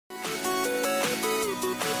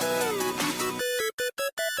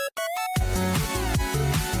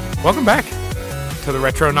Welcome back to the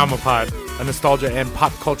Retro Nomopod, a nostalgia and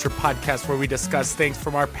pop culture podcast where we discuss things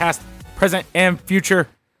from our past, present, and future.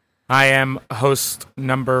 I am host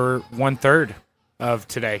number 1/3 of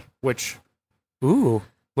today, which, little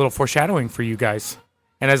foreshadowing for you guys.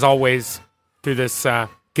 And as always, through this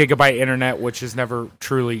gigabyte internet, which is never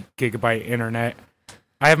truly gigabyte internet,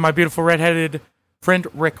 I have my beautiful redheaded friend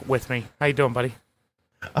Rick with me. How you doing, buddy?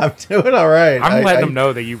 I'm doing all right. I'm letting them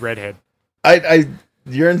know that you redhead.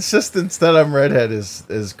 Your insistence that I'm redhead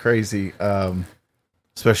is crazy,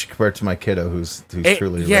 especially compared to my kiddo, who's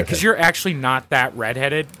truly yeah, because you're actually not that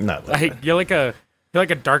redheaded. Not that like you're like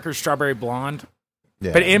a darker strawberry blonde.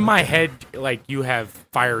 Yeah, but in my head, like you have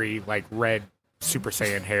fiery like red Super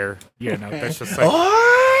Saiyan hair. You know, that's just like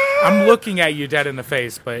I'm looking at you dead in the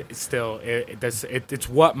face, but still, it's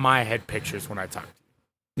what my head pictures when I talk to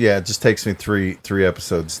you. Yeah, it just takes me three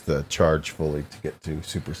episodes to charge fully to get to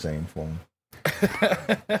Super Saiyan form.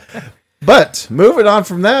 But moving on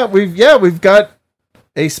from that, we've got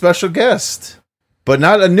a special guest, but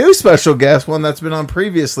not a new special guest, one that's been on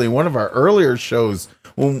previously, one of our earlier shows.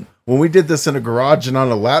 When we did this in a garage and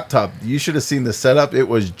on a laptop, you should have seen the setup. It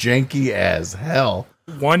was janky as hell.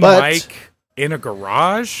 One mic in a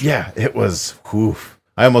garage? Yeah, it was. Whew.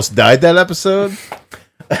 I almost died that episode.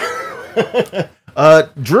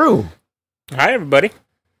 Drew. Hi, everybody.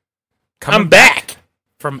 I'm back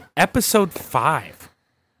from episode 5.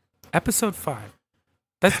 Episode 5.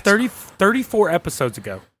 That's 34 episodes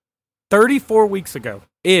ago. 34 weeks ago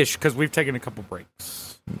ish, because we've taken a couple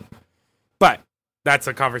breaks. But that's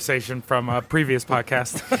a conversation from a previous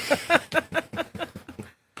podcast.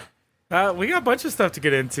 We got a bunch of stuff to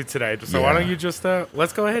get into today, so why don't you just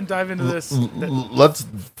let's go ahead and dive into this. Let's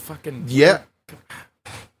fucking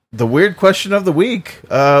The weird question of the week.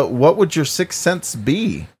 What would your sixth sense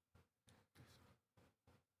be?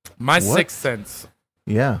 My sixth sense.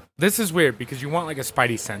 Yeah. This is weird because you want like a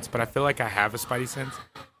spidey sense, but I feel like I have a spidey sense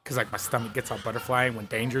because like my stomach gets all butterflying when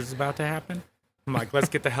danger is about to happen. I'm like, let's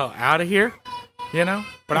get the hell out of here, you know?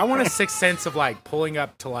 But I want a sixth sense of like pulling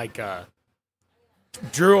up to like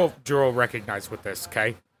Drew will recognize with this,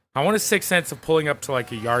 okay? I want a sixth sense of pulling up to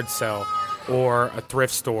like a yard sale or a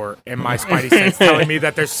thrift store and my spidey sense telling me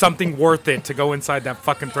that there's something worth it to go inside that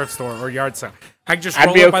fucking thrift store or yard sale. I can just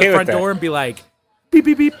roll up by the front door and be like, beep,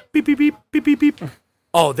 beep, beep, beep, beep, beep, beep, beep, beep.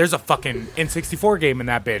 Oh, there's a fucking N64 game in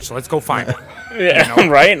that bitch. So let's go find it. Yeah, you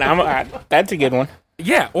know? Right? That's a good one.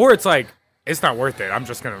 Yeah, or it's like, it's not worth it. I'm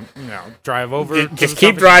just going to, drive over. Just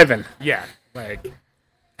keep driving. Yeah. Like,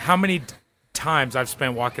 how many times I've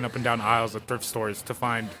spent walking up and down aisles of thrift stores to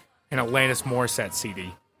find an Alanis Morissette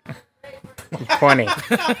CD. 20.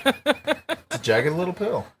 It's a jagged little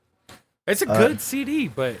pill. It's a good CD,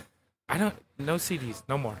 but no CDs,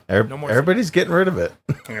 no more. No more Everybody's CDs. Getting rid of it.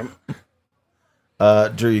 Yep.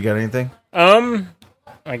 Drew, you got anything?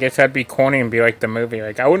 I guess I'd be corny and be like the movie.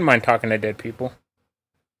 Like, I wouldn't mind talking to dead people.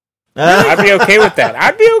 I'd be okay with that.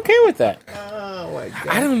 Oh my God.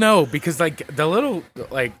 I don't know, because like the little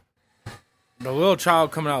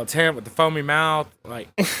child coming out of the tent with the foamy mouth, like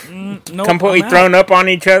no, completely thrown up on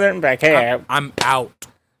each other and be like, hey, I'm out.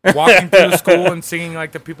 Walking through the school and seeing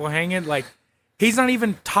like the people hanging, like he's not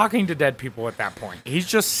even talking to dead people at that point. He's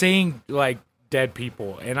just seeing like dead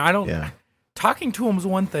people, and I don't. Yeah. Talking to them is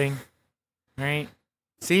one thing, right?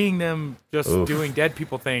 Seeing them just doing dead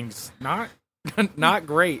people things, not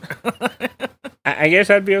great. I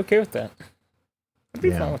guess I'd be okay with that. I'd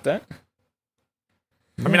be fine with that.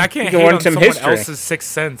 I mean, I can't hate on someone else's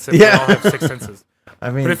sixth sense if we all have six senses.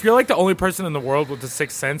 I mean, but if you're like the only person in the world with the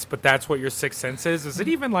sixth sense, but that's what your sixth sense is it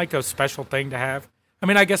even like a special thing to have? I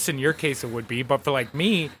mean, I guess in your case it would be, but for like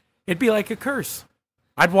me, it'd be like a curse.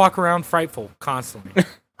 I'd walk around frightful constantly.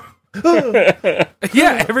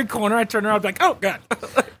 Yeah, every corner I turn around, I'd be like, oh, God.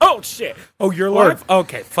 Oh, shit. Oh, you're alive?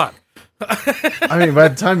 Okay, fuck. I mean, by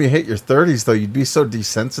the time you hit your 30s, though, you'd be so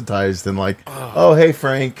desensitized and like, oh, hey,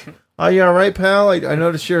 Frank. Oh, you all right, pal? I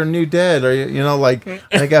noticed you're a new dad. Or, I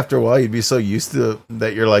think after a while, you'd be so used to it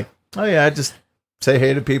that you're like, oh, yeah, I just say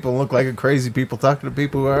hey to people and look like a crazy people talking to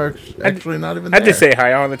people who are actually not even there. I just say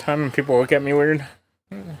hi all the time and people look at me weird.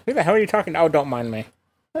 Who the hell are you talking to? Oh, don't mind me.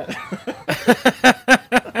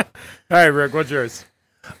 All right, Rick, what's yours?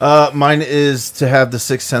 Mine is to have the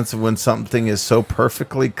sixth sense of when something is so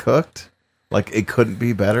perfectly cooked, like it couldn't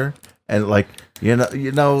be better, and like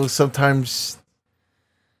sometimes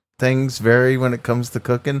things vary when it comes to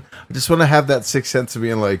cooking. I just want to have that sixth sense of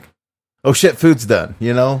being like, oh shit, food's done.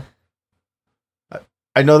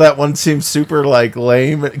 I know that one seems super like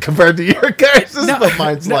lame compared to your guys', but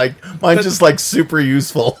mine's just like super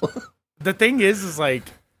useful. The thing is like,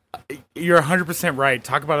 you're 100% right.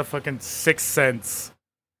 Talk about a fucking sixth sense.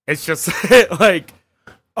 It's just like,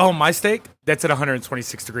 oh, my steak, that's at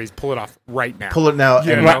 126 degrees. Pull it off right now. Pull it now.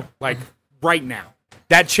 You know, like right now.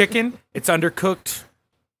 That chicken, it's undercooked.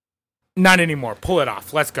 Not anymore. Pull it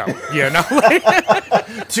off. Let's go. You know?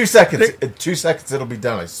 2 seconds. 2 seconds, it'll be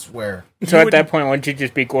done, I swear. So at that point, wouldn't you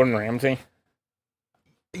just be Gordon Ramsay?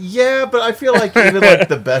 Yeah, but I feel like even like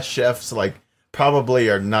the best chefs, like, probably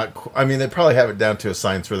are not... I mean, they probably have it down to a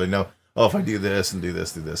science where they know, oh, if I do this and do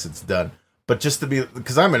this, it's done. But just to be...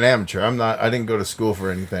 Because I'm an amateur. I didn't go to school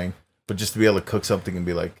for anything. But just to be able to cook something and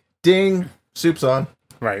be like, ding, soup's on.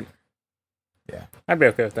 Right. Yeah. I'd be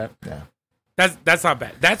okay with that. Yeah. That's not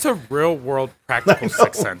bad. That's a real world practical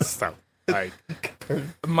sixth sense stuff. Like,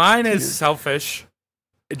 mine is selfish.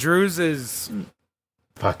 Drew's is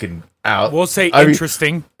fucking out. We'll say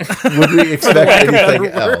interesting. Would we expect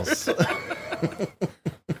anything else?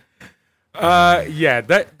 Yeah,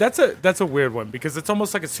 that's a weird one because it's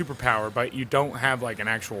almost like a superpower, but you don't have like an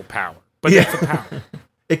actual power. But it's a power.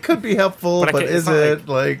 It could be helpful, but is it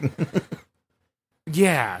like?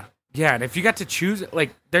 Yeah. Yeah, and if you got to choose,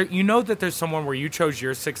 like, there, you know that there's someone where you chose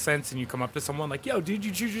your sixth sense, and you come up to someone like, "Yo, did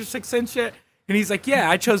you choose your sixth sense yet?" And he's like, "Yeah,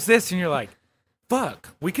 I chose this," and you're like,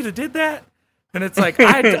 "Fuck, we could have did that." And it's like,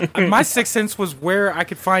 my sixth sense was where I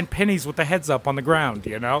could find pennies with the heads up on the ground,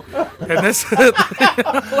 you know. And this,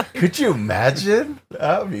 could you imagine?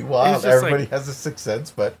 That would be wild. Everybody like, has a sixth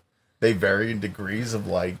sense, but they vary in degrees of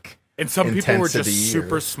like. And some people were just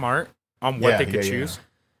super smart on what they could choose.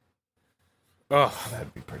 Yeah. Oh,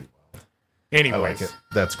 that'd be pretty. Anyways, I like it.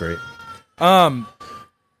 That's great.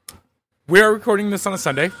 We are recording this on a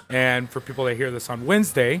Sunday, and for people that hear this on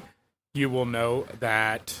Wednesday, you will know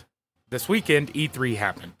that this weekend E3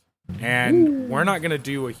 happened. And we're not going to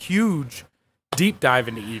do a huge deep dive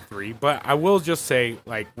into E3, but I will just say,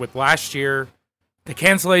 like, with last year, the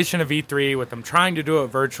cancellation of E3, with them trying to do it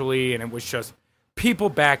virtually, and it was just people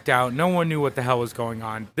backed out. No one knew what the hell was going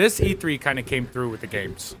on. This E3 kind of came through with the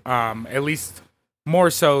games, at least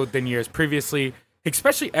more so than years previously,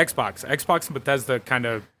 especially Xbox. Xbox and Bethesda kind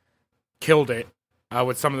of killed it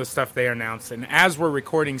with some of the stuff they announced. And as we're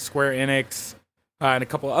recording, Square Enix and a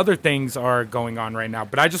couple of other things are going on right now.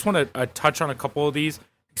 But I just want to touch on a couple of these,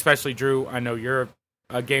 especially Drew. I know you're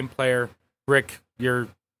a game player. Rick, you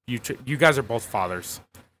guys are both fathers.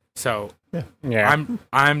 So yeah.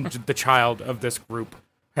 I'm the child of this group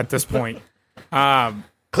at this point.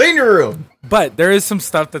 Clean your room. But there is some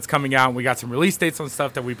stuff that's coming out. We got some release dates on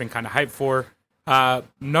stuff that we've been kind of hyped for.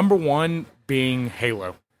 Number one being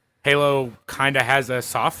Halo. Halo kind of has a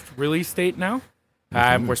soft release date now.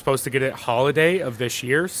 We're supposed to get it holiday of this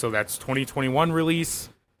year, so that's 2021 release.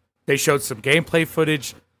 They showed some gameplay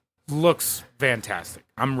footage. Looks fantastic.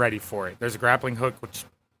 I'm ready for it. There's a grappling hook, which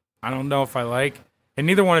I don't know if I like. And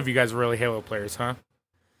neither one of you guys are really Halo players, huh?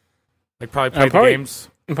 Like, probably played the games.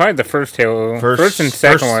 Probably the first Halo. First and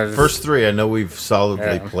second was... First three, I know we've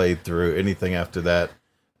solidly played through. Anything after that,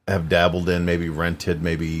 have dabbled in, maybe rented,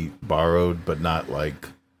 maybe borrowed, but not like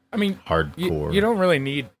hardcore. You don't really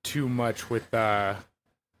need too much with like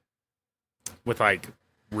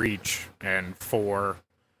Reach and 4.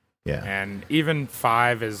 Yeah. And even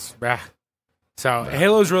 5 is... So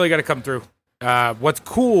Halo's really got to come through. What's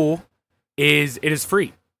cool is it is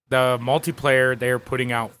free. The multiplayer they're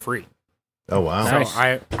putting out free. Oh, wow. So nice.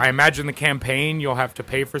 I imagine the campaign, you'll have to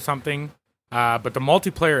pay for something. But the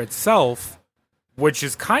multiplayer itself, which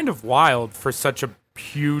is kind of wild for such a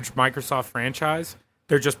huge Microsoft franchise,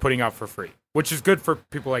 they're just putting out for free. Which is good for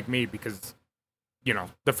people like me because, you know,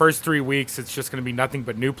 the first 3 weeks, it's just going to be nothing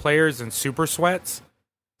but new players and super sweats.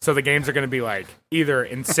 So the games are going to be like either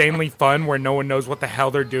insanely fun where no one knows what the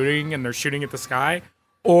hell they're doing and they're shooting at the sky,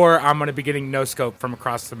 or I'm going to be getting no-scope from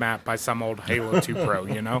across the map by some old Halo 2 pro,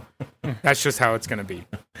 you know? That's just how it's going to be.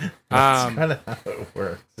 That's kind of how it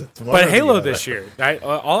works. But Halo this year,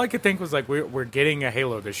 all I could think was, like, we're getting a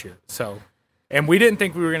Halo this year. So, and we didn't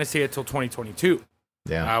think we were going to see it till 2022,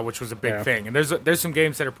 which was a big thing. And there's some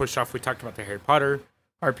games that are pushed off. We talked about the Harry Potter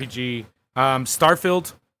RPG.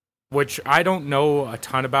 Starfield, which I don't know a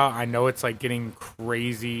ton about. I know it's, like, getting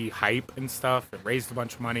crazy hype and stuff. It raised a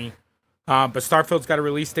bunch of money. But Starfield's got a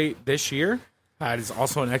release date this year. It is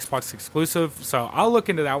also an Xbox exclusive, so I'll look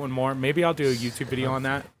into that one more. Maybe I'll do a YouTube video on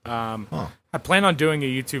that. I plan on doing a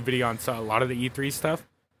YouTube video on a lot of the E3 stuff.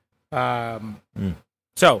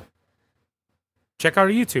 So, check out our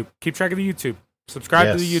YouTube. Keep track of the YouTube.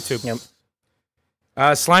 Subscribe to the YouTube. Yep.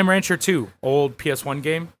 Slime Rancher 2, old PS1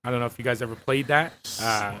 game. I don't know if you guys ever played that.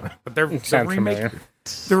 But they're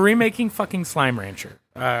remaking fucking Slime Rancher.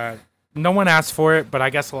 No one asked for it, but I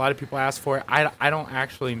guess a lot of people asked for it. I don't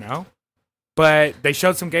actually know. But they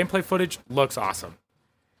showed some gameplay footage. Looks awesome.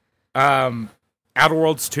 Outer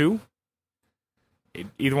Worlds 2.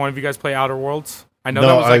 Either one of you guys play Outer Worlds? I know No,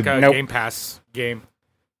 that was like a nope. Game Pass game.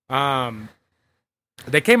 They're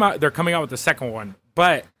coming out with the second one.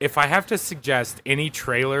 But if I have to suggest any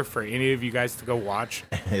trailer for any of you guys to go watch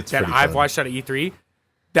It's that pretty I've fun. watched at E3,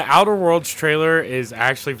 the Outer Worlds trailer is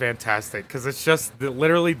actually fantastic because it's just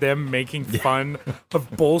literally them making fun of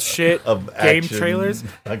bullshit Of game action- trailers.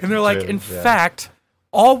 action And they're like, in trailers, yeah. fact,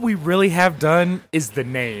 all we really have done is the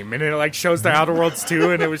name. And it like shows the Outer Worlds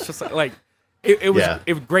 2, and it was just like it was Yeah.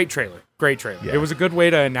 it was great trailer. Great trailer. Yeah. It was a good way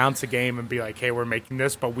to announce a game and be like, hey, we're making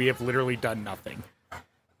this, but we have literally done nothing.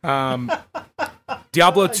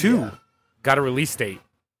 Diablo 2 got a release date.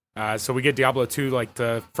 So we get Diablo 2 like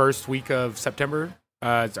the first week of September.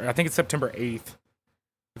 I think it's September 8th,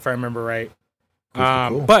 if I remember right.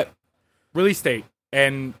 Cool. But release date.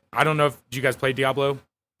 And I don't know if you guys played Diablo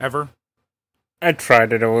ever. I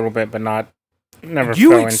tried it a little bit, but never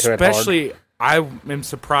You fell into it hard. especially, I am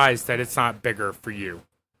surprised that it's not bigger for you.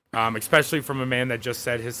 Especially from a man that just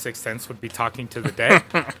said his sixth sense would be talking to the dead.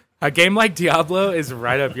 A game like Diablo is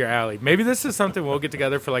right up your alley. Maybe this is something we'll get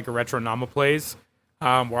together for like a Retro Nama Plays,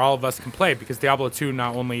 where all of us can play, because Diablo 2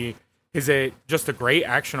 not only is it just a great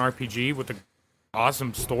action RPG with an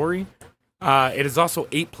awesome story, it is also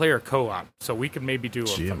 8-player co-op. So we could maybe do a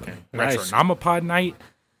fucking Retro Nice. Nama Pod night,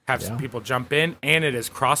 have some people jump in, and it is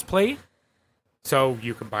cross-play. So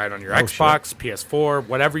you can buy it on your Xbox, PS4,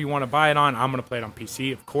 whatever you want to buy it on. I'm going to play it on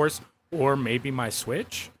PC, of course, or maybe my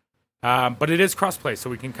Switch. But it is crossplay, so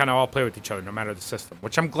we can kind of all play with each other no matter the system,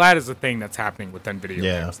 which I'm glad is a thing that's happening within video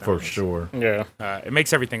Yeah, games. for nowadays. sure. Yeah, It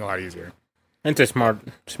makes everything a lot easier. it's a smart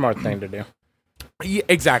thing to do. Yeah,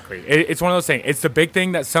 exactly. It's one of those things. It's the big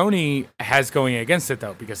thing that Sony has going against it,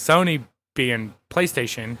 though, because Sony, being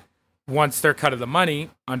PlayStation, wants their cut of the money,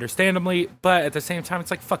 understandably, but at the same time,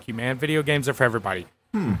 it's like, fuck you, man. Video games are for everybody.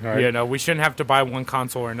 Right. You know, we shouldn't have to buy one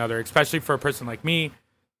console or another, especially for a person like me.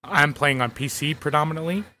 I'm playing on PC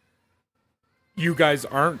predominantly. You guys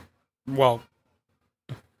aren't. Well,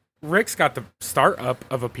 Rick's got the startup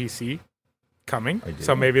of a PC coming, I do.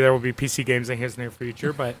 so maybe there will be PC games in his near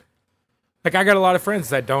future, but like I got a lot of friends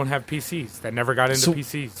that don't have PCs, that never got into So-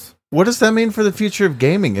 PCs. What does that mean for the future of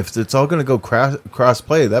gaming? If it's all going to go cross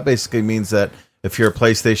play, that basically means that if you're a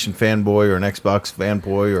PlayStation fanboy or an Xbox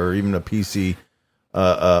fanboy or even a PC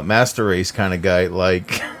Master Race kind of guy,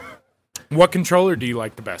 like What controller do you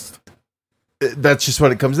like the best? that's just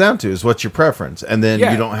what it comes down to, is what's your preference, and then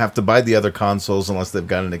Yeah. you don't have to buy the other consoles unless they've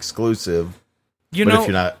got an exclusive. You But know, if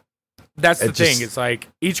you're not, that's the it thing. just- It's like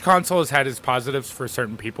each console has had its positives for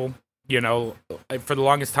certain people. You know, for the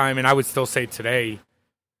longest time, and I would still say today,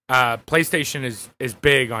 PlayStation is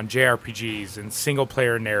big on JRPGs and single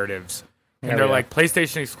player narratives, and Oh, they're yeah. like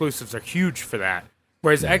PlayStation exclusives are huge for that.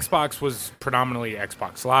 Whereas Xbox was predominantly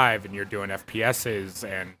Xbox Live, and you're doing FPSs,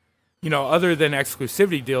 and you know, other than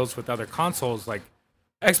exclusivity deals with other consoles, like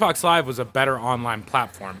Xbox Live was a better online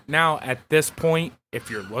platform. Now, at this point, if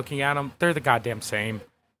you're looking at them, they're the goddamn same.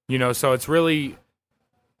 You know, so it's really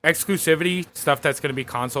exclusivity stuff that's going to be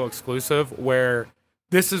console exclusive, where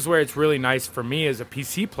this is where it's really nice for me as a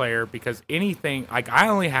PC player, because anything, like I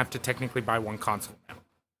only have to technically buy one console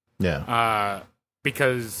now.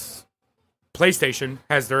 Because PlayStation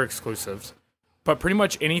has their exclusives, but pretty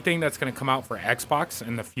much anything that's going to come out for Xbox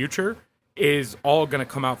in the future is all going to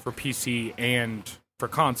come out for PC and for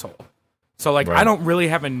console. So like, I Right. don't really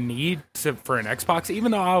have a need for an Xbox,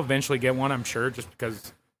 even though I'll eventually get one, I'm sure, just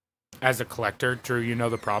because as a collector, Drew, you know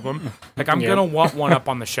the problem. Like, I'm Yeah. going to want one up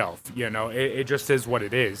on the shelf, you know, it just is what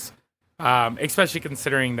it is. Especially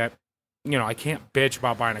considering that, you know, I can't bitch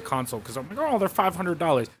about buying a console because I'm like, oh, they're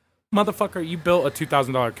 $500. Motherfucker, you built a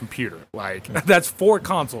 $2,000 computer. Like, that's 4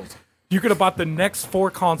 consoles. You could have bought the next 4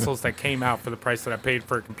 consoles that came out for the price that I paid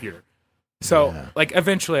for a computer. So, Yeah. like,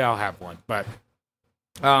 eventually I'll have one. But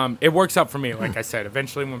it works out for me, like I said.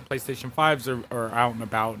 Eventually, when PlayStation 5s are out and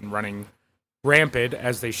about and running rampant,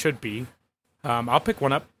 as they should be, I'll pick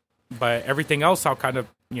one up. But everything else, I'll kind of,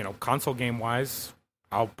 you know, console game-wise,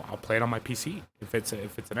 I'll play it on my PC if it's an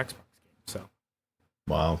Xbox game. So,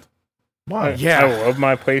 wild. Why? Yeah. I love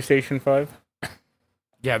my PlayStation 5.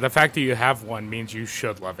 yeah, the fact that you have one means you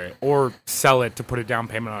should love it, or sell it to put a down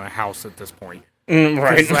payment on a house at this point.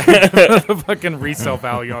 Right. It's like, the fucking resale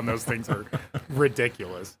value on those things are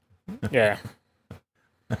ridiculous. Yeah.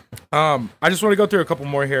 I just want to go through a couple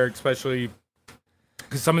more here, especially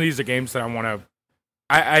because some of these are games that I want to.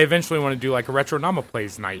 I eventually want to do like a Retro Nama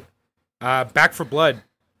Plays night. Back for Blood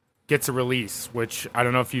gets a release, which I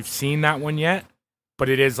don't know if you've seen that one yet, but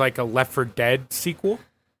it is like a Left 4 Dead sequel.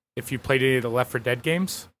 If you played any of the Left 4 Dead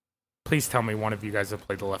games, please tell me one of you guys have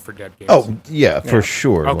played the Left 4 Dead games. Oh yeah, for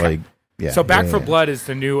sure. Okay. Like Yeah. So Back yeah, 4 yeah. Blood is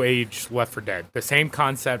the new age Left 4 Dead. The same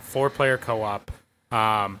concept, 4-player co-op.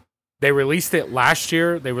 They released it last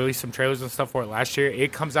year. They released some trailers and stuff for it last year.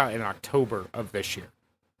 It comes out in October of this year.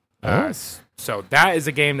 So that is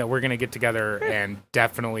a game that we're going to get together and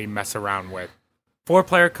definitely mess around with.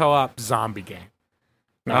 4-player co-op zombie game.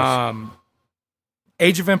 Nice.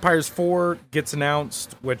 Age of Empires 4 gets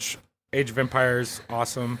announced, which Age of Empires,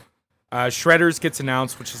 awesome. Shredders gets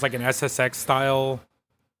announced, which is like an SSX style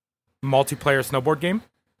multiplayer snowboard game.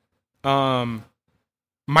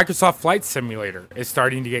 Microsoft Flight Simulator is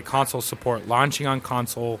starting to get console support, launching on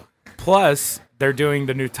console. Plus, they're doing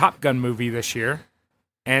the new Top Gun movie this year.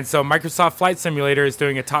 And so Microsoft Flight Simulator is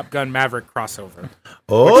doing a Top Gun Maverick crossover.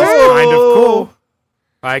 Oh, Which is kind of cool.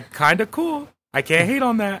 Kind of cool. I can't hate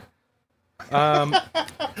on that.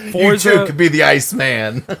 You too could be the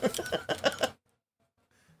Iceman.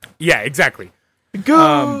 Yeah, exactly.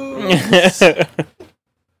 Go.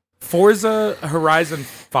 Forza Horizon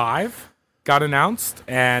 5 got announced,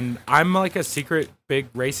 and I'm like a secret big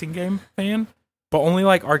racing game fan, but only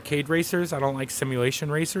like arcade racers. I don't like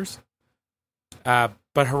simulation racers.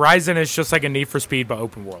 But Horizon is just like a Need for Speed, but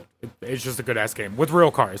open world. It's just a good ass game with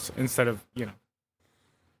real cars instead of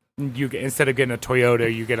instead of getting a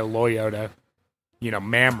Toyota, you get a Loyota.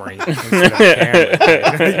 Mamry instead of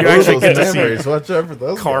Camry. You actually get to see Watch out for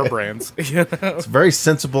those car guys. brands. It's a very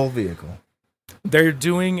sensible vehicle. They're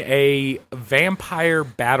doing a vampire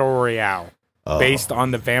battle royale based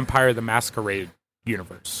on the Vampire the Masquerade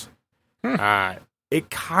universe.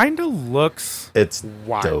 It kind of looks It's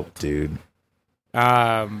wild. dope, dude.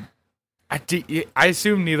 I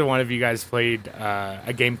assume neither one of you guys played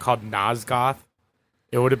a game called Nosgoth.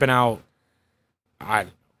 It would have been out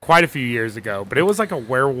quite a few years ago, but it was like a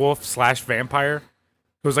werewolf / vampire.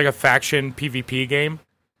 It was like a faction PvP game.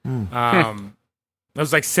 It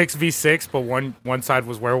was like 6v6, but one side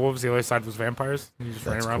was werewolves, the other side was vampires. And you just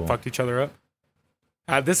ran around and fucked each other up.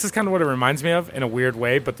 This is kind of what it reminds me of in a weird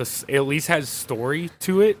way, but this it at least has story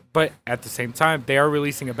to it. But at the same time, they are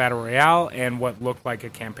releasing a battle royale and what looked like a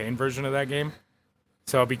campaign version of that game.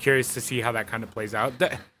 So I'll be curious to see how that kind of plays out.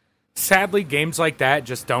 Sadly, games like that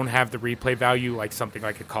just don't have the replay value like something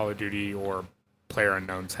like a Call of Duty or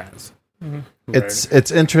PlayerUnknown's has.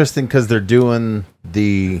 It's interesting because they're doing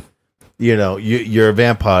the, you're a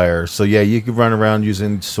vampire, so yeah, you can run around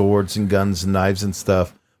using swords and guns and knives and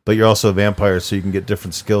stuff, but you're also a vampire, so you can get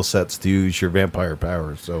different skill sets to use your vampire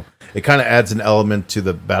powers. So it kind of adds an element to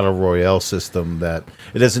the battle royale system that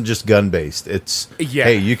it isn't just gun based. It's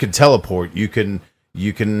hey, you can teleport, you can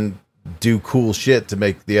do cool shit to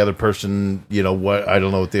make the other person, what I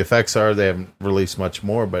don't know what the effects are. They haven't released much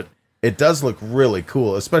more, but it does look really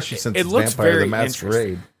cool, especially since it's looks Vampire very the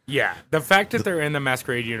Masquerade. Yeah, the fact that they're in the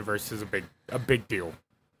Masquerade universe is a big deal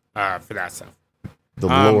for that stuff. The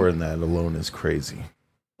lore in that alone is crazy.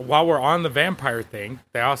 While we're on the vampire thing,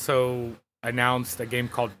 they also announced a game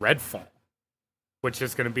called Redfall, which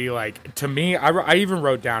is going to be like, to me, I even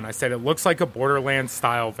wrote down, I said it looks like a Borderlands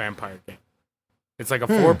style vampire game. It's like a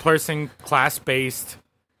 4-person class-based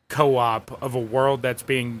co-op of a world that's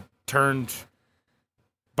being turned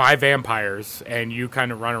by vampires, and you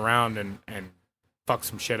kind of run around and fuck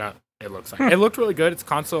some shit up. It looks like it looked really good. It's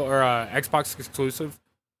console or Xbox exclusive.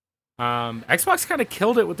 Xbox kind of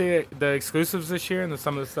killed it with the exclusives this year and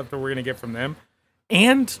some of the stuff that we're gonna get from them.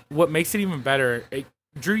 And what makes it even better,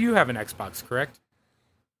 Drew, you have an Xbox, correct?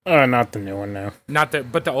 Not the new one, no.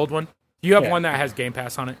 But the old one. You have one that has Game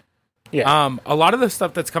Pass on it. Yeah. A lot of the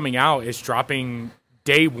stuff that's coming out is dropping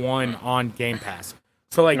day one on Game Pass.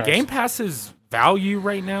 So like Game Pass's value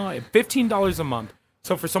right now at $15 a month.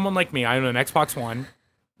 So for someone like me, I own an Xbox One,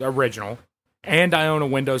 the original, and I own a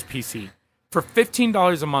Windows PC. For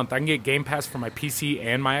 $15 a month, I can get Game Pass for my PC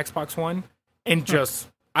and my Xbox One, and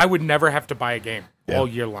I would never have to buy a game all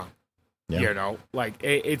year long. Yeah.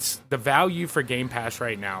 It's the value for Game Pass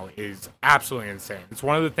right now is absolutely insane. It's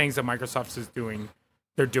one of the things that Microsoft is doing.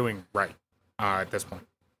 They're doing right at this point.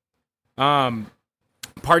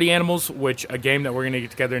 Party Animals, which a game that we're going to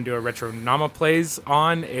get together and do a Retro Nama plays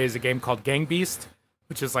on, is a game called Gang Beast,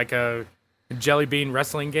 which is like a jelly bean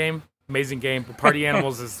wrestling game. Amazing game. But Party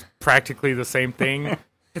Animals is practically the same thing.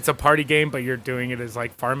 It's a party game, but you're doing it as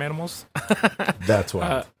like farm animals. That's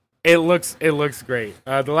why. It looks great.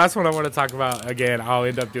 The last one I want to talk about, again, I'll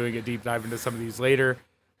end up doing a deep dive into some of these later.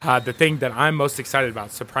 The thing that I'm most excited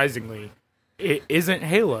about, surprisingly, it isn't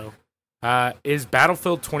Halo, is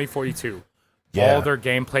Battlefield 2042. Yeah. All their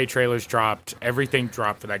gameplay trailers dropped. Everything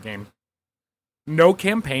dropped for that game. No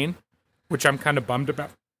campaign, which I'm kind of bummed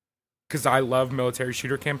about because I love military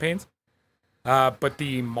shooter campaigns. But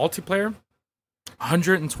the multiplayer,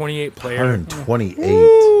 128 player. 128.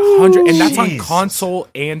 100, and that's on Jesus. console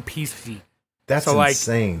and PC. That's So, like,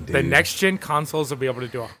 insane, dude. The next gen consoles will be able to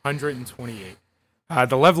do 128.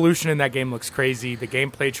 The Levolution in that game looks crazy. The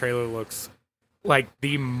gameplay trailer looks like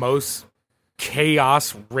the most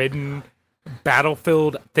chaos-ridden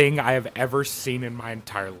Battlefield thing I have ever seen in my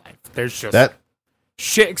entire life. There's just that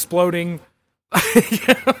shit exploding.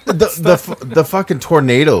 the fucking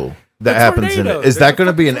tornado that happens in it. Is that going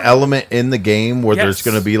to be an element in the game where there's Yes.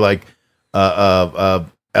 going to be like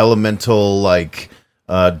elemental like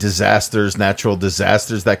disasters, natural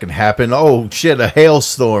disasters that can happen? Oh shit, a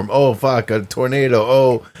hailstorm. Oh fuck, a tornado.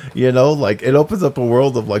 Oh, like it opens up a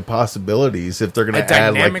world of like possibilities if they're going A to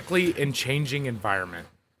add like dynamically and changing environment.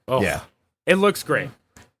 Oh, yeah. It looks great.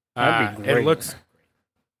 That'd be great. It looks.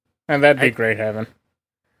 And that'd be great having.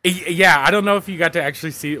 Yeah, I don't know if you got to actually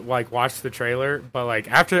see, like, watch the trailer, but like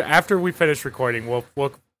after we finish recording,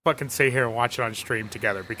 we'll fucking sit here and watch it on stream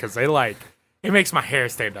together because it makes my hair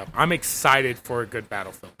stand up. I'm excited for a good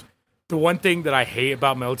Battlefield. The one thing that I hate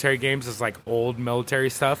about military games is like old military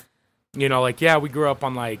stuff. Like we grew up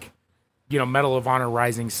on like, Medal of Honor,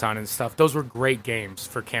 Rising Sun and stuff. Those were great games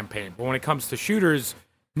for campaign. But when it comes to shooters,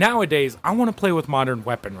 nowadays I want to play with modern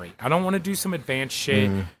weaponry. I don't want to do some advanced shit.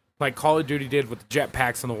 Like Call of Duty did with the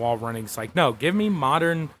jetpacks and the wall running. It's like, no, give me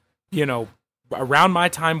modern, around my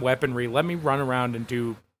time weaponry. Let me run around and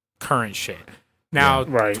do current shit. Now,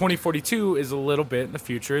 2042 is a little bit in the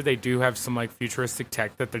future. They do have some like futuristic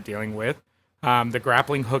tech that they're dealing with. The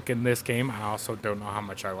grappling hook in this game, I also don't know how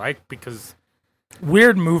much I like because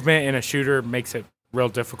weird movement in a shooter makes it real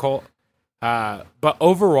difficult. But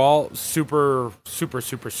overall, super, super,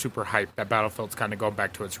 super, super hyped that Battlefield's kind of going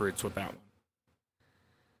back to its roots with that one.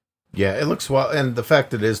 Yeah, it looks well, and the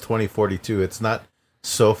fact that it is 2042, it's not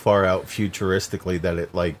so far out futuristically that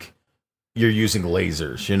it like you're using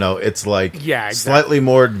lasers. It's like slightly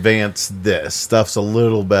more advanced. This stuff's a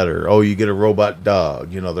little better. Oh, you get a robot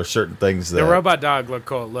dog. There's certain things that the robot dog look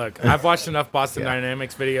cool. Look, I've watched enough Boston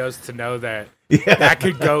Dynamics videos to know that that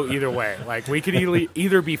could go either way. Like we could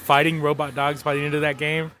either be fighting robot dogs by the end of that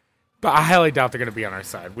game, but I highly doubt they're going to be on our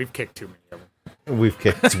side. We've kicked too many of them. We've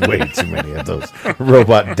kicked way too many of those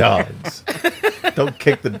robot dogs. Don't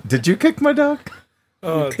kick the. Did you kick my dog?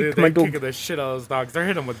 Oh, dude, they're kicking the shit out of those dogs. They're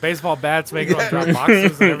hitting them with baseball bats, making them drop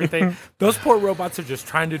boxes and everything. Those poor robots are just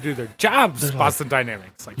trying to do their jobs, Boston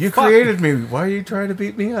Dynamics. Like, you created me. Why are you trying to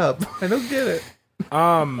beat me up? I don't get it.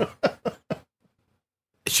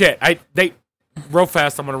 Shit. They real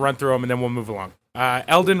fast. I'm gonna run through them and then we'll move along.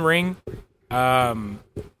 Elden Ring,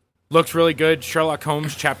 looks really good. Sherlock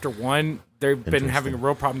Holmes Chapter 1. They've been having a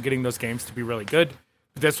real problem getting those games to be really good.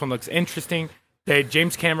 This one looks interesting. The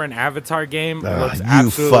James Cameron Avatar game looks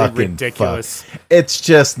absolutely ridiculous. It's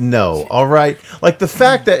just no, all right? Like the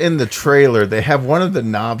fact that in the trailer they have one of the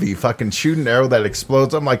Na'vi fucking shoot an arrow that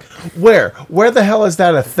explodes. I'm like, where? Where the hell is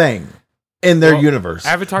that a thing in their universe?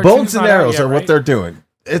 Avatar Bones and arrows yet, are what they're doing.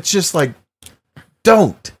 It's just like,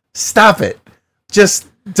 don't. Stop it. Just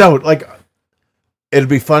don't. Like, it'd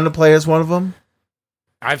be fun to play as one of them.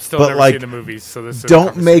 I've still never seen the movies, so this is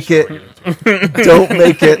don't make it. Don't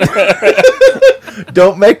make it.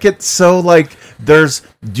 Don't make it so like there's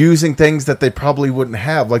using things that they probably wouldn't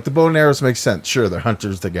have. Like the bow and arrows make sense. Sure, they're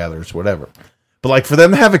hunters, they're gatherers, whatever. But like for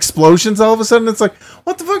them to have explosions all of a sudden, it's like,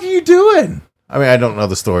 what the fuck are you doing? I mean, I don't know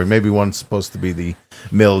the story. Maybe one's supposed to be the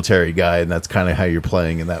military guy, and that's kind of how you're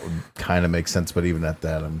playing, and that would kind of make sense. But even at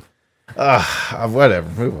that, whatever.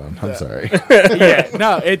 Move on. I'm sorry. Yeah,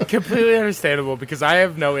 no, it's completely understandable because I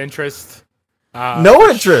have no interest. No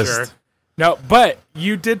interest. Sure. No, but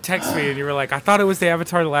you did text me and you were like, I thought it was the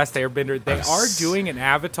Avatar: The Last Airbender. They are doing an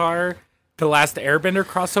Avatar: The Last Airbender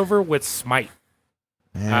crossover with Smite.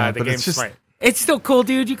 Yeah, the game Smite. It's still cool,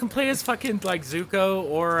 dude. You can play as fucking like Zuko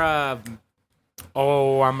or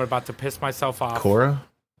I'm about to piss myself off. Korra?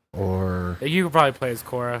 Or You could probably play as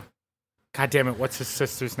Korra. God damn it, what's his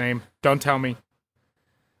sister's name? Don't tell me.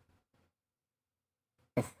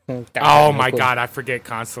 Oh my god, I forget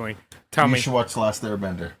constantly. Tell me. You should watch The Last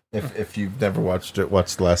Airbender. If you've never watched it,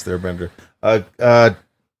 watch The Last Airbender. I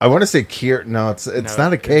want to say Kier. No, it's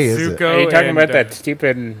not a K, is it? Are you talking about that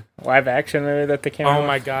stupid live action movie that they came out Oh with?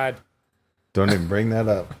 my god. Don't even bring that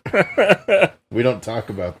up. We don't talk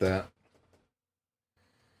about that.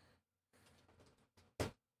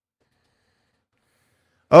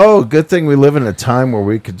 Oh, good thing we live in a time where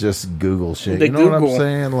we could just Google shit. The you know Google. what I'm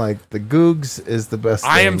saying? Like, the Googs is the best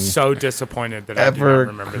I thing am so disappointed that I do not ever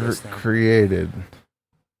remember this now. created.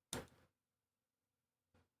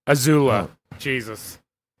 Azula. Jesus.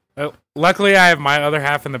 Luckily, I have my other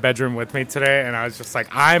half in the bedroom with me today, and I was just like,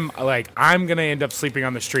 I'm gonna end up sleeping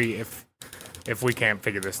on the street if we can't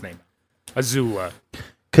figure this name out. Azula.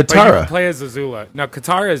 But you Katara. can play as Azula. No,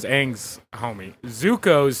 Katara is Aang's homie.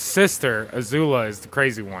 Zuko's sister, Azula, is the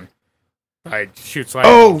crazy one. Like, shoots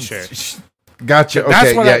lightning Oh, and shit. gotcha. Okay,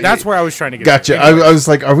 That's what. yeah, That's where I was trying to get. Gotcha. at. Anyway, I was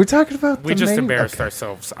like, are we talking about we the just main? embarrassed Okay.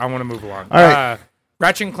 ourselves. I want to move along. All right.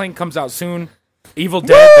 Ratchet and Clank comes out soon. Evil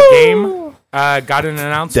Dead, the game, got an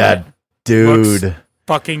announcement. That dude. Looks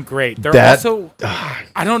fucking great. They're That- also,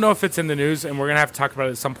 I don't know if it's in the news, and we're gonna have to talk about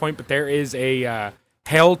it at some point. But there is a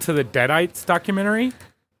Hail to the Deadites documentary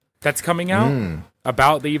that's coming out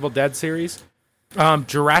about the Evil Dead series.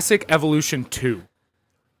 Jurassic Evolution 2.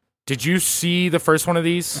 Did you see the first one of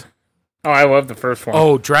these? Oh, I love the first one.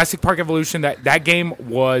 Oh, Jurassic Park Evolution. That game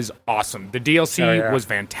was awesome. The DLC was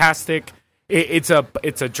fantastic. It's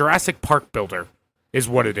a Jurassic Park builder, is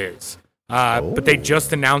what it is. But they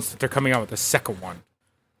just announced that they're coming out with a second one.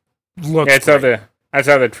 Looks yeah, great. I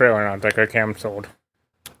saw the trailer and I was like, okay, I'm sold.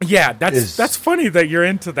 Yeah, that's funny that you're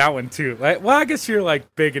into that one too. Like, well, I guess you're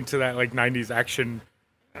like big into that like '90s action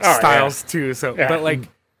styles too. So, but like,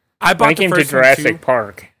 I bought When it the came to first one Jurassic too.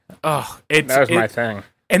 Park, That that was my thing.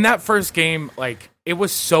 And that first game, like, it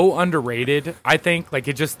was so underrated. I think like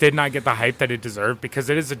it just did not get the hype that it deserved because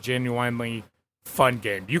it is a genuinely fun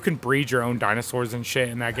game. You can breed your own dinosaurs and shit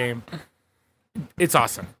in that game. It's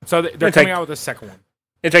awesome. So they're It's coming like- out with a second one.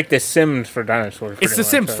 It's like The Sims for dinosaurs. It's The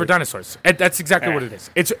Sims for dinosaurs. And that's exactly what it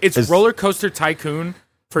is. It's Roller Coaster Tycoon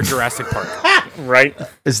for Jurassic Park. Right?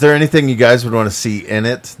 Is there anything you guys would want to see in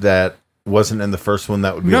it that wasn't in the first one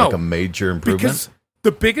that would be No, like a major improvement? Because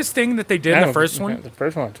the biggest thing that they did in the first one, The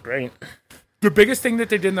first one's great. the biggest thing that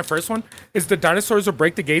they did in the first one is the dinosaurs will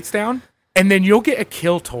break the gates down, and then you'll get a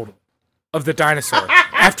kill total of the dinosaur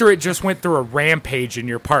after it just went through a rampage in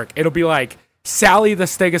your park. It'll be like Sally the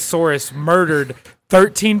Stegosaurus murdered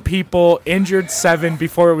 13 people, injured 7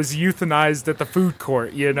 before it was euthanized at the food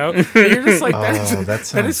court, you know? And you're just like, that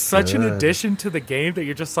sounds is such an good. addition to the game that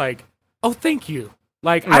you're just like, oh, thank you.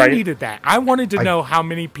 Like, I Right. needed that. I wanted to know how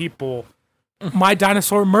many people my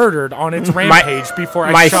dinosaur murdered on its rampage before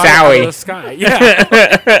I my shot it out Sally. of the sky.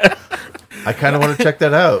 Yeah. I kind of want to check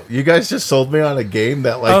that out. You guys just sold me on a game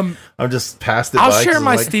that like I'm just past it. I'll by share 'cause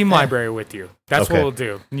my I'm like, Steam library with you. That's Okay. what we'll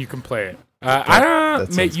do. And you can play it. I don't know.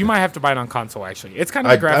 that sounds You good. might have to buy it on console, actually. It's kind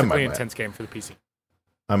of a I graphically might. intense game for the PC.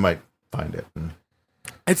 I might find it.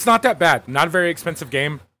 It's not that bad. Not a very expensive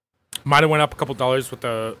game. Might have went up a couple dollars with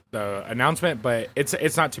the announcement, but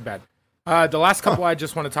it's not too bad. The last couple I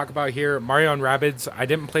just want to talk about here, Mario and Rabbids. I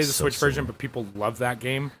didn't play the So Switch version, but people love that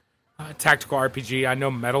game. Tactical RPG. I know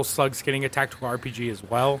Metal Slug's getting a tactical RPG as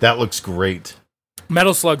well. That looks great.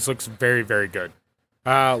 Metal Slugs looks very, very good.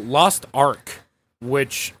 Lost Ark,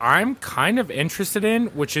 which I'm kind of interested in,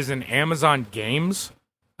 which is an Amazon Games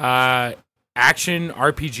action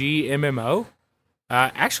RPG MMO.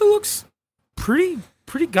 Actually looks pretty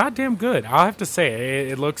goddamn good. I'll have to say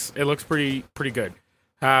it looks pretty good.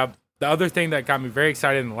 The other thing that got me very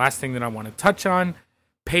excited, and the last thing that I want to touch on,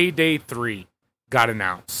 Payday 3 got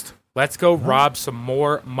announced. Let's go rob some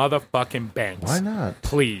more motherfucking banks. Why not?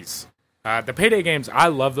 Please. The Payday games, I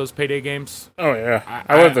love those Payday games. Oh, yeah.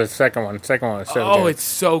 I love the second one. Second one is so good. It's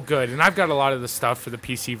so good. And I've got a lot of the stuff for the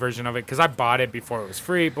PC version of it because I bought it before it was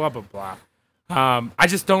free, blah, blah, blah. I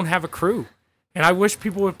just don't have a crew. And I wish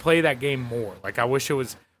people would play that game more. Like, I wish it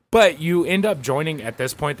was... But you end up joining, at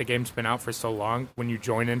this point, the game's been out for so long, when you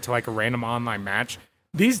join into, like, a random online match,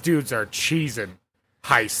 these dudes are cheesing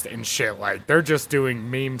heist and shit. Like, they're just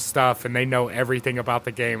doing meme stuff, and they know everything about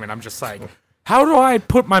the game, and I'm just like, how do I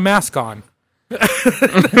put my mask on? And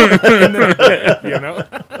then I do it, you know?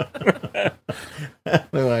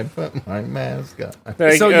 Do I put my mask on?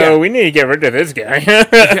 Like, So, yeah. we need to get rid of this guy.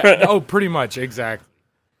 Yeah, oh, pretty much, exactly.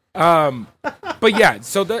 But yeah,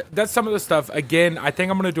 so that's some of the stuff. Again, I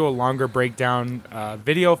think I'm going to do a longer breakdown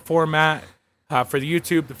video format for the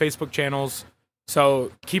YouTube, the Facebook channels.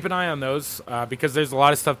 So keep an eye on those because there's a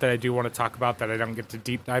lot of stuff that I do want to talk about that I don't get to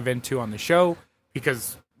deep dive into on the show.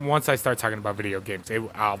 Because once I start talking about video games,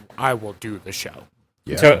 I will do the show.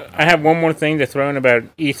 Yeah. So I have one more thing to throw in about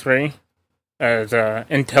E3. As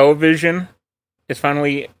Intellivision is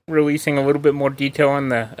finally releasing a little bit more detail on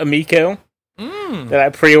the Amico that I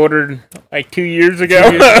pre-ordered like 2 years ago.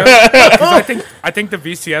 'Cause I think the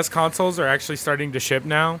VCS consoles are actually starting to ship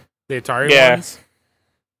now. The Atari ones.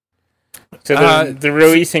 So they're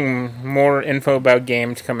releasing more info about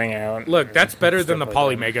games coming out. Look, that's better than the Stuff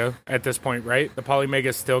like Polymega at this point, right? The Polymega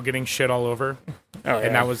is still getting shit all over. Oh,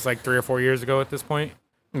 And that was like 3 or 4 years ago at this point.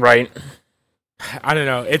 right. I don't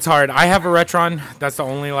know. It's hard. I have a Retron. That's the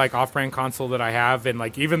only like off-brand console that I have. And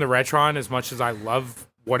like even the Retron, as much as I love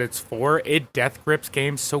what it's for, it death grips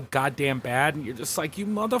games so goddamn bad, and you're just like, you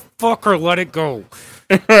motherfucker, let it go.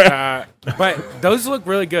 But those look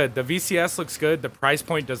really good. The VCS looks good. The price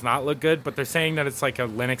point does not look good, but they're saying that it's like a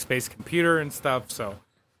Linux-based computer and stuff, so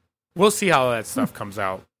we'll see how that stuff comes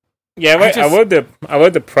out. Yeah, I love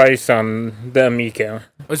the price on the Amico.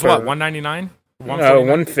 It was what, $199?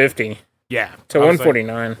 $150. Yeah. So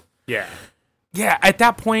 $149. Yeah. Yeah, at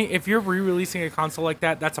that point, if you're re-releasing a console like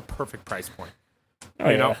that, that's a perfect price point.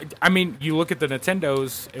 You know, I mean, you look at the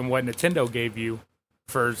Nintendos and what Nintendo gave you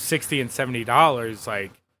for $60 and $70.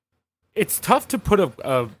 Like, it's tough to put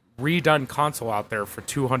a redone console out there for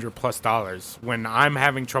 $200+ when I'm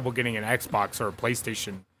having trouble getting an Xbox or a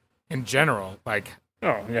PlayStation in general. Like,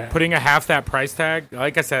 putting a half that price tag.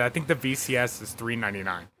 Like I said, I think the VCS is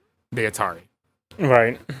 $399. The Atari.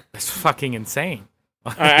 Right. That's fucking insane.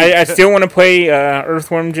 I still want to play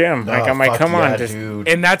Earthworm Jim. Like, I'm like, come on, just dude.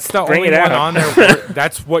 And that's the only one on there.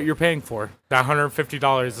 That's what you're paying for. That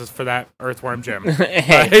 $150 is for that Earthworm Jim.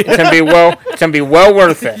 Hey, it's gonna be well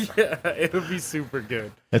worth it. Yeah, it'll be super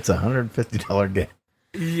good. It's a $150 game.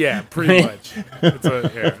 Yeah, pretty much.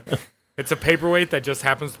 It's a paperweight that just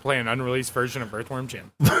happens to play an unreleased version of Earthworm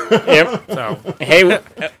Jim. Yep. So hey,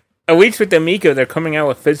 at least with the Amico, they're coming out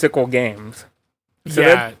with physical games. So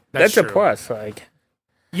yeah, that's a true. plus. Like.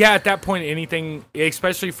 Yeah, at that point, anything,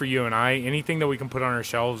 especially for you and I, anything that we can put on our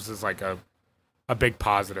shelves is like a big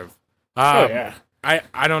positive. Yeah.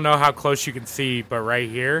 I don't know how close you can see, but right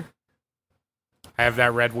here, I have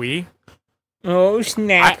that red Wii. Oh,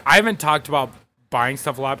 snap. I haven't talked about buying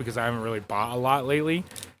stuff a lot because I haven't really bought a lot lately.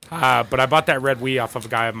 But I bought that red Wii off of a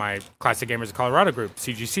guy of my Classic Gamers of Colorado group,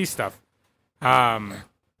 CGC stuff. $100.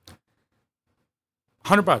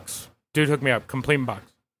 Dude hooked me up, complete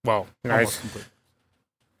box. Well, Nice. almost complete.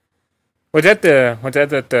 Was that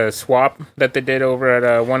the swap that they did over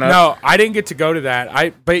at One Up? No, I didn't get to go to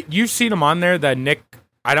that. But you've seen him on there. That Nick.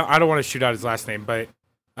 I don't want to shoot out his last name, but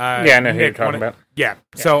yeah, I know who you're talking about. Yeah.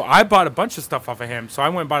 So I bought a bunch of stuff off of him. So I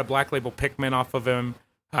went and bought a Black Label Pikmin off of him.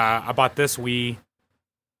 I bought this Wii.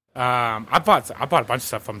 I bought a bunch of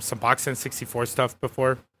stuff from some Box N64 stuff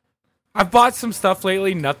before. I've bought some stuff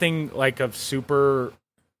lately. Nothing like of super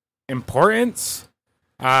importance.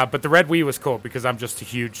 But the red Wii was cool because I'm just a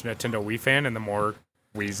huge Nintendo Wii fan, and the more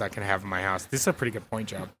Wiis I can have in my house. This is a pretty good point,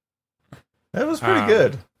 Joe. That was pretty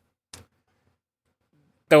good.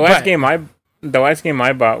 The last game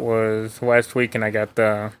I bought was last week, and I got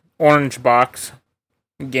the Orange Box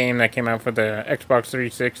game that came out for the Xbox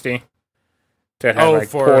 360. That had,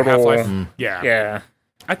 for Portal. Half-Life? Yeah. Yeah.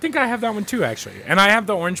 I think I have that one too, actually. And I have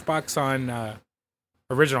the Orange Box on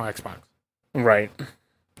original Xbox. Right.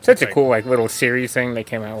 Such a cool little series thing they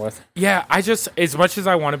came out with. Yeah, as much as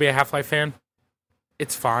I want to be a Half-Life fan,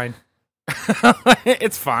 it's fine.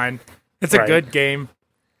 It's fine. It's a good game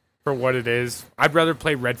for what it is. I'd rather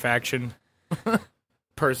play Red Faction,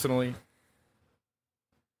 personally.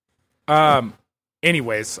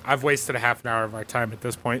 Anyways, I've wasted a half an hour of our time at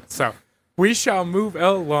this point, so we shall move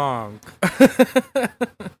along.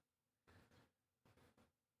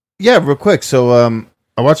 Yeah, real quick. So,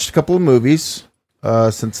 I watched a couple of movies.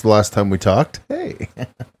 Since the last time we talked. Hey,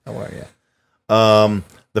 how are you?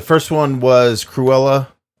 The first one was Cruella.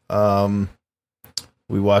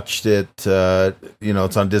 We watched it.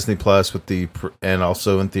 It's on Disney Plus and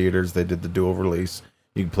also in theaters. They did the dual release.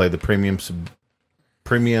 You can play the premium,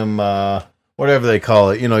 whatever they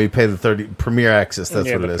call it. You pay the 30 Premier Access.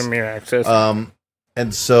 That's what it is. Premier Access.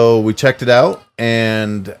 And so we checked it out,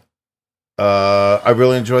 and I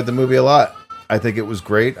really enjoyed the movie a lot. I think it was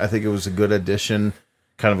great. I think it was a good addition,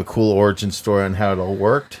 kind of a cool origin story on how it all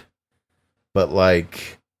worked. But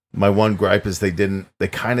my one gripe is they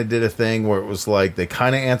kind of did a thing where it was they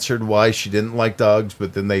kind of answered why she didn't like dogs,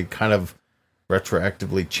 but then they kind of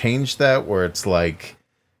retroactively changed that where it's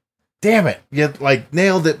damn it, you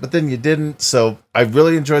nailed it, but then you didn't. So I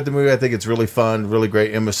really enjoyed the movie. I think it's really fun, really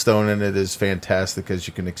great. Emma Stone in it is fantastic, as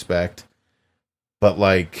you can expect. But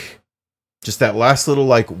just that last little,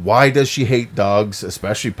 why does she hate dogs,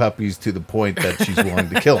 especially puppies, to the point that she's willing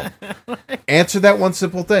to kill them? Answer that one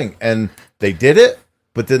simple thing. And they did it,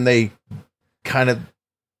 but then they kind of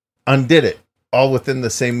undid it, all within the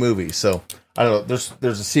same movie. So, I don't know.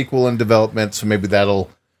 There's a sequel in development, so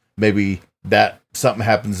maybe something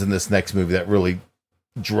happens in this next movie that really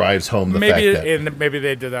drives home the fact that... Maybe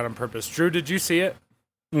they did that on purpose. Drew, did you see it?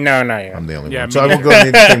 No, not yet. I'm the only one. So I won't go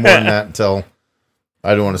into anything more than that until...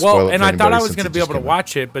 I don't want to spoil it. And for I thought I anybody was going to be able to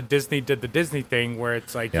watch it, but Disney did the Disney thing where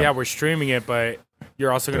it's we're streaming it, but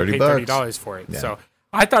you're also going to pay $30 for it. Yeah. So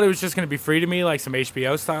I thought it was just going to be free to me, like some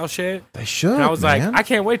HBO style shit. They should. And I was I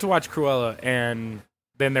can't wait to watch Cruella, and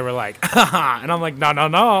then they were like, and I'm like, no.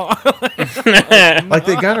 Like,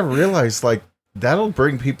 they got to realize, like, that'll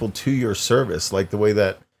bring people to your service, like the way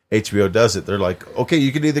that HBO does it. They're like, okay,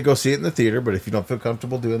 you can either go see it in the theater, but if you don't feel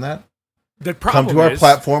comfortable doing that, the problem come to our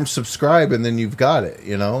platform, subscribe, and then you've got it,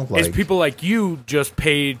 you know? Is people like you just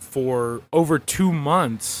paid for over 2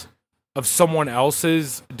 months of someone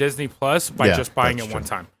else's Disney Plus by just buying it one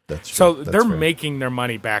time. That's true. So they're making their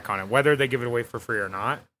money back on it, whether they give it away for free or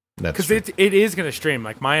not. Because it is going to stream.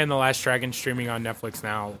 Like, Maya and the Last Dragon streaming on Netflix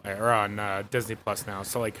now, or on Disney Plus now.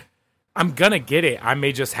 So, like, I'm going to get it. I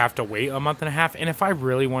may just have to wait a month and a half. And if I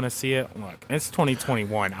really want to see it, look, it's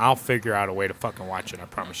 2021. I'll figure out a way to fucking watch it. I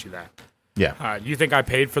promise you that. Yeah. You think I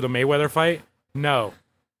paid for the Mayweather fight? No.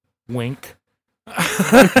 Wink.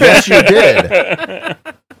 Yes, you did.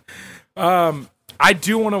 I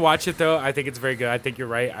do want to watch it, though. I think it's very good. I think you're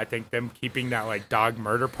right. I think them keeping that, like, dog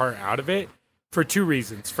murder part out of it for 2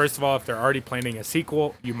 reasons. First of all, if they're already planning a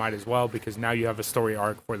sequel, you might as well, because now you have a story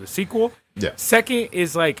arc for the sequel. Yeah. Second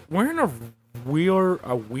is, like, we're in a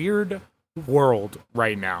weird world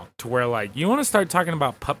right now to where, like, you want to start talking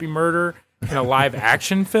about puppy murder in a live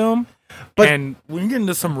action film, and we can get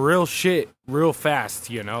into some real shit real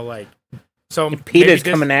fast, you know? Like, so PETA's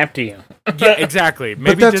coming after you. Yeah, exactly.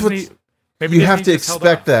 Maybe but that's Disney... Maybe you Disney have to just held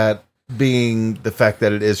expect off. that, being the fact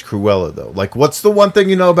that it is Cruella, though. Like, what's the one thing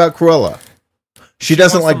you know about Cruella? She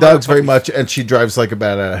doesn't wants like to murder dogs very puppies. much, and she drives like a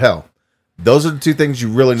bat out of hell. Those are the 2 things you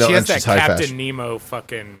really know, She and has that she's high Captain fashion. Nemo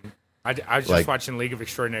fucking... I was just Like- watching League of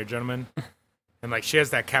Extraordinary Gentlemen, and, like, she has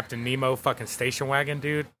that Captain Nemo fucking station wagon,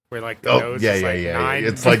 dude, where, like, the Oh, nose yeah, is, yeah, like, yeah. 9...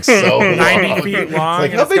 It's like so 90 long. feet long. Like,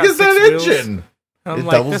 and how it's big got is that 6 wheels. engine? I'm It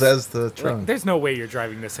like, doubles this- as the like, trunk. there's no way you're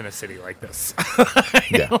driving this in a city like this.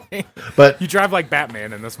 Yeah. But You drive like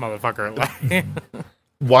Batman in this motherfucker. Like,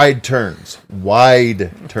 wide turns.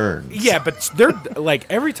 yeah, but they're like,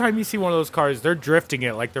 every time you see one of those cars, they're drifting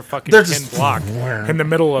it like they're fucking They're 10 just- block in the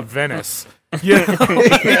middle of Venice. Yeah.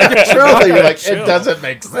 Truly, you're like, Chill. it doesn't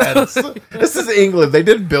make sense. This is England. They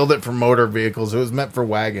didn't build it for motor vehicles. It was meant for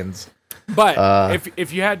wagons. But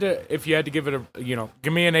if you had to give it a, you know,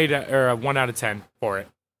 give me an 8 or a 1 out of 10 for it.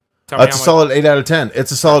 Tell me It's a how much- solid 8 out of 10.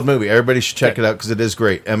 It's a solid movie. Everybody should check it out because it is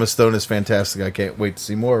great. Emma Stone is fantastic. I can't wait to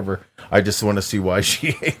see more of her. I just want to see why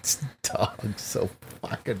she hates dogs so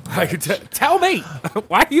fucking much. Like, tell me,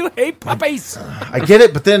 why do you hate puppies? I get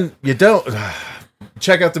it, but then you don't.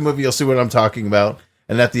 Check out the movie. You'll see what I'm talking about.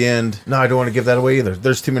 And at the end, no, I don't want to give that away either.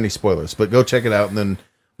 There's too many spoilers. But go check it out, and then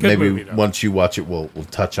Good maybe movie, though. once you watch it, we'll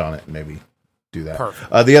touch on it and maybe do that.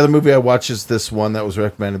 Perfect. The other movie I watched is this one that was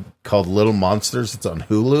recommended called Little Monsters. It's on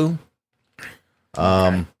Hulu.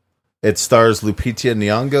 It stars Lupita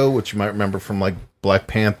Nyong'o, which you might remember from like Black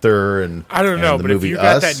Panther and I don't know, the but if movie you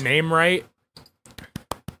got Us. that name right,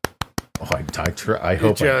 Oh, I you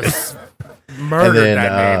hope I just murdered then,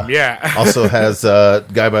 that name. Yeah. also has a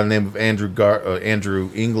guy by the name of Andrew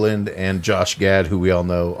England and Josh Gad, who we all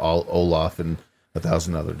know, Olaf and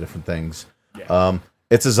 1,000 other different things. Yeah.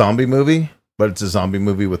 It's a zombie movie, but it's a zombie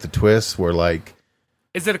movie with a twist where like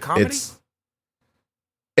Is it a comedy?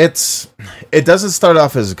 it doesn't start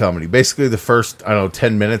off as a comedy. Basically, the first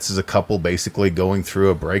 10 minutes is a couple basically going through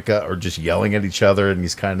a breakup or just yelling at each other, and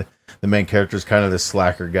the main character is kind of this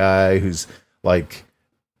slacker guy who's like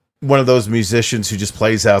one of those musicians who just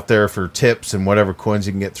plays out there for tips and whatever coins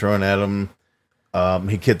you can get thrown at him.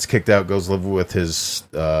 He gets kicked out, goes live with his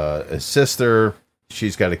sister.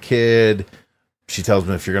 She's got a kid. She tells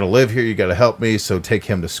him, if you're going to live here, you got to help me. So take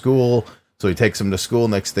him to school. So he takes him to school.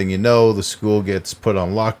 Next thing you know, the school gets put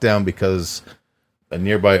on lockdown because a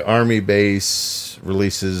nearby army base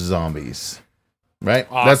releases zombies. Right?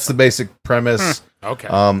 Awesome. That's the basic premise. Okay.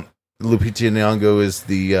 Lupita Nyong'o is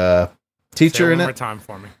the teacher Say it in one more it. time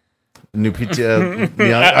for me. Lupita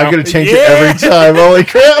Nyong'o. I'm going to change it every time. Holy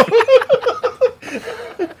crap.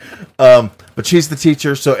 But she's the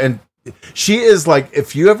teacher. So, and she is like,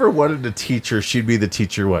 if you ever wanted a teacher, she'd be the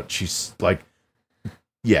teacher. What she's like,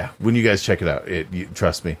 yeah. When you guys check it out,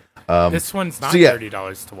 trust me. This one's not so yeah.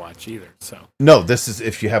 $30 to watch either. So No, this is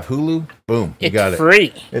if you have Hulu, boom, you It's got free.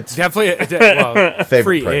 it. It's definitely,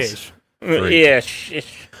 Favorite free-ish. Free. Yeah.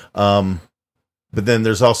 But then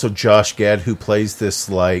there's also Josh Gad who plays this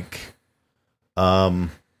like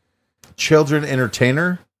children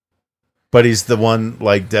entertainer, but he's the one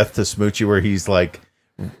like Death to Smoochie where he's like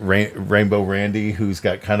Rainbow Randy who's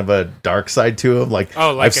got kind of a dark side to him. Like,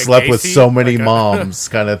 like I've a slept with Gacy? so many Like a- moms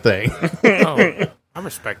kind of thing. Oh, I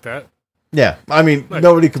respect that. Yeah, I mean,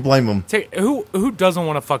 nobody could blame him. Who doesn't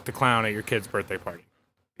want to fuck the clown at your kid's birthday party?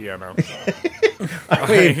 You know. I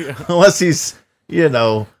mean, unless he's,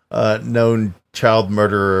 known child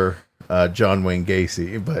murderer John Wayne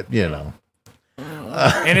Gacy, but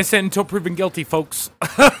Innocent until proven guilty, folks.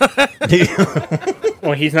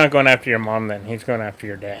 Well, he's not going after your mom then. He's going after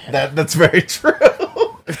your dad. That's very true.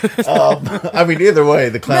 I mean, either way,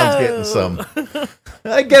 the clown's getting some.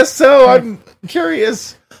 I guess so. I'm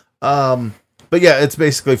curious. But yeah, it's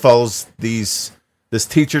basically follows this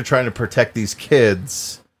teacher trying to protect these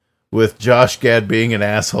kids, with Josh Gad being an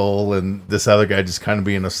asshole and this other guy just kind of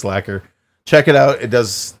being a slacker. Check it out. It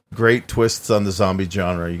does great twists on the zombie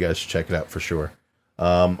genre. You guys should check it out for sure.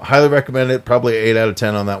 Highly recommend it. Probably 8 out of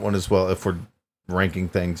 10 on that one as well. If we're ranking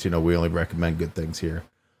things, we only recommend good things here.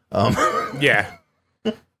 Yeah.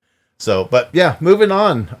 So, but yeah, moving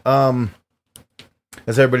on.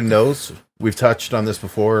 As everybody knows, we've touched on this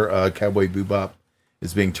before. Cowboy Bebop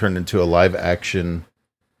is being turned into a live action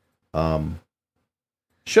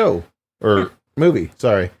show or movie.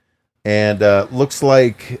 Sorry. And looks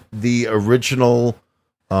like the original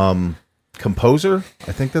composer,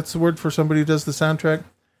 I think that's the word for somebody who does the soundtrack,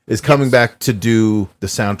 is coming back to do the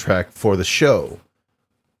soundtrack for the show.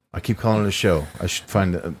 I keep calling it a show. I should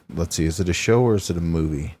find it. Let's see. Is it a show or is it a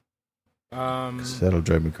movie? That'll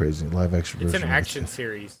drive me crazy. Live action version. It's an action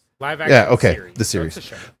series. Live action Yeah, okay. series. The series. So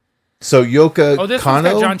it's a show. So Yoko Oh, this Kanno,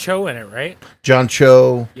 one's got John Cho in it, right? John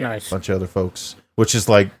Cho, Nice. a bunch of other folks, which is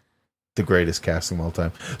like the greatest casting of all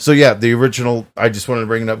time. So yeah, the original, I just wanted to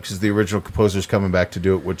bring it up because the original composer's coming back to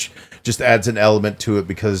do it, which just adds an element to it,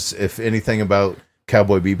 because if anything about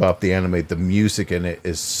Cowboy Bebop, the anime, the music in it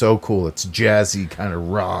is so cool. It's jazzy, kind of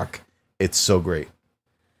rock. It's so great.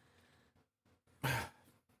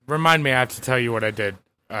 Remind me, I have to tell you what I did.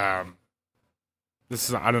 I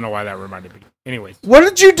don't know why that reminded me. Anyways, What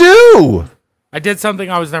did you do? I did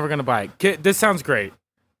something I was never going to buy. This sounds great,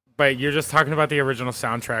 but you're just talking about the original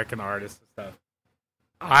soundtrack and the artists and stuff.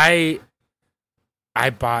 I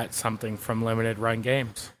bought something from Limited Run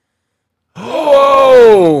Games.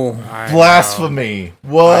 Oh! Blasphemy. I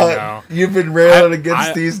What? know. You've been railing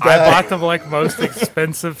against these guys. I bought the most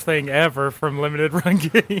expensive thing ever from Limited Run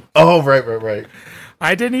Games. Oh, right.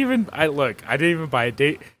 I didn't even buy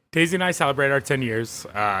it. Daisy and I celebrate our 10 years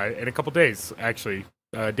in a couple days, actually.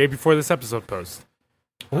 Day before this episode post.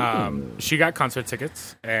 She got concert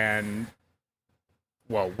tickets, and,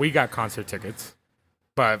 we got concert tickets.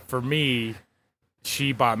 But for me,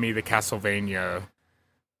 she bought me the Castlevania,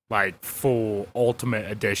 full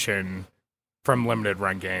Ultimate Edition from Limited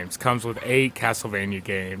Run Games. Comes with 8 Castlevania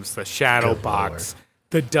games, the Shadow Good Box,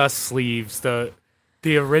 the dust sleeves, the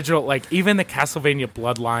original, even the Castlevania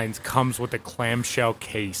Bloodlines comes with a clamshell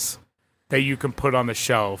case that you can put on the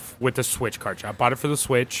shelf with the Switch cartridge. I bought it for the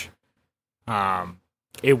Switch.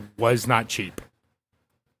 It was not cheap.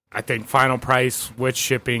 I think final price with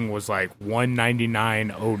shipping was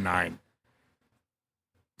 $199.09.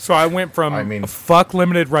 So I went from fuck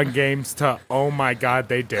Limited Run Games to, oh my god,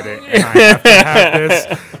 they did it, and I have to have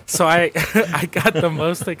this. So I got the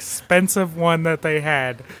most expensive one that they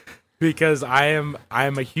had, because I am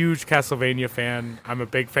a huge Castlevania fan. I'm a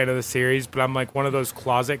big fan of the series, but I'm one of those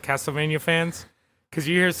closet Castlevania fans. Because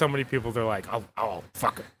you hear so many people, they're like, oh,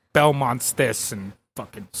 fuck it. Belmont's this, and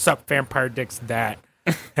fucking suck vampire dicks that.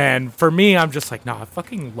 And for me, I'm just no, I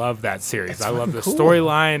fucking love that series. I love the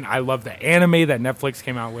storyline. I love the anime that Netflix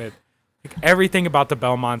came out with. Everything about the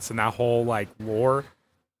Belmonts and that whole lore.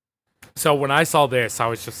 So when I saw this, I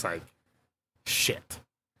was just shit.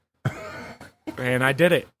 And I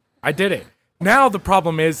did it. Now the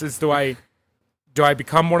problem is do I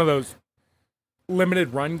become one of those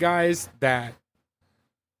limited run guys that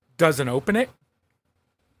doesn't open it?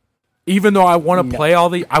 Even though I want to play all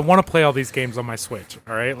these games on my Switch,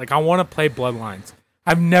 all right? I want to play Bloodlines.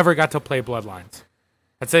 I've never got to play Bloodlines.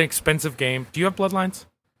 That's an expensive game. Do you have Bloodlines,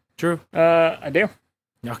 Drew? I do.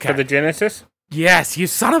 Okay. For the Genesis? Yes, you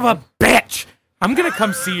son of a bitch. I'm going to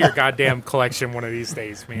come see your goddamn collection one of these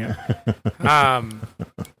days, man.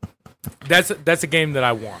 That's a game that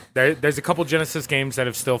I want. There's a couple Genesis games that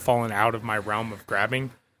have still fallen out of my realm of grabbing.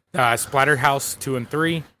 Splatterhouse 2 and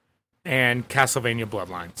 3 and Castlevania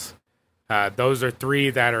Bloodlines. Those are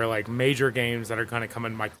 3 that are major games that are going to come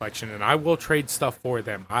in my collection, and I will trade stuff for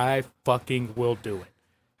them. I fucking will do it.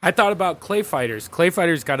 I thought about Clay Fighters. Clay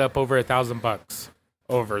Fighters got up over $1,000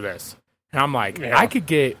 over this. And I'm I could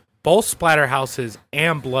get both Splatterhouses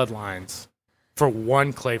and Bloodlines for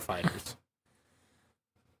 1 Clay Fighters.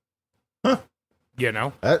 Huh.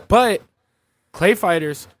 But Clay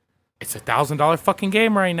Fighters, it's $1,000 fucking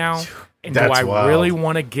game right now. And do I really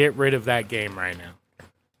want to get rid of that game right now?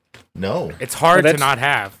 No. It's hard to not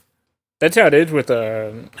have. That's how it is with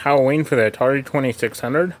Halloween for the Atari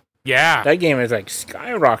 2600. Yeah. That game is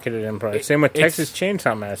skyrocketed in price. Same with Texas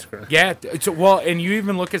Chainsaw Massacre. Yeah. And you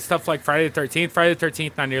even look at stuff like Friday the 13th. Friday the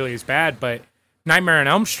 13th, not nearly as bad, but Nightmare on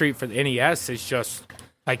Elm Street for the NES is just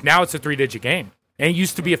like now it's a 3-digit game, and it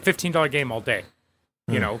used to be a $15 game all day.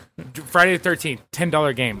 You know, Friday the 13th,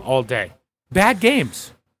 $10 game all day. Bad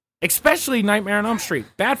games, especially Nightmare on Elm Street.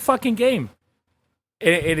 Bad fucking game.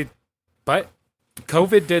 But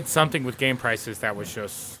COVID did something with game prices that was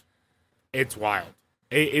just, it's wild.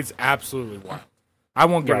 It's absolutely wild. I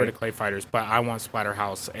won't get rid of Clay Fighters, but I want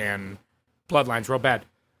Splatterhouse and Bloodlines real bad.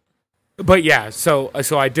 But yeah, so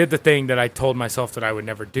I did the thing that I told myself that I would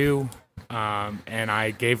never do, and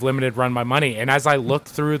I gave Limited Run my money. And as I looked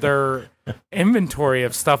through their inventory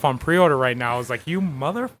of stuff on pre-order right now, I was like, you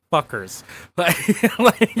motherfuckers.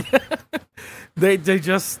 They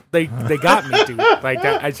got me, dude. Like,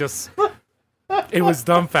 it was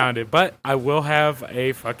dumbfounded. But I will have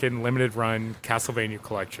a fucking Limited Run Castlevania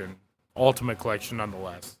collection, Ultimate Collection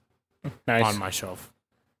nonetheless, on my shelf.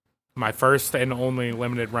 My first and only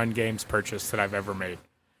Limited Run games purchase that I've ever made.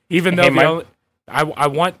 Even though I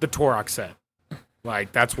want the Turok set.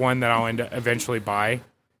 Like, that's one that I'll eventually buy.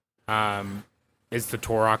 Is the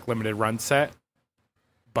Turok Limited Run set.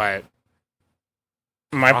 But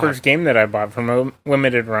my first game that I bought from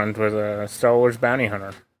Limited Runs was Star Wars Bounty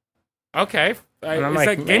Hunter. Okay. Is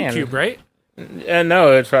that GameCube, right?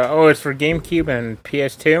 No, it's for GameCube and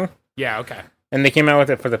PS2. Yeah, okay. And they came out with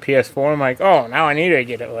it for the PS4. I'm like, oh, now I need to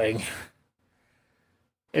get it. Like,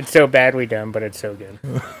 it's so badly done, but it's so good.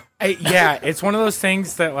 Yeah, it's one of those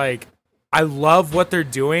things that, like, I love what they're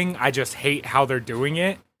doing. I just hate how they're doing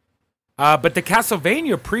it. But the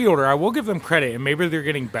Castlevania pre-order, I will give them credit, and maybe they're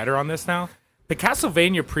getting better on this now. The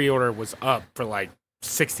Castlevania pre-order was up for, like,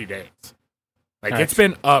 60 days. Like, It's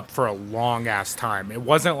been up for a long-ass time. It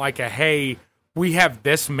wasn't like hey, we have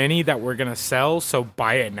this many that we're going to sell, so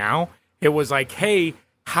buy it now. It was like, hey,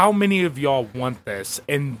 how many of y'all want this?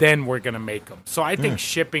 And then we're going to make them. So I think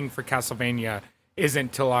shipping for Castlevania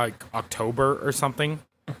isn't till like October or something.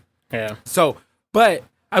 Yeah. So, but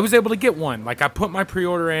I was able to get one. Like, I put my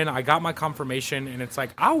pre-order in, I got my confirmation, and it's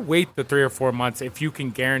like, I'll wait the 3 or 4 months if you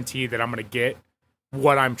can guarantee that I'm going to get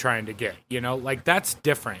what I'm trying to get. You know, like, that's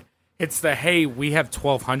different. It's hey, we have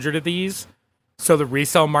 1,200 of these, so the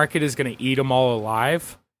resale market is going to eat them all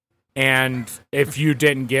alive. And if you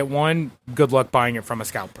didn't get one, good luck buying it from a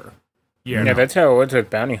scalper. Yeah, that's how it was with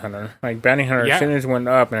Bounty Hunter. Like, Bounty Hunter, as soon as it went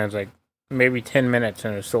up, and it was like maybe 10 minutes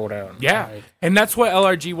and it was sold out. Yeah, and that's what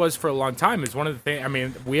LRG was for a long time. Is one of the things, I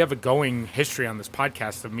mean, we have a going history on this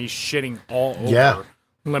podcast of me shitting all over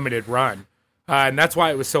Limited Run. And that's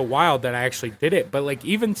why it was so wild that I actually did it. But, like,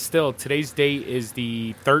 even still, today's date is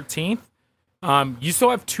the 13th. You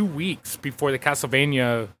still have 2 weeks before the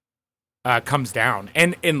Castlevania comes down.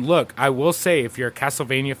 And look, I will say, if you're a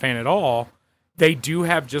Castlevania fan at all, they do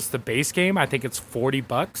have just the base game. I think it's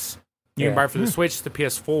 $40. You can buy it for the Switch, the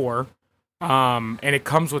PS4. And it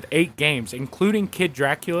comes with 8 games, including Kid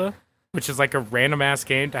Dracula, which is like a random-ass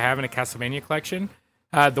game to have in a Castlevania collection.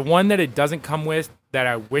 The one that it doesn't come with, that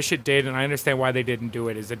I wish it did, and I understand why they didn't do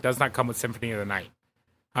it, is it does not come with Symphony of the Night.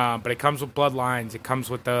 But it comes with Bloodlines. It comes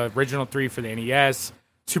with the original 3 for the NES,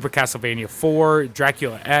 Super Castlevania 4,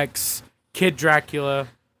 Dracula X, Kid Dracula.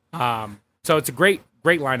 So it's a great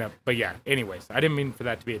lineup. But yeah, anyways, I didn't mean for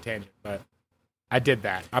that to be a tangent, but I did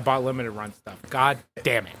that. I bought Limited Run stuff. God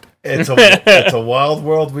damn it. It's a wild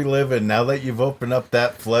world we live in. Now that you've opened up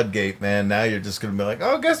that floodgate, man, now you're just going to be like,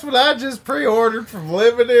 oh, guess what? I just pre-ordered from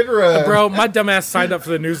Limited Run. Bro, my dumbass signed up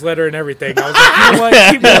for the newsletter and everything. I was like, you know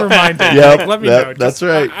what? Keep me reminded. Like, let me know. That's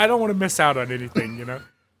right. I don't want to miss out on anything, you know?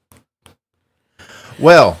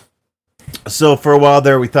 Well, so for a while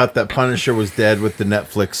there, we thought that Punisher was dead with the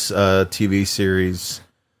Netflix TV series.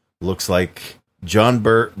 Looks like John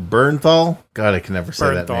Bernthal. God, I can never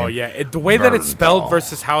say that name. Yeah. The way that it's spelled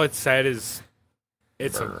versus how it's said it's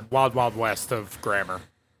a wild, wild west of grammar.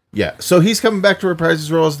 Yeah, so he's coming back to reprise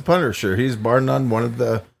his role as the Punisher. He's bar none one of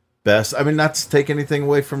the best. I mean, not to take anything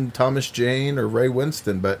away from Thomas Jane or Ray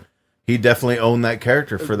Winston, but he definitely owned that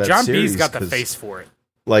character for that John series. B's got the face for it.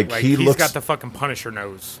 Like he's got the fucking Punisher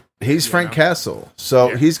nose. He's Frank Castle.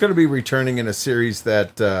 So he's going to be returning in a series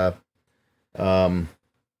that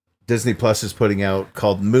Disney Plus is putting out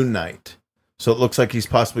called Moon Knight. So it looks like he's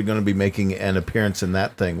possibly going to be making an appearance in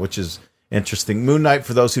that thing, which is interesting. Moon Knight,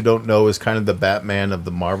 for those who don't know, is kind of the Batman of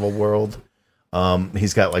the Marvel world.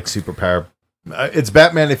 He's got like superpower. It's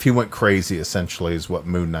Batman if he went crazy, essentially, is what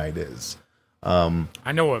Moon Knight is.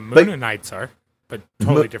 I know what Moon Knights are, but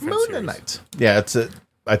totally different Moon series. Knights. Yeah,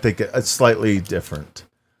 I think it's slightly different.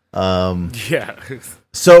 Yeah.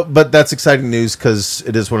 So, but that's exciting news because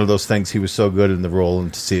it is one of those things. He was so good in the role,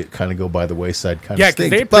 and to see it kind of go by the wayside kind of because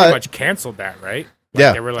they pretty much canceled that, right?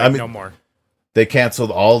 They were like, no more. They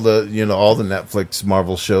canceled all the Netflix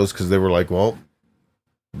Marvel shows because they were like, well,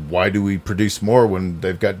 why do we produce more when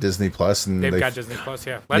they've got Disney Plus and They've got Disney Plus,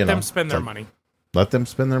 yeah. Let them spend their money. Let them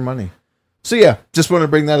spend their money. So yeah, just want to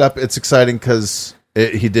bring that up. It's exciting because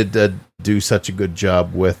he did do such a good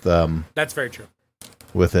job with. That's very true.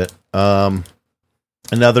 With it.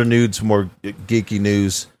 Another news, more geeky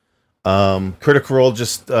news. Critical Role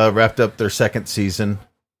just wrapped up their second season.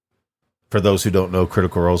 For those who don't know,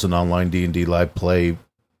 Critical Role is an online D&D live play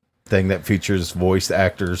thing that features voice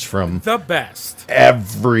actors from the best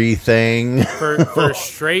everything. For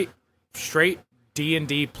straight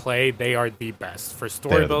D&D play, they are the best. For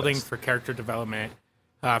story building, for character development,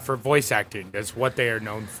 for voice acting, that's what they are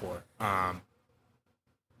known for.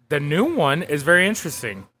 The new one is very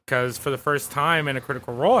interesting because for the first time in a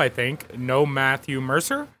Critical Role, I think, no Matthew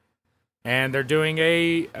Mercer, and they're doing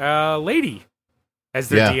a lady as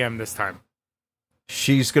their DM this time.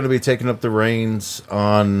 She's going to be taking up the reins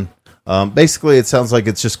on. Basically, it sounds like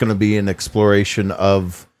it's just going to be an exploration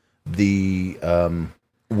of the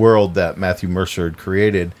world that Matthew Mercer had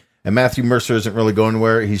created, and Matthew Mercer isn't really going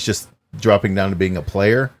anywhere. He's just dropping down to being a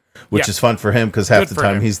player, which is fun for him because half the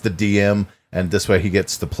time he's the DM. And this way he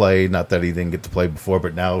gets to play, not that he didn't get to play before,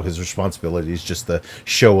 but now his responsibility is just to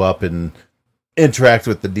show up and interact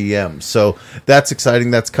with the DM. So that's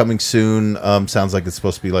exciting. That's coming soon. Sounds like it's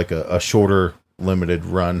supposed to be like a shorter, limited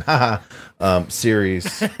run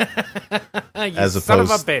series. As opposed, son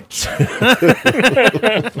of a bitch.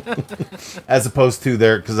 As opposed to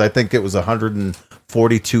there, because I think it was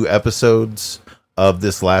 142 episodes of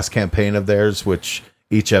this last campaign of theirs, which...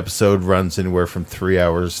 Each episode runs anywhere from 3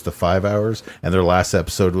 hours to 5 hours, and their last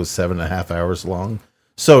episode was 7.5 hours long.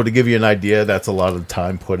 So to give you an idea, that's a lot of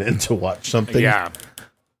time put in to watch something. Yeah.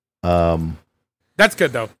 That's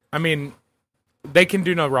good, though. I mean, they can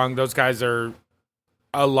do no wrong. Those guys are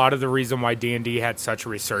a lot of the reason why D&D had such a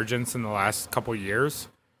resurgence in the last couple years.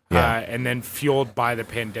 Yeah. And then fueled by the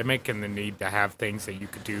pandemic and the need to have things that you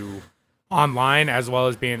could do online as well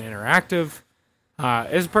as being interactive.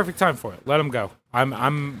 It's a perfect time for it. Let them go.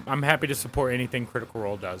 I'm happy to support anything Critical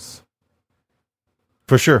Role does.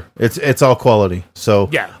 For sure, it's all quality. So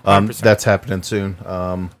yeah, that's happening soon.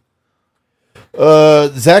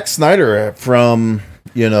 Zack Snyder from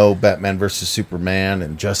Batman versus Superman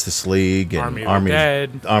and Justice League and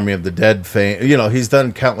Army of the Dead fame. He's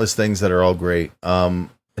done countless things that are all great.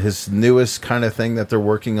 His newest kind of thing that they're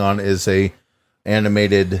working on is a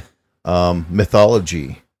animated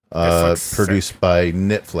mythology. Produced by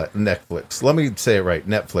Netflix. Let me say it right,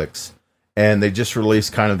 Netflix. And they just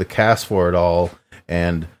released kind of the cast for it all.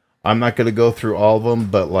 And I'm not going to go through all of them,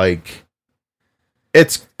 but like,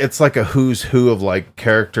 it's like a who's who of like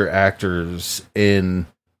character actors in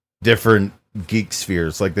different geek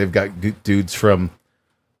spheres. Like they've got dudes from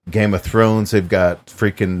Game of Thrones. They've got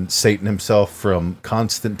freaking Satan himself from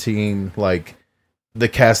Constantine. Like, the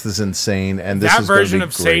cast is insane, and this version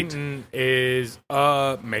of great. Satan is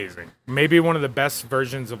amazing. Maybe one of the best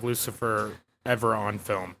versions of Lucifer ever on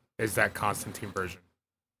film is that Constantine version.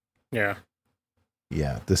 Yeah.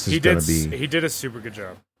 This is going to be. He did a super good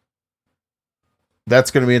job. That's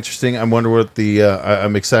going to be interesting. I wonder what the.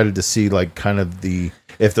 I'm excited to see like kind of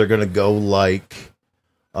if they're going to go like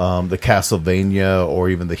the Castlevania or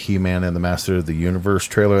even the He-Man and the Master of the Universe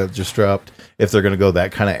trailer that just dropped. If they're going to go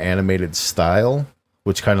that kind of animated style.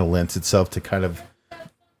 Which kind of lends itself to kind of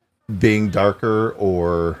being darker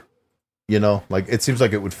or, like it seems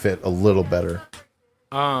like it would fit a little better.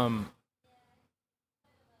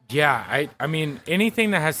 Yeah, I mean, anything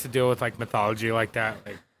that has to deal with like mythology like that,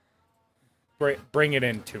 like bring it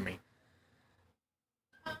in to me.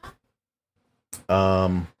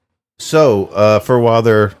 So for a while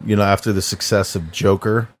there, after the success of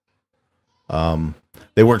Joker,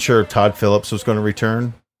 they weren't sure if Todd Phillips was going to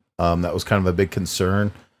return. That was kind of a big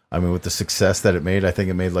concern. I mean, with the success that it made, I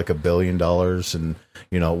think it made like $1 billion and,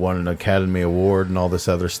 won an Academy Award and all this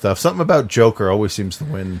other stuff. Something about Joker always seems to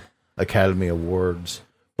win Academy Awards.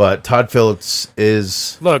 But Todd Phillips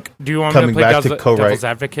is do you want me to play devil's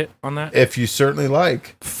advocate on that? If you certainly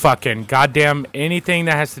like. Fucking goddamn anything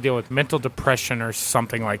that has to deal with mental depression or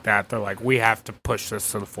something like that, they're like, we have to push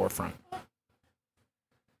this to the forefront.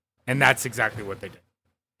 And that's exactly what they did.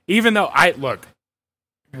 Even though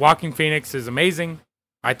Joaquin Phoenix is amazing.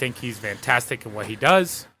 I think he's fantastic in what he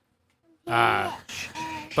does. But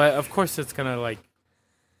of course it's going to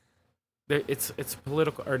it's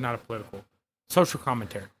political or not a political, social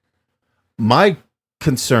commentary. My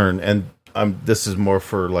concern, and this is more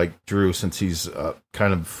for like Drew since he's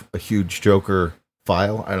kind of a huge Joker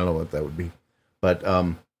file. I don't know what that would be. But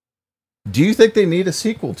do you think they need a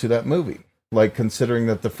sequel to that movie? Like considering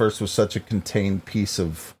that the first was such a contained piece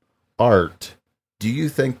of art. do you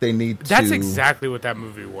think they need to... That's exactly what that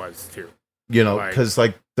movie was, too. You know, because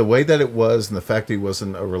like the way that it was and the fact that he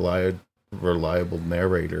wasn't a reliable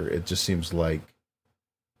narrator, it just seems like,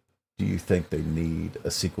 do you think they need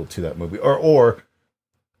a sequel to that movie? Or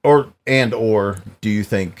do you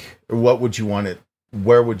think, what would you want it,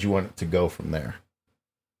 where would you want it to go from there?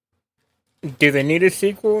 Do they need a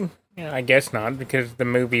sequel? Yeah, I guess not, because the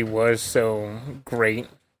movie was so great.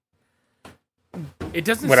 It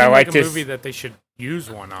doesn't seem like a movie that they should use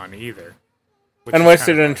one on either. Unless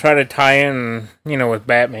they're going to try to tie in, with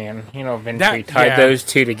Batman, eventually tie those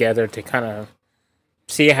two together to kind of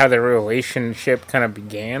see how their relationship kind of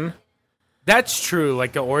began. That's true.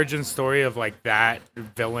 Like the origin story of like that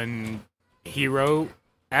villain hero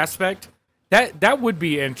aspect, that would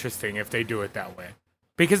be interesting if they do it that way.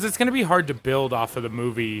 Because it's going to be hard to build off of the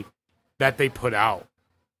movie that they put out.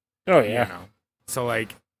 Oh, yeah. So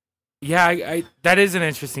like, yeah, I that is an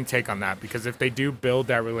interesting take on that, because if they do build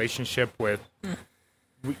that relationship with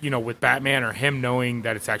Batman, or him knowing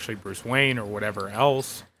that it's actually Bruce Wayne or whatever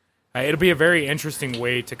else, it'll be a very interesting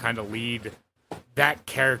way to kind of lead that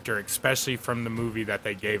character, especially from the movie that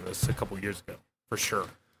they gave us a couple years ago, for sure.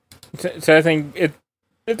 So I think if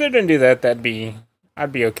they didn't do that, I'd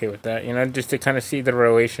be okay with that, just to kind of see the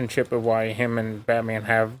relationship of why him and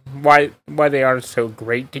Batman why they are so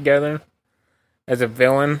great together as a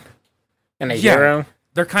villain and a hero.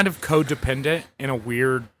 They're kind of codependent in a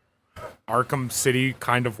weird Arkham City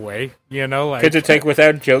kind of way, Because it's like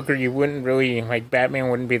without Joker, you wouldn't really, Batman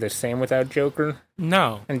wouldn't be the same without Joker.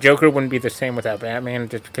 No. And Joker wouldn't be the same without Batman,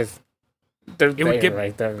 just because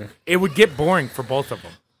it would get boring for both of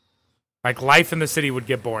them. Like, life in the city would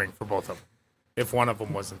get boring for both of them if one of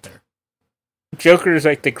them wasn't there. Joker is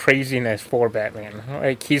like the craziness for Batman.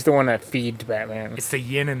 Like, he's the one that feeds Batman. It's the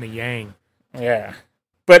yin and the yang. Yeah.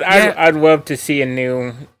 But I'd love to see a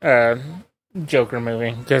new Joker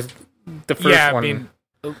movie. Just the first one.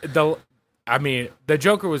 The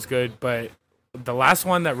Joker was good, but the last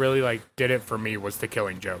one that really did it for me was The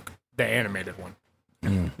Killing Joke, the animated one.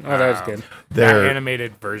 Oh, that was good. That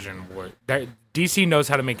animated version DC knows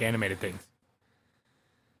how to make animated things.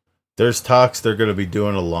 There's talks they're going to be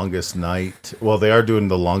doing a Longest Night. Well, they are doing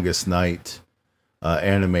the Longest Night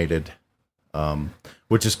animated,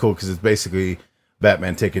 which is cool because it's basically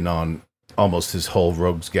Batman taking on almost his whole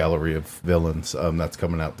rogues gallery of villains. That's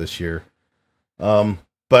coming out this year. But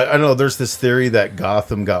I know there's this theory that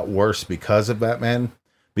Gotham got worse because of Batman,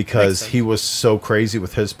 because he was so crazy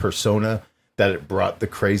with his persona that it brought the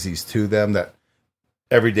crazies to them, that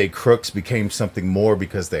everyday crooks became something more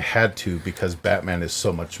because they had to, because Batman is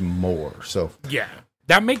so much more. So yeah,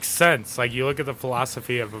 that makes sense. Like, you look at the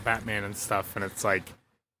philosophy of a Batman and stuff, and it's like,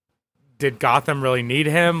 did Gotham really need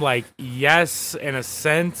him? Like, yes, in a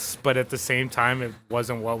sense, but at the same time, it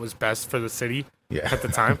wasn't what was best for the city at the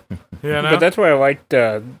time. But that's why I liked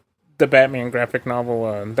the Batman graphic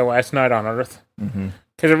novel, The Last Night on Earth,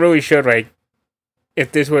 because it really showed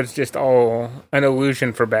if this was just all an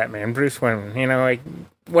illusion for Batman, Bruce Wayne,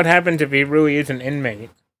 what happens if he really is an inmate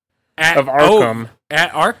of Arkham?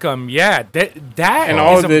 At Arkham, yeah. That and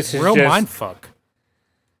all is of this a real mindfuck.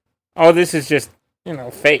 All this is just,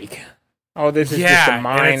 fake. All this is just a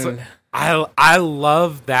mind. I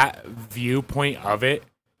love that viewpoint of it,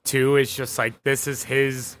 too. It's just this is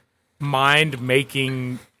his mind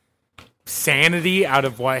making sanity out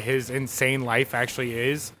of what his insane life actually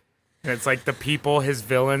is. And it's the people, his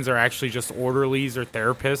villains, are actually just orderlies or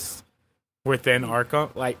therapists within Arkham.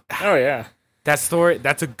 Oh, yeah. That story,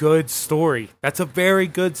 that's a good story. That's a very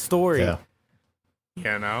good story. Yeah.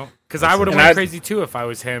 Because I would have went crazy, too, if I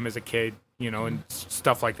was him as a kid, and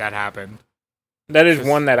stuff like that happened. That is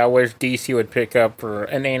one that I wish DC would pick up for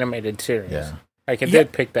an animated series. Yeah. If they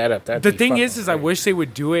pick that up, the thing is I wish they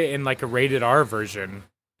would do it in, a rated R version,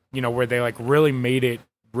 where they, really made it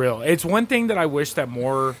real. It's one thing that I wish that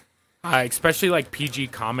more... especially PG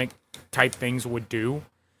comic type things would do,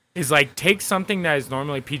 is take something that is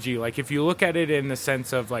normally PG. If you look at it in the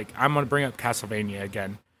sense of I'm going to bring up Castlevania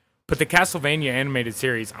again, but the Castlevania animated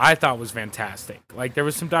series I thought was fantastic. There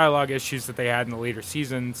was some dialogue issues that they had in the later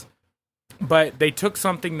seasons, but they took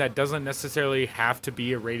something that doesn't necessarily have to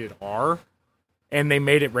be a rated R, and they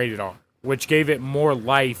made it rated R, which gave it more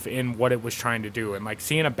life in what it was trying to do. And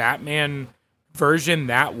seeing a Batman version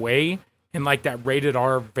that way, in that rated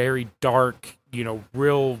R, very dark,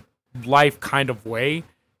 real life kind of way,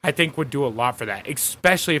 I think would do a lot for that,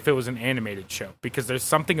 especially if it was an animated show, because there's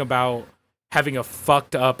something about having a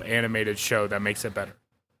fucked up animated show that makes it better.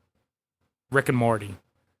 Rick and Morty.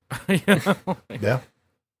 Yeah.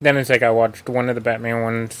 Then it's I watched one of the Batman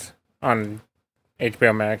ones on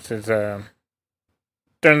HBO Max. Is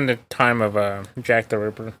during the time of Jack the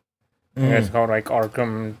Ripper. It's called like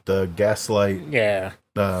Arkham. The Gaslight. Yeah.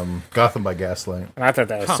 Gotham by Gaslight. And I thought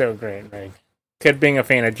that was so great. Like, kid being a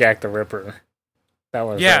fan of Jack the Ripper. That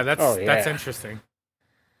was that's interesting.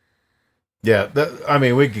 Yeah,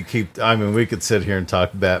 we could sit here and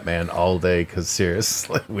talk Batman all day because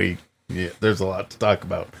seriously, there's a lot to talk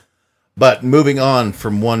about. But moving on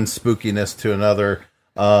from one spookiness to another,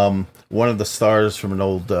 one of the stars from an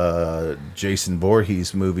old Jason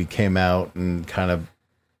Voorhees movie came out and kind of,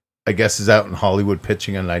 I guess, is out in Hollywood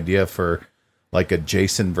pitching an idea for like a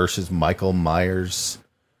Jason versus Michael Myers.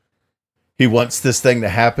 He wants this thing to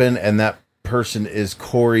happen, and that person is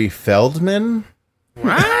Corey Feldman.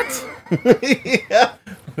 What? Yeah.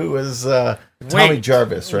 Who was Tommy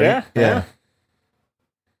Jarvis, right? Yeah.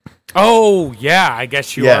 Oh, yeah, I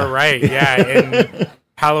guess you are right. Yeah, in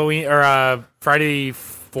Halloween or Friday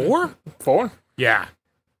 4? 4? Yeah.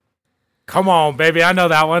 Come on, baby. I know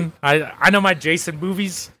that one. I know my Jason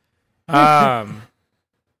movies. Oh,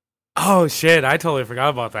 shit. I totally forgot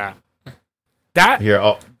about that.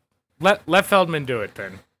 Here, let Feldman do it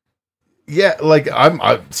then. Yeah, like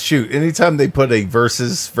shoot. Anytime they put a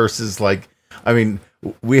versus, like, I mean,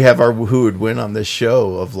 we have our who would win on this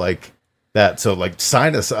show of like that. So like,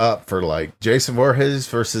 sign us up for like Jason Voorhees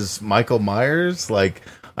versus Michael Myers. Like,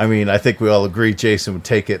 I mean, I think we all agree Jason would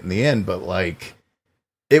take it in the end, but like,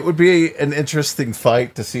 it would be an interesting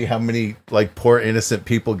fight to see how many like poor innocent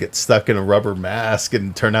people get stuck in a rubber mask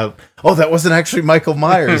and turn out, oh, that wasn't actually Michael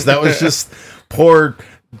Myers. That was just poor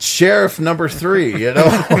Sheriff number 3, you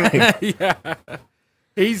know? Like, yeah.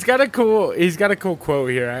 He's got a cool quote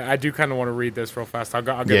here. I do kind of want to read this real fast. I'll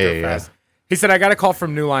get there fast. He said, I got a call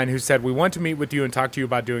from New Line who said, we want to meet with you and talk to you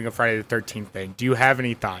about doing a Friday the 13th thing. Do you have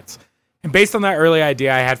any thoughts? And based on that early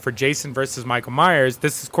idea I had for Jason versus Michael Myers,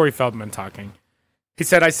 this is Corey Feldman talking. He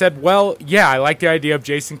said, I said, well, yeah, I like the idea of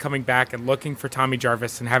Jason coming back and looking for Tommy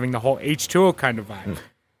Jarvis and having the whole H2O kind of vibe.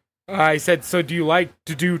 I said, so do you like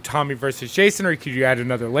to do Tommy versus Jason, or could you add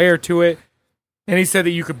another layer to it? And he said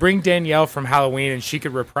that you could bring Danielle from Halloween and she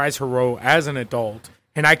could reprise her role as an adult,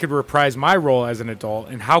 and I could reprise my role as an adult.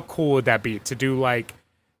 And how cool would that be to do like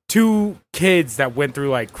 2 kids that went through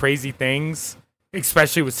like crazy things,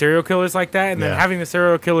 especially with serial killers like that, and then having the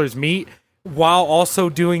serial killers meet while also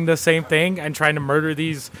doing the same thing and trying to murder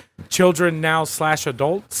these children now /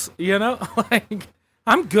 adults, you know? Like,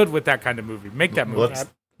 I'm good with that kind of movie. Make that movie.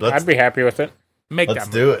 I'd be happy with it. Let's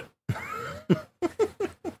do it.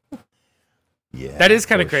 Yeah, that is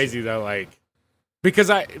kind of crazy though, like, because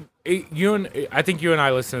I think you and I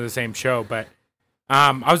listen to the same show, but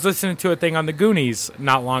I was listening to a thing on the Goonies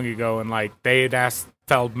not long ago, and like they had asked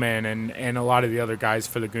Feldman and a lot of the other guys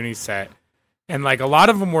for the Goonies set, and like a lot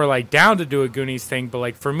of them were like down to do a Goonies thing, but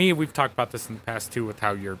like for me, we've talked about this in the past too with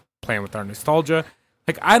how you're playing with our nostalgia.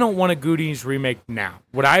 Like, I don't want a Goonies remake now.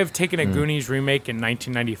 Would I have taken a Goonies remake in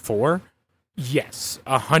 1994? Yes,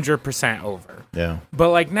 100% over. Yeah. But,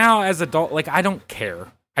 like, now as adult, like, I don't care.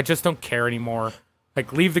 I just don't care anymore.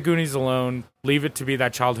 Like, leave the Goonies alone. Leave it to be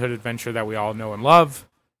that childhood adventure that we all know and love.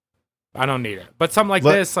 I don't need it. But something like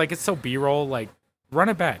this, like, it's so B-roll, like, run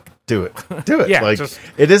it back. Do it. Do it. Yeah, like,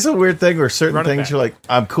 it is a weird thing where certain things you're like,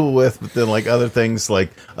 I'm cool with, but then, like, other things, like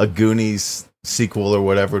a Goonies sequel or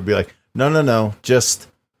whatever would be like, no. Just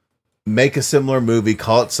make a similar movie.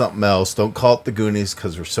 Call it something else. Don't call it the Goonies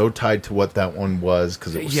because we're so tied to what that one was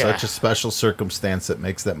because it was such a special circumstance that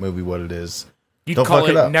makes that movie what it is. You'd Don't call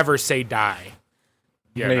fuck it Never Say Die.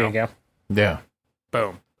 Yeah, there you go. Yeah.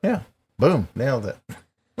 Boom. Yeah. Boom. Nailed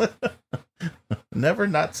it. Never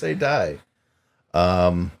Not Say Die.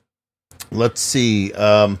 Let's see.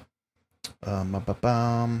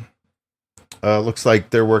 Looks like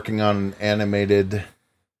they're working on an animated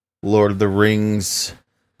Lord of the Rings,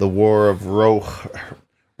 The War of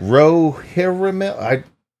Rohirrim.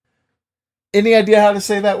 Any idea how to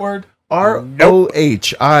say that word?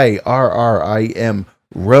 Rohirrim.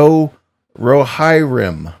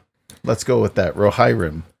 Rohirrim. Let's go with that.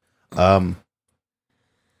 Rohirrim.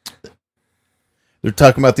 They're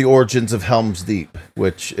talking about the origins of Helm's Deep,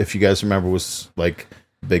 which, if you guys remember, was like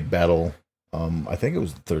big battle. I think it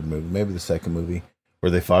was the 3rd movie, maybe the 2nd movie,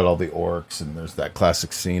 where they fought all the orcs, and there's that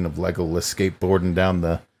classic scene of Legolas skateboarding down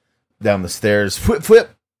the stairs,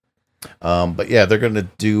 flip. But yeah, they're gonna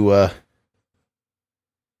do an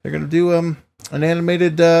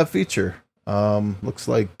animated feature. Looks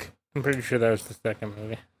like I'm pretty sure that was the 2nd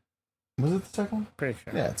movie. Was it the 2nd one? Pretty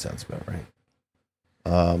sure. Yeah, it sounds about right.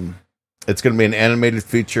 It's gonna be an animated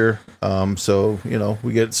feature. So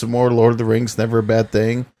we get some more Lord of the Rings. Never a bad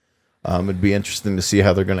thing. It'd be interesting to see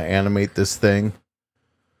how they're going to animate this thing.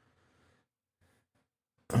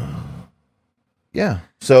 yeah.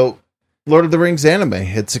 So, Lord of the Rings anime.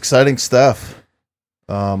 It's exciting stuff.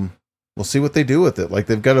 We'll see what they do with it. Like,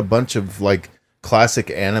 they've got a bunch of, like,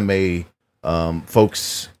 classic anime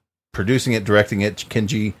folks producing it, directing it.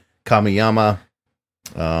 Kenji Kamiyama,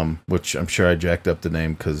 which I'm sure I jacked up the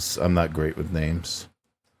name because I'm not great with names.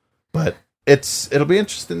 But it'll be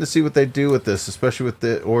interesting to see what they do with this, especially with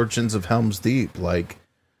the origins of Helm's Deep. Like,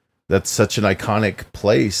 that's such an iconic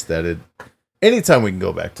place that anytime we can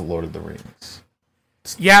go back to Lord of the Rings.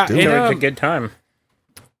 Yeah, It's a good time.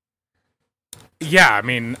 Yeah, I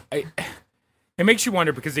mean, it makes you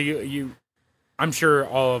wonder because I'm sure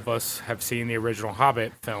all of us have seen the original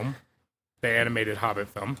Hobbit film, the animated Hobbit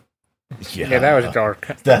film. Yeah, that was dark.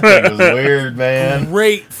 That thing was weird, man.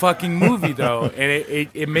 Great fucking movie, though. And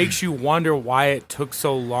it makes you wonder why it took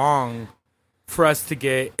so long for us to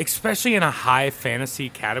get, especially in a high fantasy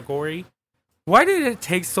category, why did it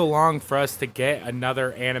take so long for us to get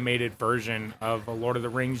another animated version of a Lord of the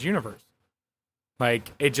Rings universe?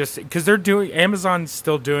 Like, it just, because Amazon's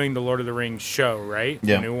still doing the Lord of the Rings show, right?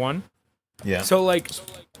 Yeah. The new one. Yeah. So, like,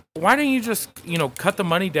 why don't you just, cut the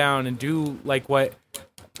money down and do, like, what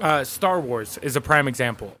Star Wars is a prime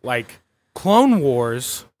example. Like, Clone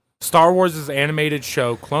Wars, Star Wars' animated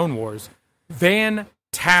show, Clone Wars,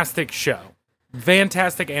 fantastic show.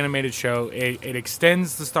 Fantastic animated show. It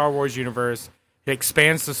extends the Star Wars universe. It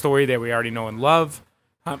expands the story that we already know and love.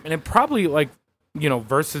 And it probably, like,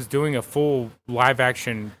 versus doing a full live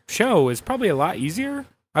action show is probably a lot easier,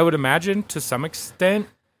 I would imagine, to some extent.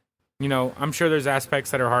 I'm sure there's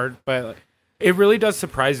aspects that are hard, but it really does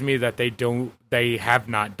surprise me that they have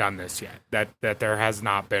not done this yet. That there has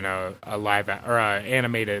not been a live or a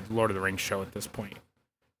animated Lord of the Rings show at this point.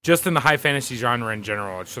 Just in the high fantasy genre in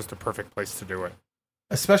general, it's just a perfect place to do it.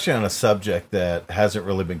 Especially on a subject that hasn't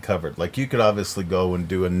really been covered. Like, you could obviously go and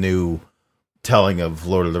do a new telling of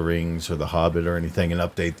Lord of the Rings or The Hobbit or anything and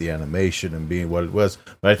update the animation and be what it was.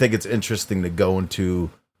 But I think it's interesting to go into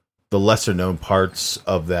the lesser known parts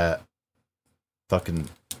of that fucking,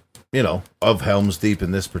 of Helm's Deep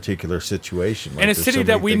in this particular situation. Like, in a there's city so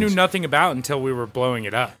that many we knew things- nothing about until we were blowing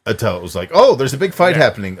it up. Until it was like, oh, there's a big fight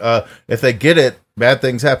happening. If they get it, bad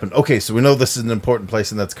things happen. Okay, so we know this is an important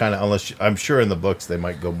place, and that's kind of, unless I'm sure in the books they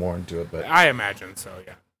might go more into it, but I imagine so,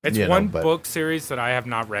 yeah. It's but book series that I have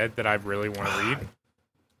not read that I really want to read.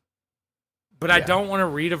 But I don't want to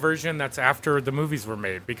read a version that's after the movies were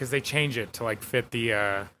made because they change it to like fit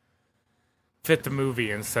the movie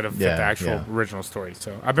instead of fit the actual original story.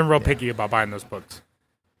 So I've been real picky about buying those books.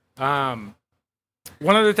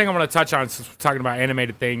 One other thing I want to touch on, since we're talking about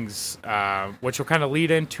animated things, which will kind of lead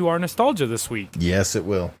into our nostalgia this week, yes, it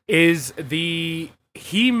will. is the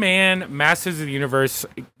He-Man Masters of the Universe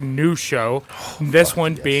new show. This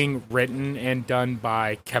one being written and done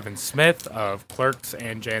by Kevin Smith of Clerks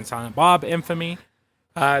and Jay and Silent Bob infamy.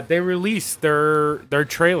 They released their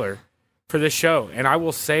trailer for this show, and I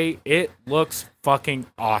will say it looks fucking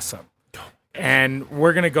awesome. And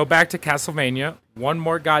we're going to go back to Castlevania one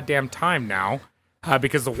more goddamn time now,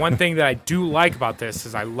 because the one thing that I do like about this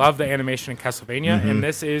is I love the animation in Castlevania, and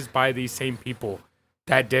this is by these same people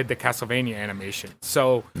that did the Castlevania animation.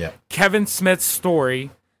 So Kevin Smith's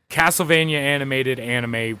story, Castlevania animated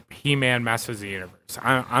anime, He-Man Masters of the Universe.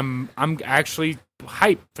 I'm actually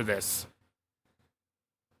hyped for this.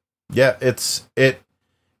 Yeah, it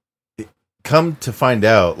come to find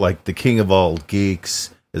out, like, the king of all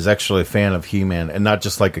geeks is actually a fan of He-Man, and not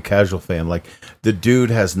just like a casual fan. Like, the dude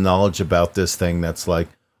has knowledge about this thing that's like,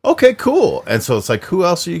 okay, cool. And so it's like, who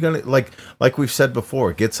else are you gonna like we've said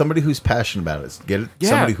before, get somebody who's passionate about it, get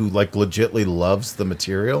somebody who like legitly loves the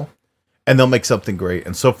material, and they'll make something great.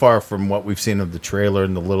 And so far, from what we've seen of the trailer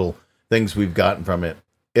and the little things we've gotten from it,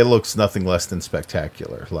 it looks nothing less than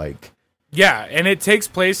spectacular. Like, yeah, and it takes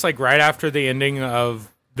place like right after the ending of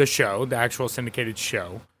the show, the actual syndicated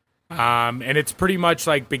show. And it's pretty much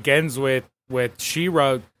like begins with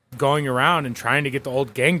She-Ra going around and trying to get the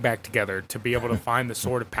old gang back together to be able to find the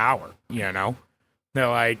Sword of Power, They're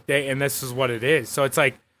like, and this is what it is. So it's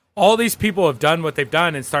like all these people have done what they've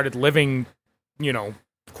done and started living,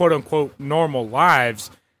 quote unquote normal lives,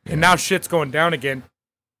 and now shit's going down again.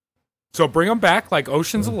 So bring them back like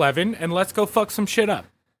Ocean's 11 and let's go fuck some shit up.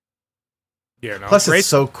 Plus, it's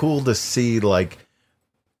so cool to see, like,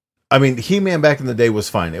 I mean, He-Man back in the day was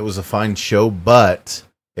fine. It was a fine show, but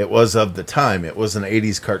it was of the time. It was an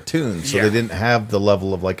 80s cartoon, so they didn't have the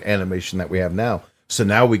level of, like, animation that we have now. So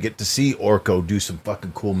now we get to see Orko do some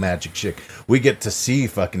fucking cool magic shit. We get to see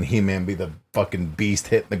fucking He-Man be the fucking beast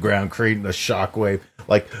hitting the ground, creating a shockwave.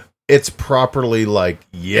 Like, it's properly like,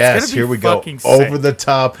 yes, be here we go, fucking sick. over the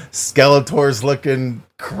top. Skeletor's looking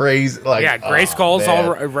crazy. Like, yeah, Grayskull's man.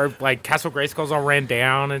 all like Castle Grayskull's all ran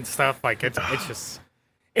down and stuff. Like it's just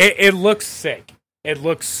it looks sick. It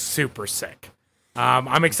looks super sick.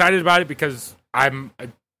 I'm excited about it because I'm a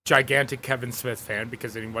gigantic Kevin Smith fan,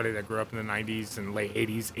 because anybody that grew up in the 90s and late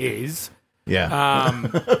 80s is.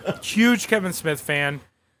 Huge Kevin Smith fan.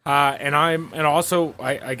 And also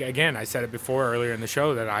I said it before earlier in the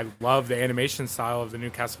show that I love the animation style of the new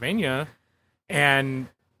Castlevania, and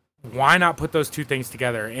why not put those two things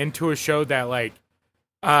together into a show that, like,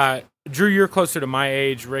 Drew, you're closer to my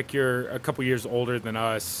age, Rick, you're a couple years older than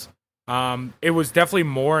us. It was definitely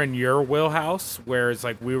more in your wheelhouse, whereas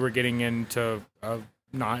like we were getting into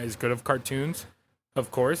not as good of cartoons,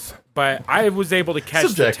 of course, but I was able to catch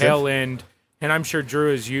Subjective. the tail end. And I'm sure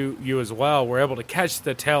Drew, as you as well, were able to catch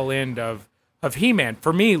the tail end of He-Man.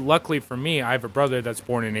 For me, luckily for me, I have a brother that's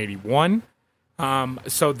born in 81.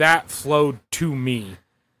 So that flowed to me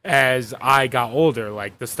as I got older.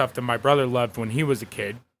 Like the stuff that my brother loved when he was a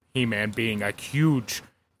kid, He-Man being a huge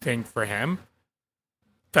thing for him,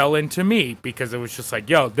 fell into me because it was just like,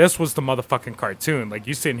 yo, this was the motherfucking cartoon. Like,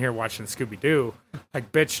 you sitting here watching Scooby-Doo,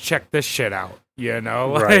 like, bitch, check this shit out, you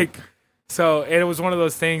know? Like, Right. so it was one of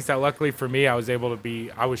those things that luckily for me, I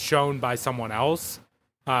was shown by someone else,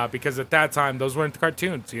 because at that time, those weren't the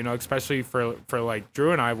cartoons, you know, especially for like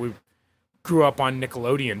Drew and I, we grew up on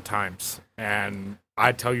Nickelodeon times. And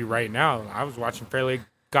I tell you right now, I was watching Fairly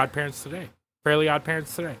Odd Parents today.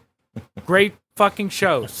 Great fucking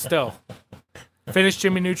show still. Finished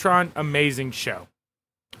Jimmy Neutron, amazing show.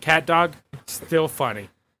 Cat Dog, still funny.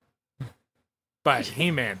 But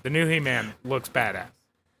He-Man, the new He-Man looks badass.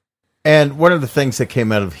 And one of the things that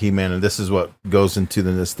came out of He-Man, and this is what goes into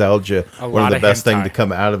the nostalgia, A one of lot the of best thing hentai. to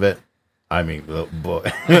come out of it, I mean, boy,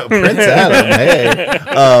 Prince Adam,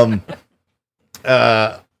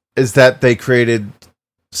 hey, is that they created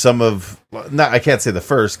some of, I can't say the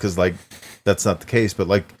first, because like that's not the case, but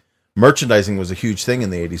like merchandising was a huge thing in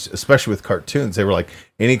the 80s, especially with cartoons. They were like,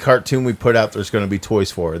 any cartoon we put out, there's going to be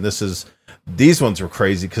toys for. And these ones were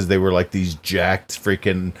crazy because they were like these jacked,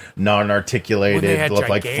 freaking non-articulated, Well, they had looked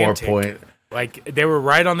like gigantic- 4-point. Like, they were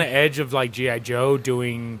right on the edge of, like, G.I. Joe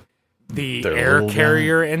doing the Their air little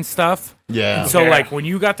carrier and stuff. Yeah. So, Yeah. like, when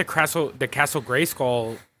you got the Castle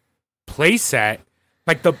Grayskull playset,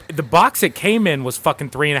 like, the box it came in was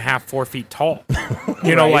fucking 3.5, 4 feet tall.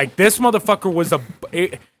 You know, Right. like, this motherfucker was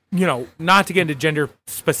you know, not to get into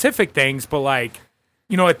gender-specific things, but, like,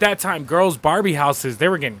 you know, at that time, girls' Barbie houses, they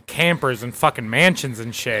were getting campers and fucking mansions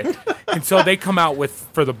and shit. And so they come out with,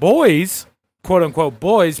 for the boys, quote-unquote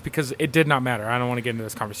boys, because it did not matter. I don't want to get into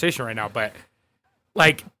this conversation right now, but,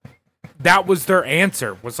 like, that was their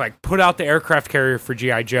answer, was, like, put out the aircraft carrier for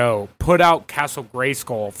G.I. Joe, put out Castle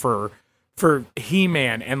Grayskull for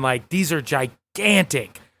He-Man, and, like, these are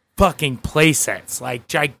gigantic fucking playsets. Like,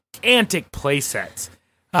 gigantic playsets.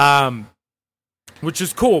 Which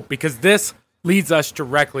is cool, because this leads us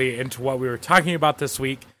directly into what we were talking about this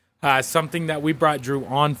week, something that we brought Drew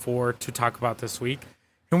on for to talk about this week.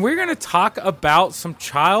 And we're going to talk about some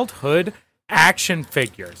childhood action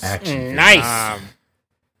figures. Nice.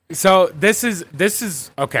 So this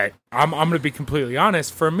is okay. I'm going to be completely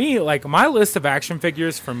honest. For me, like, my list of action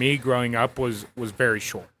figures for me growing up was very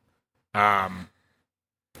short.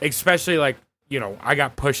 Especially, like, you know, I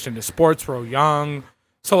got pushed into sports real young.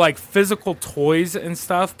 So, like, physical toys and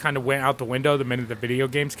stuff kind of went out the window the minute the video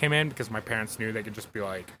games came in, because my parents knew they could just be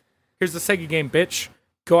like, here's the Sega game, bitch.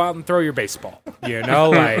 Go out and throw your baseball. You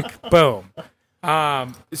know, like, boom.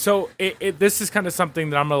 So this is kind of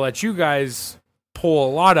something that I'm going to let you guys pull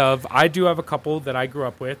a lot of. I do have a couple that I grew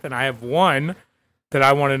up with, and I have one that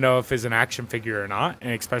I want to know if is an action figure or not,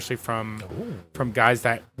 and especially from guys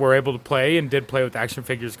that were able to play and did play with action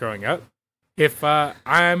figures growing up. If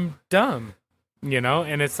I'm dumb, you know,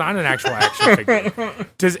 and it's not an actual action figure.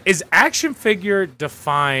 Is action figure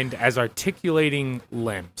defined as articulating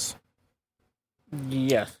limbs?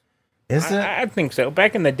 Yes. Is it? I think so.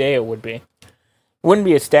 Back in the day, it would be. Wouldn't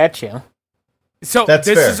be a statue. So That's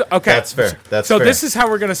this fair. is okay. That's fair. That's so fair. this is how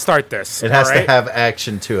we're gonna start this. It has all right? to have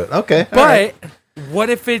action to it. Okay. But what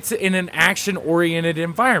if it's in an action-oriented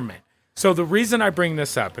environment? So the reason I bring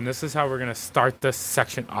this up, and this is how we're going to start this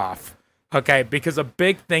section off, okay, because a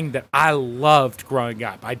big thing that I loved growing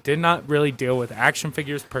up, I did not really deal with action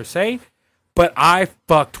figures per se, but I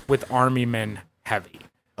fucked with Army Men heavy.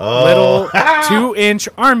 Little 2-inch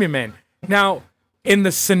Army Men. Now, in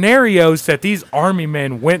the scenarios that these Army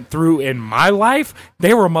Men went through in my life,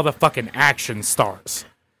 they were motherfucking action stars.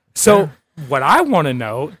 So what I want to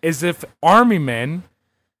know is if Army Men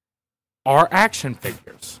are action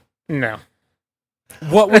figures. No.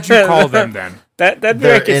 What would you call them then? That'd be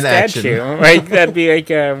They're like a in action. statue. Like that'd be like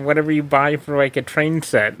whatever you buy for like a train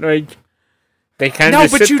set. Like they kind of No,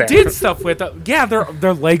 just but sit you there. did stuff with them. Yeah,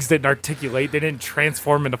 their legs didn't articulate. They didn't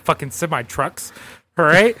transform into fucking semi trucks. All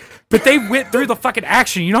right, but they went through the fucking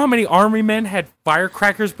action. You know how many army men had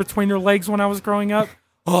firecrackers between their legs when I was growing up?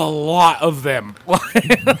 A lot of them.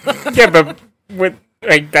 Yeah, but with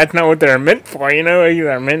like that's not what they're meant for. You know,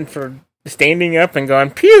 they're meant for standing up and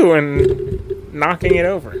going pew and knocking it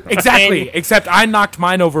over. Exactly. Except I knocked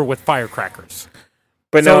mine over with firecrackers.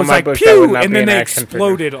 But So no, it in was my like book, that would pew, not and be then an they action figure.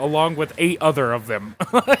 exploded along with 8 other of them.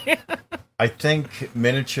 I think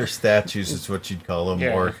miniature statues is what you'd call them,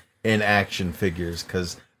 Yeah. or in action figures,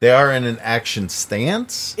 because they are in an action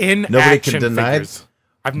stance. In Nobody action can deny figures.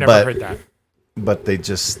 I've never but- heard that. but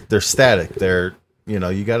they're static. They're, you know,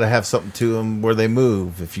 you got to have something to them where they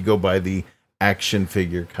move. If you go by the action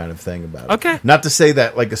figure kind of thing about it. Okay. Not to say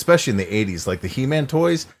that, like, especially in the 80s, like the He-Man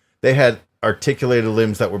toys, they had articulated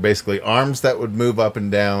limbs that were basically arms that would move up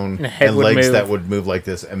and down, The head and would legs move. that would move like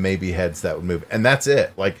this, and maybe heads that would move, and that's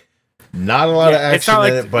it. Like, not a lot of Yeah, it's action not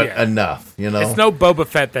in like- it, but yeah. enough. You know. It's no Boba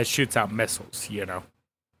Fett that shoots out missiles, you know.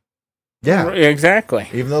 Yeah. Exactly.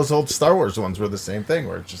 Even those old Star Wars ones were the same thing,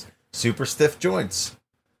 where it's just super stiff joints.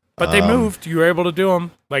 But they moved. You were able to do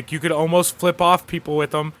them. Like, you could almost flip off people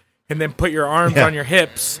with them and then put your arms Yeah. on your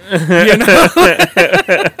hips. You know?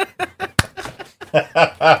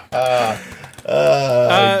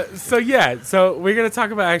 So we're going to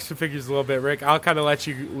talk about action figures a little bit, Rick. I'll kind of let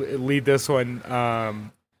you lead this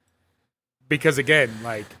one. Because, again,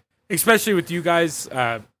 like, especially with you guys,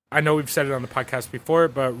 I know we've said it on the podcast before,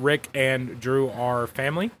 but Rick and Drew are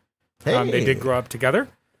family. Hey. They did grow up together.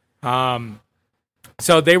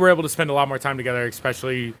 So they were able to spend a lot more time together,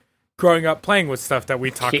 especially growing up playing with stuff that we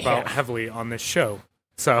talk about heavily on this show.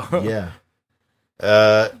 So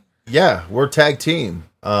yeah, we're tag team.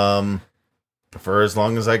 For as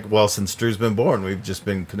long as since Drew's been born, we've just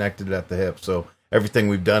been connected at the hip. So everything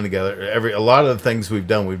we've done together, a lot of the things we've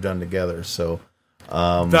done together. So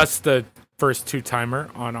that's the first 2-timer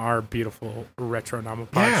on our beautiful Retro Nama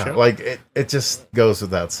Pod yeah, show. like it just goes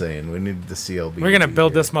without saying. We needed the CLB. We're going to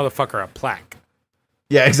build here. this motherfucker a plaque.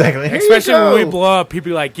 Yeah, exactly. Here you Especially when we go. blow up, people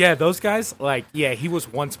be like, yeah, those guys, like, yeah, he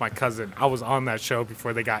was once my cousin. I was on that show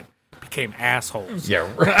before they became assholes.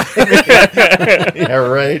 Yeah, right. Yeah,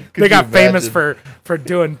 right. Could They got you famous imagine? for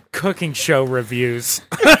doing cooking show reviews.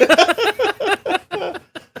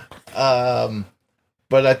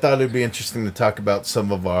 But I thought it'd be interesting to talk about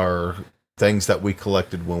some of our things that we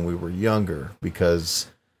collected when we were younger, because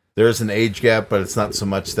there's an age gap, but it's not so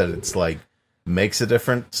much that it's like makes a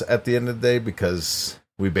difference at the end of the day, because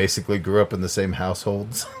we basically grew up in the same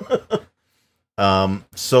households.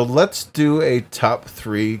 So let's do a top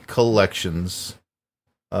 3 collections.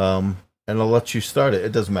 And I'll let you start it.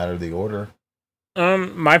 It doesn't matter the order.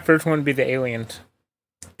 My first one would be the Aliens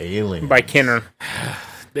Alien by Kenner.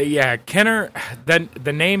 Yeah, Kenner,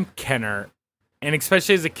 the name Kenner, and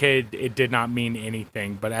especially as a kid, it did not mean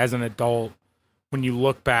anything. But as an adult, when you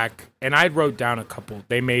look back, and I wrote down a couple,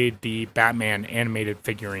 they made the Batman animated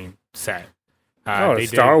figurine set. They did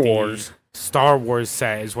Star the Wars. Star Wars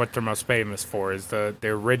set is what they're most famous for, is the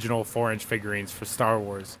original 4-inch figurines for Star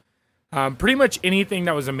Wars. Pretty much anything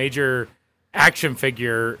that was a major action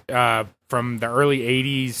figure from the early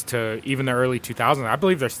 80s to even the early 2000s. I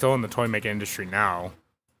believe they're still in the toy making industry now.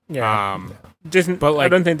 Yeah. But I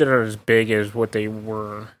like, don't think they're as big as what they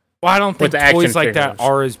were. well, I don't think with the action toys like that figures.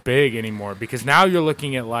 are as big anymore, because now you're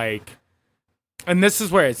looking at like, and this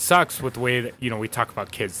is where it sucks with the way that, we talk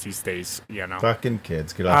about kids these days, Fucking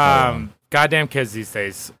kids, get off my lawn. goddamn kids these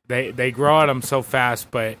days. They grow at them so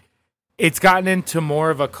fast, but it's gotten into more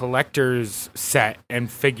of a collector's set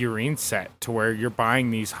and figurine set to where you're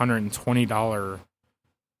buying these $120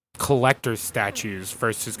 collector's statues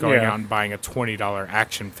versus going Yeah. out and buying a $20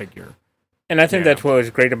 action figure. And I think Yeah. that's what was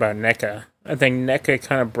great about NECA. I think NECA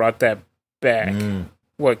kind of brought that back,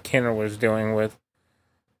 what Kenner was doing with,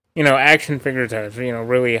 action figures that are,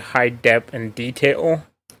 really high depth and detail.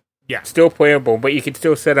 Yeah. Still playable, but you could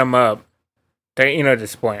still set them up to,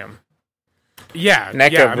 display them. Yeah,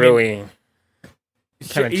 NECA yeah, I mean, really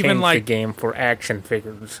kind of even changed the like game for action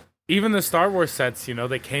figures. even the Star Wars sets,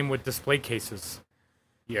 they came with display cases.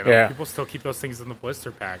 Yeah. People still keep those things in the blister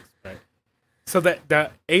packs. But so that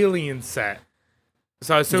the Alien set.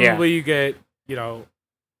 So assumably you get,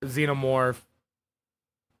 Xenomorph.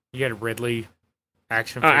 You get Ridley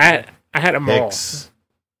action figure. I had them all. Hicks.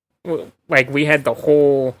 Like we had the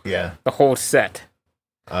whole Yeah. set.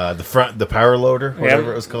 The power loader, whatever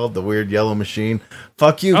Yeah. it was called, the weird yellow machine.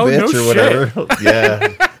 Fuck you, Oh, bitch, no or whatever.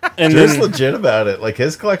 Yeah. And Drew's then, legit about it. Like,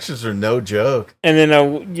 his collections are no joke. and then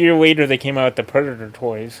a year later, they came out with the Predator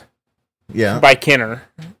toys Yeah. by Kenner.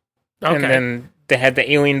 Okay. And then they had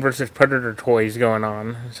the Alien versus Predator toys going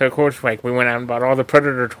on. So, of course, like, we went out and bought all the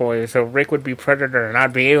Predator toys. So Rick would be Predator and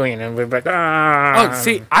I'd be Alien. And we'd be like, Oh,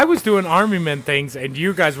 see, I was doing Army Men things, and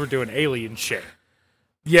you guys were doing alien shit.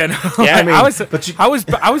 Yeah, no, Yeah, I mean,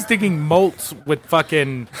 I was digging molts with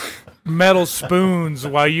fucking metal spoons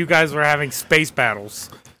while you guys were having space battles.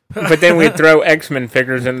 But then we'd throw X-Men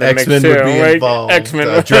figures in the X-Men mix, too. would be Like, involved.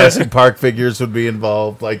 X-Men. Jurassic Park figures would be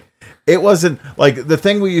involved. Like, it wasn't like the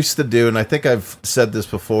thing we used to do, and I think I've said this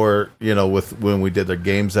before, you know, with when we did the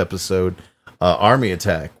games episode, Army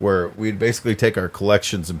Attack, where we'd basically take our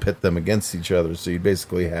collections and pit them against each other. So you'd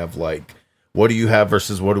basically have like, what do you have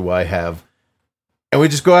versus what do I have? And we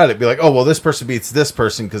just go at it, be like, oh, well, this person beats this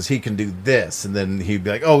person because he can do this. And then he'd be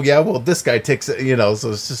like, oh, yeah, well, this guy takes it, you know,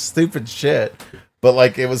 so it's just stupid shit. But,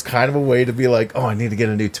 like, it was kind of a way to be like, oh, I need to get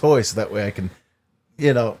a new toy so that way I can,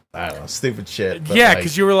 you know, I don't know, stupid shit. But Yeah, like,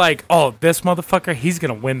 because you were like, oh, this motherfucker, he's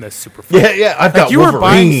going to win this super fight. yeah, I've Like got you Wolverine. were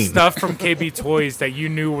buying stuff from KB Toys that you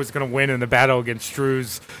knew was going to win in the battle against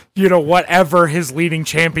Drew's, you know, whatever his leading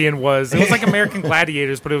champion was. It was like American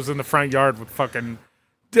Gladiators, but it was in the front yard with fucking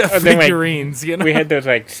then, like, figurines, you know? We had those,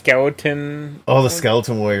 like, skeleton... Oh, the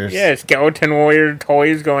Skeleton Warriors. Yeah, Skeleton Warrior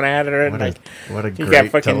toys going at it. What Like, what a you great got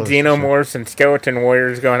fucking television show. Xenomorphs and Skeleton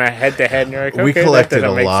Warriors going at head-to-head, and you're like, okay, We collected that a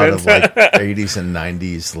doesn't make lot of sense. like 80s and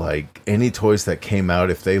 90s, like any toys that came out.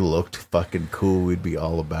 If they looked fucking cool, we'd be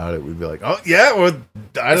all about it. We'd be like, oh yeah, well,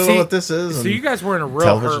 I don't know what this is. So and you guys were in a real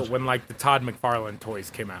television- hurt when, like, the Todd McFarlane toys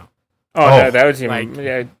came out. Oh, no, that was even... Like,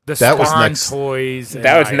 yeah, The That was Spawn next- toys. and,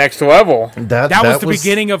 that was like, next level. That was the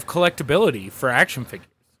beginning of collectability for action figures.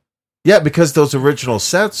 Yeah, because those original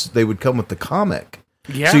sets, they would come with the comic.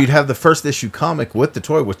 Yeah. So you'd have the first issue comic with the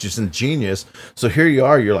toy, which is ingenious. So here you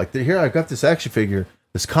are, you're like, here, I've got this action figure.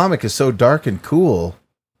 This comic is so dark and cool.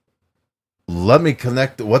 Let me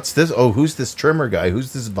connect. What's this? Oh, who's this trimmer guy?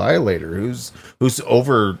 Who's this violator? Who's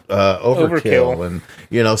overkill? Overkill. And,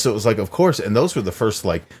 you know, so it was like, of course. And those were the first,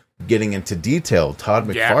 like, getting into detail. Todd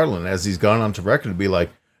McFarlane, as he's gone on to record, to be like,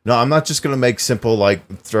 no, I'm not just going to make simple, like,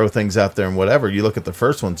 throw things out there and whatever. You look at the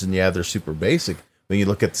first ones, and yeah, they're super basic. Then you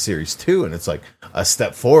look at the series 2, and it's like a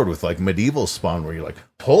step forward with, like, medieval Spawn, where you're like,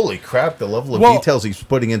 holy crap, the level of details he's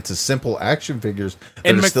putting into simple action figures that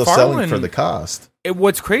And are still selling for McFarlane- the cost.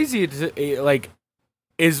 What's crazy is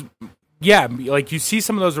yeah, like you see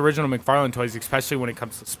some of those original McFarlane toys, especially when it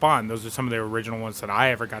comes to Spawn. Those are some of the original ones that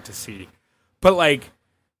I ever got to see. But like,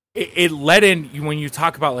 it led in when you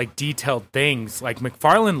talk about like detailed things. Like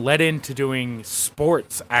McFarlane led into doing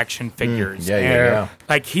sports action figures. Yeah.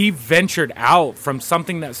 Like he ventured out from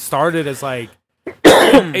something that started as like,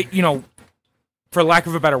 you know, for lack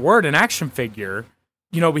of a better word, an action figure.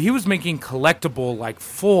 You know, but he was making collectible, like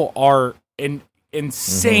full art and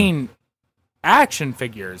insane action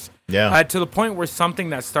figures. Yeah. To the point where something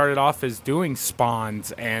that started off as doing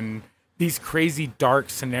spawns and these crazy dark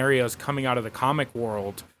scenarios coming out of the comic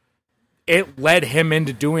world, it led him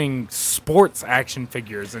into doing sports action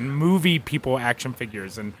figures and movie people action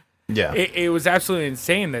figures. And Yeah. it was absolutely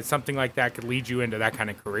insane that something like that could lead you into that kind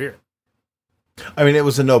of career. I mean, it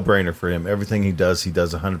was a no-brainer for him. Everything he does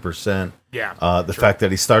 100%. Yeah. The fact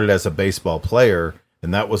that he started as a baseball player,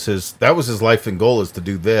 and that was his life and goal, is to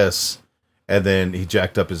do this, and then he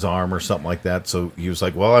jacked up his arm or something like that. So he was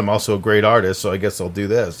like, well, I'm also a great artist, so I guess I'll do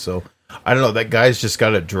this. So I don't know. That guy's just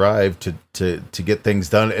got a drive to get things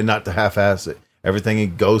done and not to half-ass it. Everything he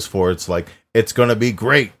goes for, it's like, it's going to be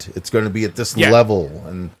great. It's going to be at this level.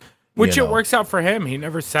 And Which you it know. works out for him. He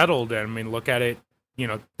never settled. I mean, look at it. You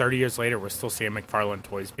know, 30 years later, we're still seeing McFarlane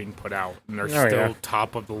toys being put out, and they're still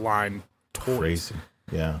top of the line toys. Crazy.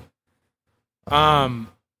 Yeah.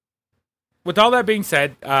 With all that being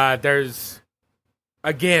said, there's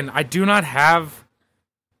again, I do not have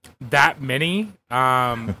that many,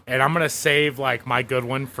 and I'm gonna save like my good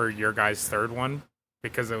one for your guys' third one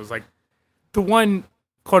because it was like the one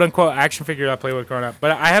quote unquote action figure I played with growing up.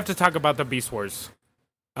 But I have to talk about the Beast Wars.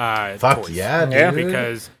 Fuck Toys. yeah, dude. Yeah.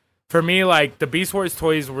 Because for me, like the Beast Wars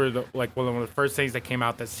toys were like one of the first things that came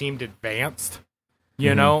out that seemed advanced,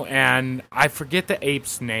 you know. And I forget the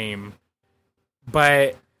ape's name,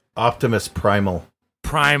 but Optimus Primal.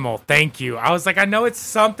 Primal. Thank you. I was like, I know it's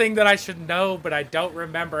something that I should know, but I don't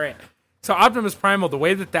remember it. So Optimus Primal, the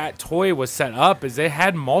way that toy was set up is it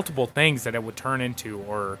had multiple things that it would turn into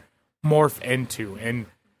or morph into. And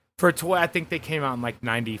for a toy, I think they came out in like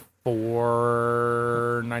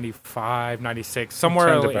 94, 95, 96, somewhere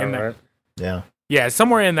Sounds in about that. right. Yeah. Yeah,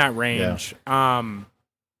 somewhere in that range. There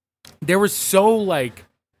was so like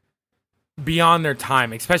beyond their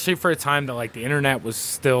time, especially for a time that like the internet was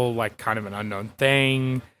still like kind of an unknown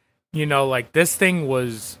thing. You know, like this thing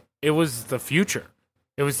was the future.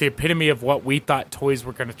 It was the epitome of what we thought toys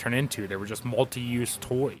were going to turn into. They were just multi-use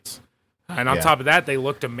toys. And on top of that, they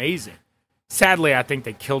looked amazing. Sadly, I think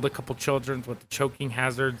they killed a couple children with the choking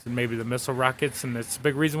hazards and maybe the missile rockets, and that's a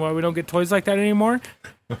big reason why we don't get toys like that anymore.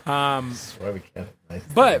 That's why we can't.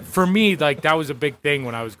 But for me, like that was a big thing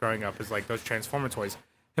when I was growing up, is like those Transformer toys.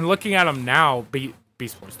 And looking at them now,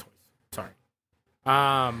 Beast Wars toys, sorry.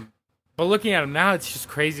 But looking at them now, it's just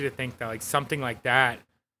crazy to think that like something like that,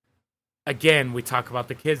 again, we talk about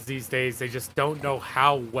the kids these days, they just don't know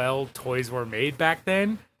how well toys were made back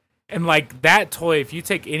then. And like that toy, if you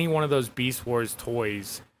take any one of those Beast Wars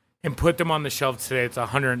toys and put them on the shelf today, it's a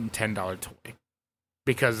 $110 toy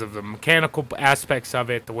because of the mechanical aspects of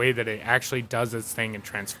it, the way that it actually does its thing and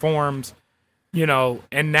transforms, you know.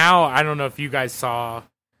 And now, I don't know if you guys saw,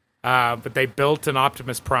 but they built an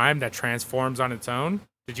Optimus Prime that transforms on its own.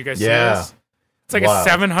 Did you guys see this? It's like a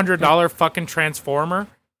 $700 fucking Transformer.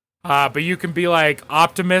 But you can be like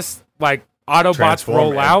Optimus, like Autobots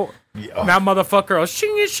roll out. And that motherfucker will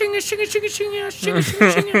shing it.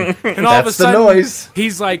 And all of a sudden, the noise.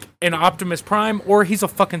 He's like an Optimus Prime or he's a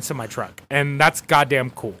fucking semi-truck. And that's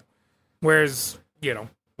goddamn cool. Whereas, you know,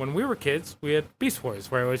 when we were kids, we had Beast Wars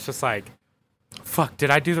where it was just like, fuck, did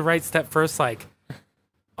I do the right step first? Like,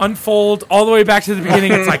 unfold all the way back to the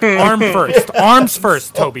beginning. It's like arms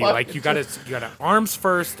first, Toby. Like you gotta arms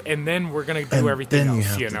first, and then we're gonna do everything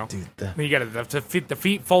else. You know, then you gotta the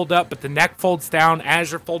feet fold up, but the neck folds down as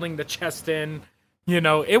you're folding the chest in. You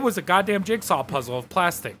know, it was a goddamn jigsaw puzzle of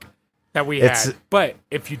plastic that we had. But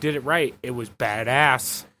if you did it right, it was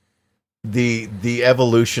badass. The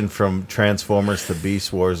evolution from Transformers to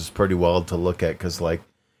Beast Wars is pretty wild to look at, because like,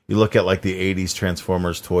 you look at like the 80s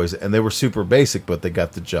Transformers toys, and they were super basic, but they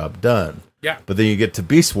got the job done. Yeah. But then you get to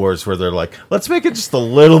Beast Wars where they're like, let's make it just a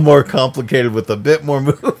little more complicated with a bit more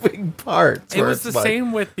moving parts. It was the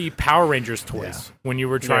same with the Power Rangers toys when you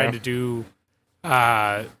were trying to do...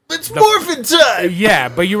 it's morphin' time! Yeah,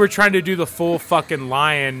 but you were trying to do the full fucking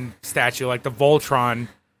lion statue, like the Voltron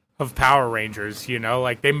of Power Rangers, you know?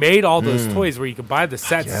 Like, they made all those toys where you could buy the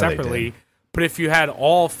sets separately, but if you had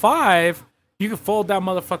all 5... you could fold that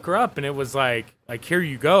motherfucker up, and it was like here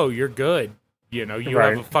you go, you're good. You know, you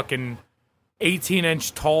have a fucking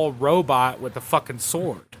 18-inch tall robot with a fucking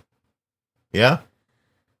sword. Yeah,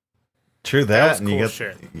 true that. Was and cool you got,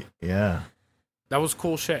 shit. Yeah, that was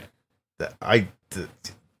cool shit.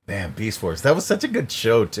 Man, Beast Wars. That was such a good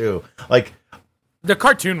show too. Like the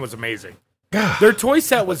cartoon was amazing. God. Their toy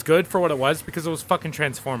set was good for what it was because it was fucking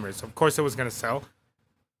Transformers. Of course, it was gonna sell.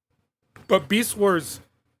 But Beast Wars,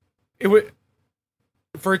 it would.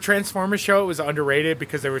 For a Transformers show, it was underrated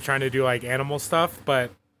because they were trying to do like animal stuff,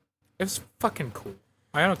 but it was fucking cool.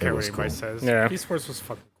 I don't care what anybody says. Yeah. Beast Wars was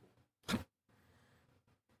fucking cool.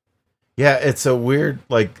 Yeah, it's a weird,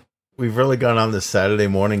 like, we've really gone on this Saturday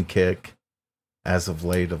morning kick as of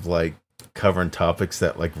late of like covering topics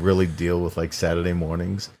that like really deal with like Saturday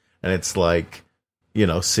mornings. And it's like, you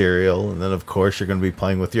know, cereal. And then of course you're going to be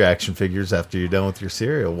playing with your action figures after you're done with your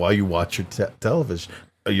cereal while you watch your television,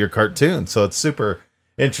 your cartoon. So it's super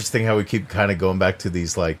interesting how we keep kind of going back to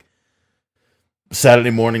these like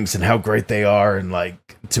Saturday mornings and how great they are, and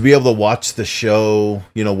like to be able to watch the show,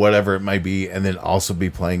 you know, whatever it might be, and then also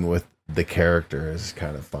be playing with the character is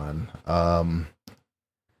kind of fun.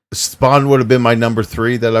 Spawn would have been my number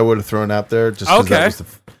 3 that I would have thrown out there, just because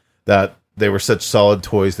that they were such solid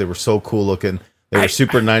toys. They were so cool looking. They were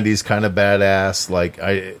super 90s kind of badass. Like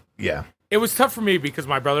It was tough for me because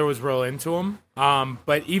my brother was real into them.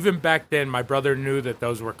 But even back then, my brother knew that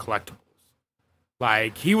those were collectibles.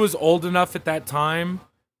 Like, he was old enough at that time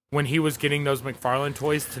when he was getting those McFarlane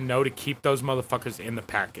toys to know to keep those motherfuckers in the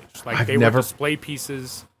package. Like, were display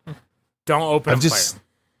pieces. Don't open them. I've just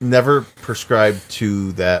never prescribed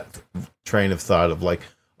to that train of thought of like,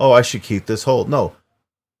 oh, I should keep this whole. No.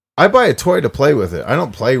 I buy a toy to play with it. I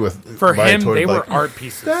don't play with... For him, they were art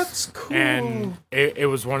pieces. That's cool. And it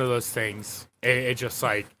was one of those things. It just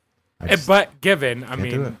like... but given, I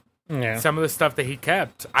mean, some of the stuff that he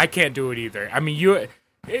kept, I can't do it either. I mean,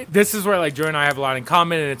 this is where like Joe and I have a lot in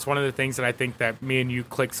common, and it's one of the things that I think that me and you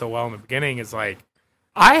click so well in the beginning is like,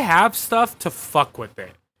 I have stuff to fuck with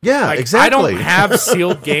it. Yeah, like, exactly. I don't have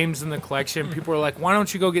sealed games in the collection. People are like, why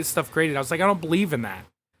don't you go get stuff graded? I was like, I don't believe in that.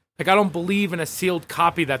 Like, I don't believe in a sealed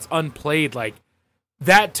copy that's unplayed. Like,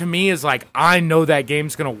 that to me is like, I know that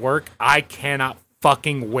game's going to work. I cannot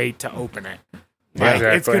fucking wait to open it. Like,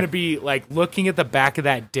 It's going to be like looking at the back of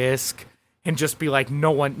that disc and just be like,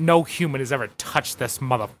 no human has ever touched this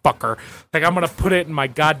motherfucker. Like, I'm going to put it in my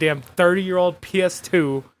goddamn 30-year-old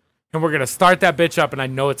PS2, and we're going to start that bitch up, and I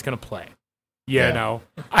know it's going to play. You know?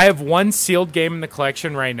 I have one sealed game in the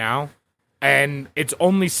collection right now, and it's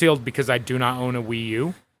only sealed because I do not own a Wii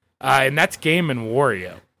U, and that's Game &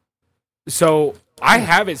 Wario. So I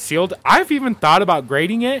have it sealed. I've even thought about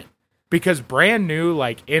grading it, because brand new,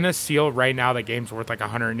 like, in a seal right now, the game's worth like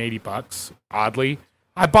 $180, oddly.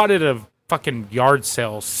 I bought it at a fucking yard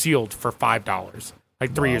sale sealed for $5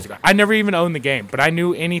 like 3 years ago. I never even owned the game, but I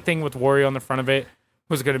knew anything with Wario on the front of it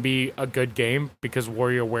was going to be a good game because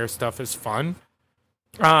WarioWare stuff is fun.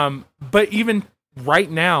 But even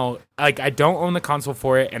right now, like, I don't own the console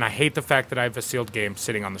for it, and I hate the fact that I have a sealed game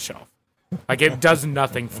sitting on the shelf. Like, it does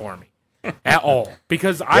nothing for me at all,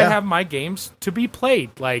 because I have my games to be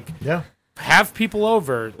played. Like, have people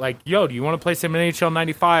over, like, yo, do you want to play some NHL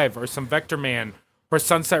 95 or some Vector Man or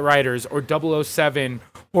Sunset Riders or 007,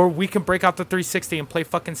 or we can break out the 360 and play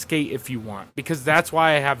fucking Skate if you want, because that's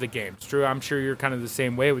why I have the games. Drew, I'm sure you're kind of the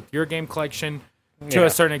same way with your game collection to a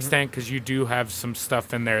certain extent, because you do have some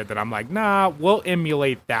stuff in there that I'm like, nah, we'll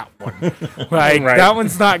emulate that one. Like, that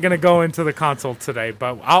one's not going to go into the console today,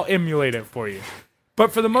 but I'll emulate it for you.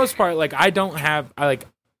 But for the most part, like,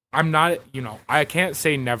 I'm not, I can't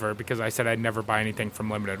say never, because I said I'd never buy anything from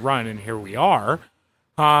Limited Run, and here we are.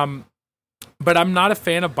 But I'm not a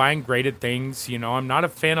fan of buying graded things, I'm not a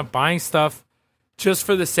fan of buying stuff just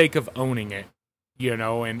for the sake of owning it,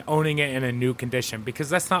 and owning it in a new condition, because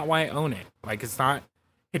that's not why I own it. Like,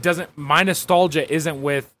 my nostalgia isn't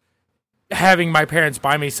with having my parents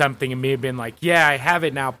buy me something and me being like, yeah, I have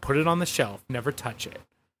it now, put it on the shelf, never touch it.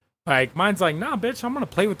 Like, mine's like, nah, bitch, I'm going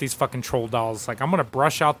to play with these fucking troll dolls. Like, I'm going to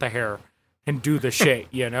brush out the hair and do the shit,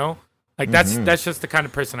 Like, that's just the kind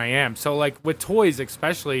of person I am. So, like, with toys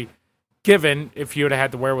especially, given if you would have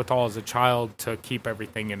had the wherewithal as a child to keep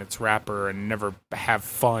everything in its wrapper and never have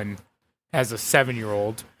fun as a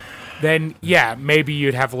 7-year-old, then, yeah, maybe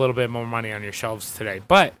you'd have a little bit more money on your shelves today.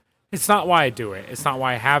 But it's not why I do it. It's not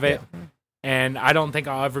why I have it. And I don't think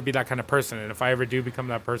I'll ever be that kind of person. And if I ever do become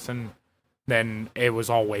that person, then it was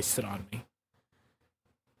all wasted on me.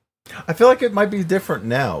 I feel like it might be different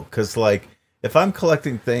now, because, like, if I'm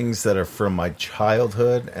collecting things that are from my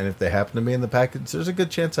childhood, and if they happen to be in the package, there's a good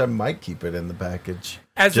chance I might keep it in the package.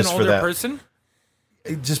 As an older person?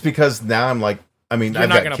 Just because now I'm like, I mean, You're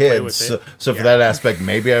I've got kids, so for that aspect,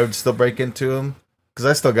 maybe I would still break into them. Because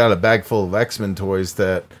I still got a bag full of X-Men toys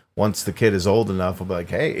that once the kid is old enough, I'll be like,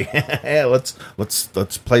 hey, let's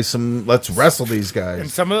play some, let's wrestle these guys. And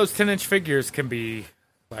some of those 10-inch figures can be,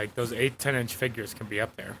 like, those 10-inch figures can be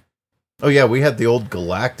up there. Oh, yeah, we had the old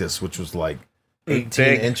Galactus, which was like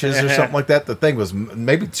 18 inches or something like that. The thing was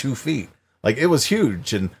maybe 2 feet. Like, it was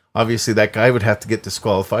huge, and obviously that guy would have to get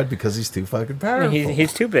disqualified because he's too fucking powerful.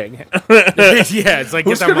 He's too big. Yeah, it's like,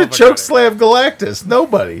 who's going to choke slam Galactus?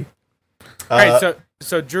 Nobody. All right,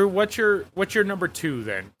 so Drew, what's your number 2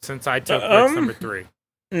 then? Since I took Rick's number 3.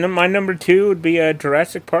 My number 2 would be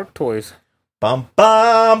Jurassic Park toys. Bum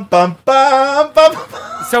bum bum bum bum.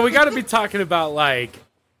 So we got to be talking about, like,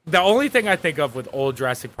 the only thing I think of with old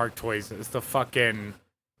Jurassic Park toys is the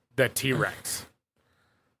T-Rex.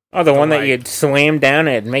 Oh, the one that you'd slam down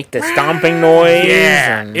and make the stomping noise.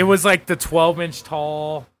 Yeah, it was like the 12-inch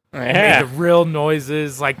tall. Made the real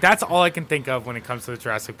noises. Like, that's all I can think of when it comes to the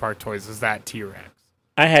Jurassic Park toys is that T-Rex.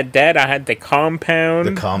 I had that. I had the compound.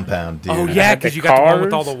 The compound, dude. Oh, yeah, because you got the one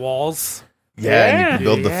with all the walls. Yeah, and you can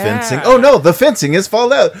build the fencing. Oh, no, the fencing is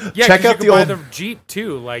fallout. Yeah, check out you could buy the Jeep,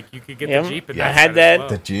 too. Like, you could get the Jeep in that. I had that.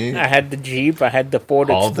 The Jeep. I had the Jeep. I had the Ford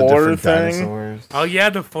all Explorer the different dinosaurs. Oh, yeah,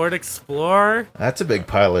 the Ford Explorer. That's a big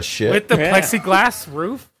pile of shit. With the plexiglass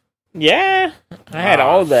roof. Yeah, I had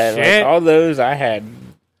all that. Like, all those, I had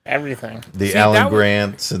everything. The Alan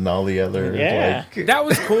Grants and all the other. Yeah. Like, that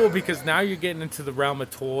was cool because now you're getting into the realm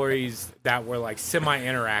of toys that were like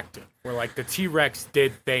semi-interactive. Where like the T-Rex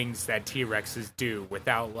did things that T-Rexes do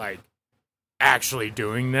without like actually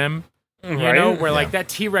doing them. You know, where like that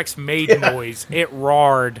T-Rex made noise. It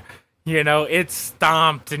roared. You know, it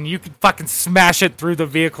stomped and you could fucking smash it through the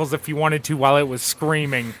vehicles if you wanted to while it was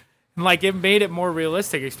screaming. And like it made it more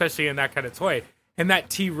realistic, especially in that kind of toy. And that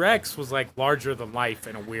T-Rex was, like, larger than life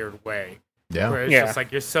in a weird way. Yeah. Where it's just,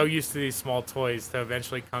 like, you're so used to these small toys to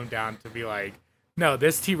eventually come down to be like, no,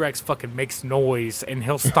 this T-Rex fucking makes noise, and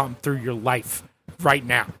he'll stomp through your life right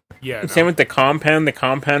now. Yeah. Same with the compound. The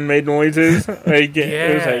compound made noises. Like,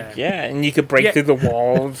 it was like, and you could break through the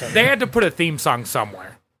walls. They had to put a theme song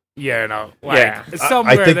somewhere. You know? Like,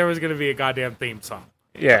 somewhere there was going to be a goddamn theme song.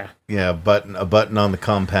 Yeah. Yeah, a button on the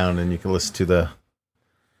compound, and you can listen to the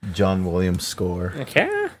John Williams score.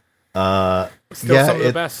 Okay. Still yeah, some of the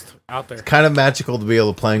it's best out there. kind of magical to be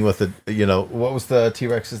able to playing with it. You know, what was the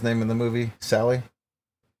T-Rex's name in the movie? Sally?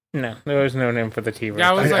 No, there was no name for the T-Rex. Yeah,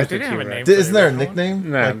 I was I like, think they didn't have a name. Isn't there a for the original one.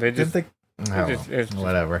 nickname? No, Like, they just- didn't I don't it's know. just-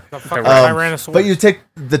 Whatever. The fucking Um, Tyrannosaurus. But you take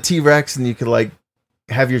the T-Rex and you could like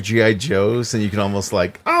have your GI Joes and you can almost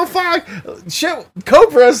like, oh fuck, shit,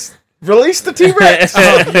 Cobras, release the T-Rex.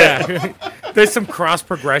 Oh, yeah. There's some cross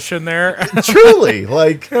progression there. Truly,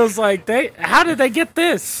 like It was like, how did they get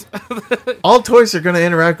this? all toys are going to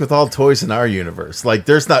interact with all toys in our universe. Like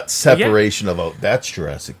there's not separation of oh, that's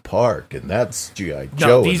Jurassic Park and that's GI Joe.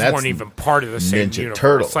 No, and these that's weren't even part of the same Ninja universe.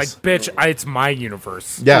 Turtles. Like, bitch, it's my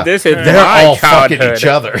universe. Yeah, This is they're my all fucking childhood. each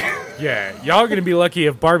other. Yeah, y'all are gonna be lucky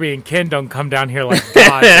if Barbie and Ken don't come down here like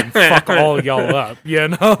gods and fuck all y'all up, you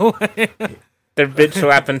know? They're bitch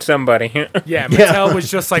slapping somebody. Yeah, Mattel was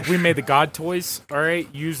just like, we made the God toys, all right?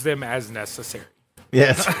 Use them as necessary.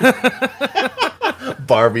 Yes.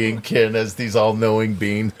 Barbie and Ken as these all-knowing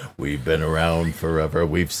beings. We've been around forever.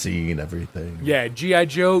 We've seen everything. Yeah, G.I.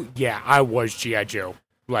 Joe, yeah, I was G.I. Joe.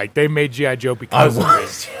 Like, they made G.I. Joe because of me.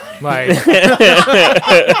 Like,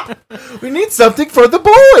 We need something for the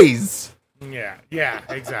boys. yeah,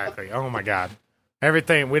 exactly. Oh, my God.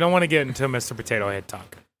 Everything. We don't want to get into Mr. Potato Head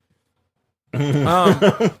talk.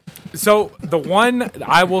 So the one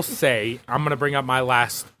I will say, I'm gonna bring up my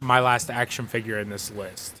last action figure in this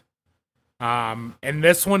list. And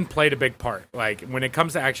this one played a big part. Like when it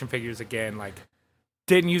comes to action figures, again, like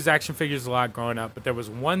didn't use action figures a lot growing up, but there was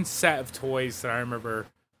one set of toys that I remember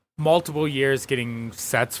multiple years getting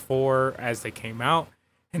sets for as they came out,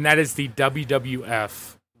 and that is the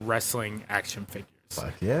WWF wrestling action figures.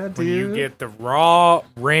 Fuck yeah, dude. When you get the Raw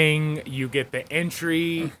ring, you get the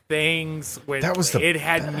entry things. When That was the it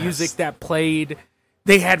had best. music that played.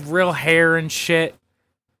 They had real hair and shit.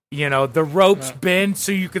 You know, the ropes bend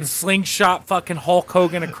so you can slingshot fucking Hulk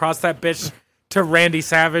Hogan across that bitch to Randy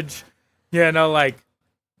Savage. You know, like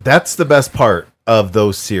That's the best part of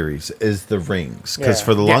those series is the rings. Because Yeah.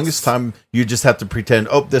 for the Yes. longest time, you just have to pretend,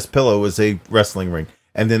 oh, this pillow is a wrestling ring.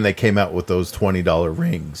 And then they came out with those $20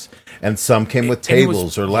 rings. And some came with and it was-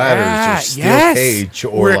 tables or ladders or steel cage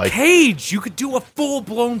or a like... cage. You could do a full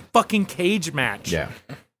blown fucking cage match. Yeah.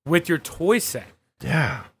 With your toy set.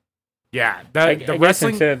 Yeah. Yeah, I the guess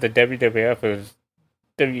wrestling. instead of the WWF is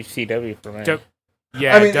WCW for me.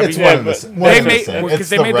 Yeah, I mean, it's yeah, one of the... but one They of the made same. because It's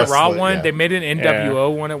they the made the Raw wrestling, one. yeah. They made an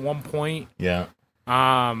NWO one at one point. Yeah.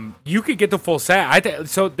 You could get the full set.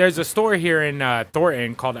 So there's a store here in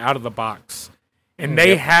Thornton called Out of the Box, and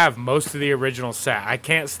they have most of the original set. I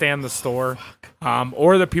can't stand the store,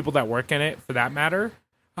 or the people that work in it for that matter.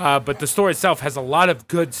 But the store itself has a lot of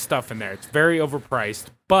good stuff in there. It's very overpriced,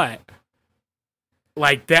 but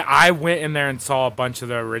like that, I went in there and saw a bunch of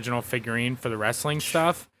the original figurine for the wrestling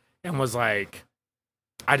stuff, and was like,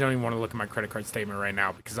 I don't even want to look at my credit card statement right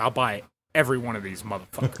now because I'll buy every one of these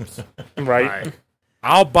motherfuckers. Right. Like,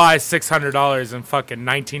 I'll buy $600 in fucking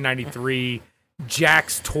 1993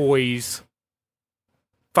 Jack's Toys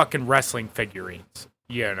fucking wrestling figurines,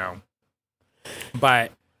 you know.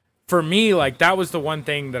 But for me, like, that was the one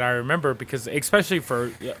thing that I remember because, especially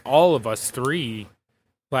for all of us three,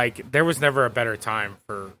 like, there was never a better time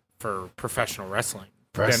for professional wrestling.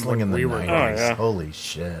 Wrestling when in the we were 90s. Oh, yeah. Holy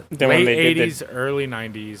shit. Then when late they did 80s, early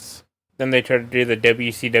 90s. then they tried to do the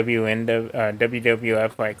WCW and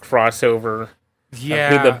WWF like crossover.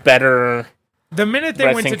 Yeah. Who the better? The minute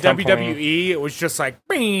they went to wrestling company. WWE, it was just like,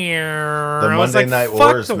 the Monday Night fuck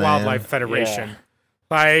Wars, the man. Wildlife Federation.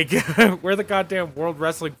 Like, we're the goddamn World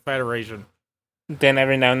Wrestling Federation. Then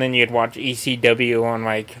every now and then you'd watch ECW on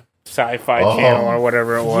like Sci-Fi Oh. Channel or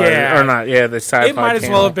whatever it was, Yeah. or not? Yeah, the Sci-Fi. It might as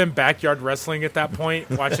Channel. well have been backyard wrestling at that point,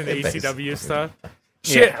 watching the ECW stuff.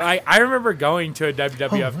 Shit, I remember going to a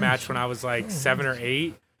WWF match when I was like 7 or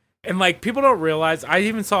 8. And like, people don't realize, I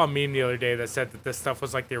even saw a meme the other day that said that this stuff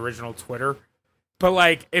was like the original Twitter. But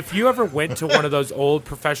like, if you ever went to one of those old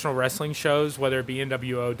professional wrestling shows, whether it be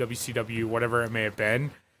NWO, WCW, whatever it may have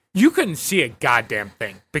been, you couldn't see a goddamn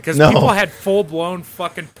thing because No. people had full blown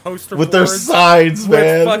fucking poster With their boards sides, with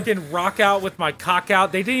man. fucking rock out with my cock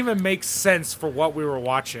out. They didn't even make sense for what we were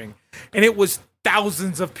watching, and it was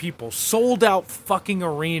thousands of people, sold out fucking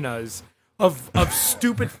arenas of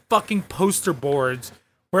stupid fucking poster boards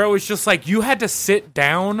where it was just like you had to sit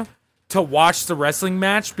down to watch the wrestling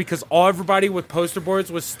match because everybody with poster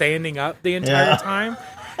boards was standing up the entire Yeah. time.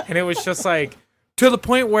 And it was just like, to the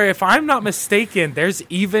point where, if I'm not mistaken, there's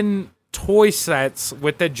even toy sets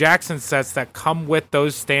with the Jackson sets that come with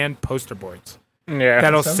those stand poster boards Yeah,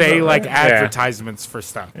 that'll Sounds say about like right. advertisements for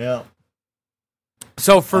stuff. Yeah.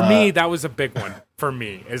 So for me, that was a big one. For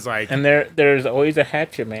me, is like, and there's always a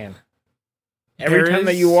Hatchet Man. Every There time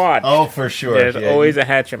that is- you watch, Oh, for sure. there's Yeah, always you a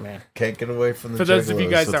Hatchet Man. can't get away from the. For those of you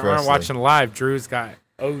juggalos guys with that aren't wrestling. watching live, Drew's got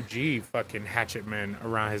OG fucking Hatchet Man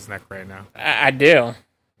around his neck right now. I do.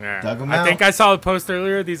 Yeah. Dug 'em I out. think I saw a post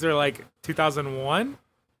earlier. These are like 2001.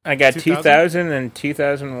 I got 2000? 2000 and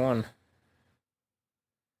 2001.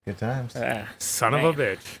 Good times. Son of a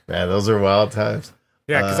bitch. Yeah, those are wild times.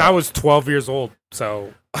 Yeah, because I was 12 years old.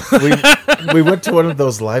 So We went to one of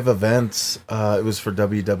those live events. It was for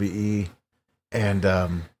WWE, and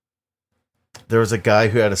there was a guy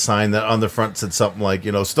who had a sign that on the front said something like,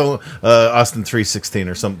 Stone Austin 316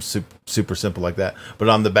 or something super simple like that. But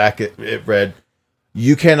on the back it read,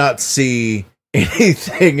 "You cannot see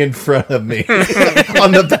anything in front of me."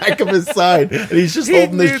 On the back of his sign, and he's just He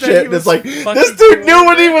holding knew this that shit, he and it's was like fucking this dude knew doing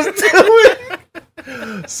what he was doing.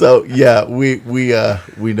 So yeah, we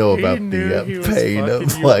know He about knew the he was pain fucking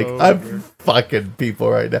of you like over. I'm fucking people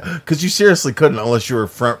right now because you seriously couldn't unless you were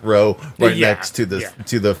front row right Yeah, next to the yeah.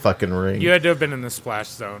 to the fucking ring. you had to have been in the splash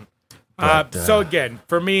zone. But, So again,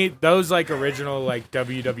 for me, those like original like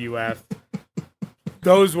WWF,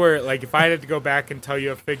 those were like if I had to go back and tell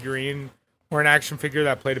you a figurine or an action figure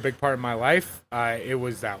that played a big part in my life, it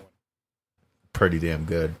was that one. Pretty damn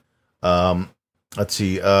good. Let's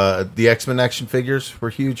see. The X-Men action figures were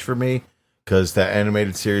huge for me because that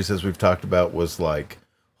animated series, as we've talked about, was like,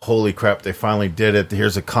 holy crap! They finally did it.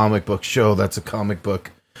 Here's a comic book show. That's a comic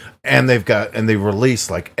book, and they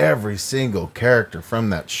released like every single character from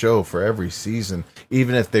that show for every season,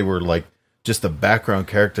 even if they were like just a background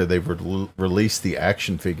character. They would release the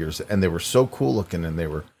action figures, and they were so cool looking, and they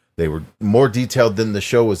were more detailed than the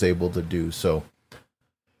show was able to do. So.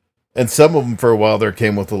 And some of them, for a while, there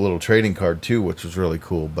came with a little trading card, too, which was really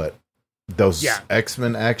cool. But those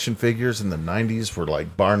X-Men action figures in the 90s were,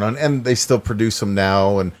 like, bar none. And they still produce them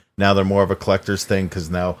now, and now they're more of a collector's thing, because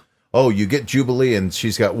now, you get Jubilee, and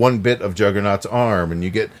she's got one bit of Juggernaut's arm, and you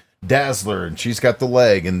get Dazzler, and she's got the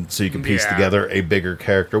leg, and so you can piece together a bigger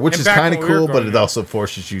character, which And is back kind of when we were cool, but growing it up- also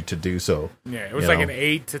forces you to do so. Yeah, it was You like know. an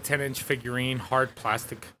 8 to 10-inch figurine, hard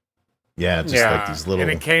plastic. Yeah, just like these little... And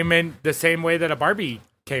it came in the same way that a Barbie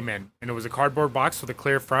came in, and it was a cardboard box with a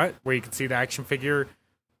clear front where you could see the action figure,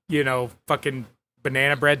 fucking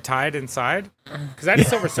banana bread tied inside. Because I had a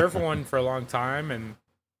Silver Surfer one for a long time, and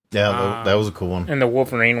Yeah, that was a cool one. And the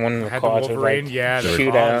Wolverine one, I the had the claws with, Wolverine, like, yeah, the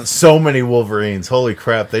shootout. claws. So many Wolverines. Holy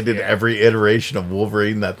crap. They did Yeah. every iteration of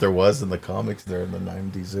Wolverine that there was in the comics there in the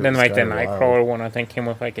 90s. It Then was like the kinda wild. Nightcrawler one, I think came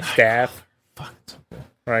with like a staff, Fuck, it's so cool.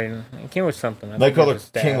 right? It came with something. I think it was a Nightcrawler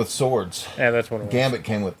staff. came with swords. Yeah, that's what it was. Gambit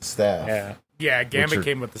came with the staff. Yeah. Yeah, Which Gambit are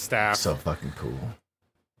came with the staff. So fucking cool.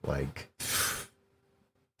 Like,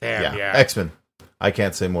 Damn, yeah. X-Men. I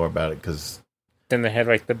can't say more about it because, Then they had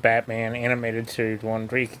like the Batman animated series one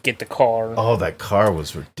where you could get the car. that car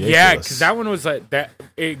was ridiculous. Yeah, because that one was like that.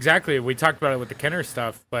 Exactly. We talked about it with the Kenner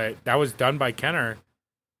stuff, but that was done by Kenner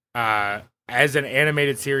as an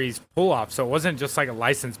animated series pull off. So it wasn't just like a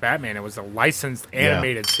licensed Batman, it was a licensed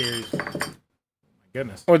animated series. Oh, my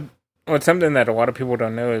goodness. Well, something that a lot of people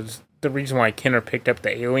don't know is the reason why Kenner picked up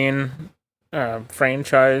the Alien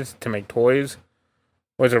franchise to make toys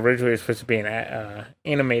was originally supposed to be an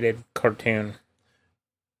animated cartoon.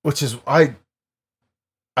 Which is, I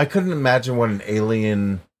couldn't imagine what an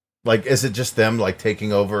alien, like, is it just them, like,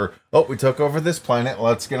 taking over, we took over this planet,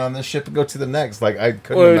 let's get on this ship and go to the next. Like, I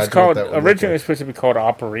couldn't Well, it imagine was called, what that would look originally it was like. supposed to be called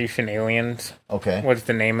Operation Aliens. Okay. Was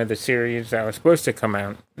the name of the series that was supposed to come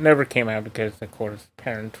out. Never came out because, of course,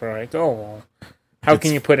 parents were like, oh, well, how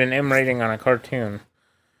can you put an M rating on a cartoon?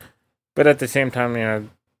 But at the same time,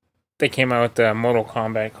 they came out with the Mortal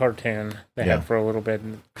Kombat cartoon they had for a little bit.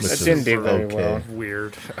 And Which that is didn't do very okay. well.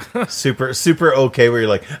 Weird. Super okay, where you're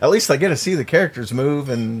like, at least I get to see the characters move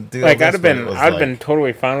and do Like, all I'd this, have but it been, was I'd like- been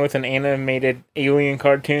totally fine with an animated alien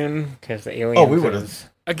cartoon because the aliens. we would've- is-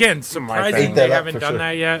 Again, thing. surprising Ate they that up haven't for done sure.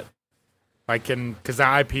 that yet. Because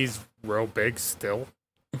the IP's real big still.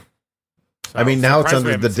 I mean, now it's surprised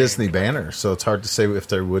we under the haven't seen Disney it. banner, so it's hard to say if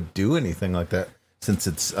they would do anything like that since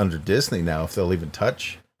it's under Disney now, if they'll even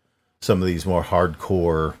touch some of these more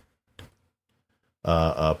hardcore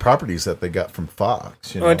properties that they got from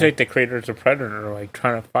Fox. You know? Well, it's like the creators of Predator, like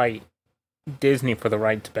trying to fight Disney for the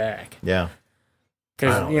rights back. Yeah. I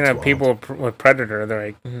Because, know, it's wild. people with Predator, they're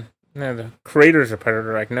like, no, the creators of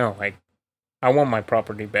Predator are like, no, like, I want my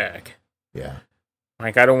property back. Yeah.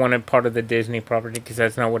 Like, I don't want it part of the Disney property because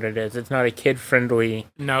that's not what it is. It's not a kid-friendly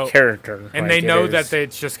No. character. And like they it know is. that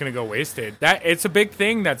it's just going to go wasted. That it's a big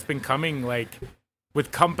thing that's been coming, like with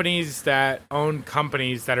companies that own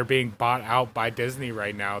companies that are being bought out by Disney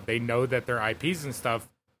right now. They know that their IPs and stuff,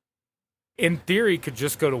 in theory, could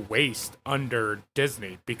just go to waste under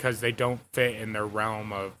Disney because they don't fit in their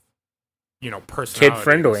realm of personality. Kid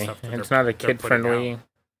friendly. and stuff that It's they're- not a they're kid putting friendly. out.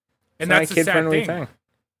 And that's the kid sad friendly thing.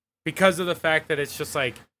 Because of the fact that it's just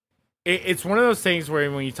like it's one of those things where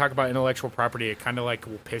when you talk about intellectual property, it kind of like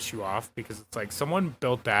will piss you off because it's like someone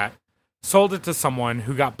built that, sold it to someone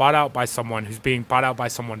who got bought out by someone who's being bought out by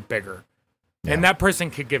someone bigger, and that person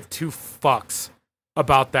could give two fucks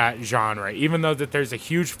about that genre, even though that there's a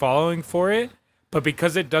huge following for it. But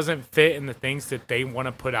because it doesn't fit in the things that they want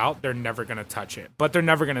to put out, they're never going to touch it. But they're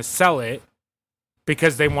never going to sell it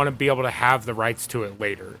because they want to be able to have the rights to it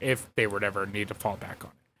later if they would ever need to fall back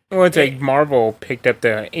on it. Well, it's like Marvel picked up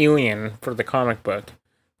the Alien for the comic book.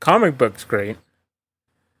 Comic book's great.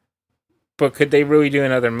 But could they really do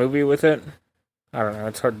another movie with it? I don't know.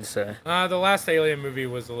 It's hard to say. The last Alien movie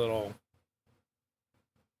was a little...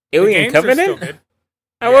 Alien the games are still Covenant? good.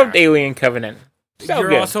 I loved Alien Covenant. So You're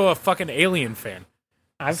good. also a fucking Alien fan.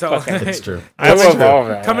 I So- fucking... It's true. I It's love true. all of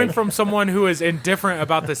that. Coming from someone who is indifferent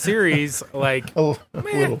about the series, like... A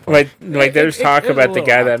little. Like there's talk it was a about the little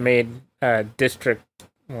guy out that made District...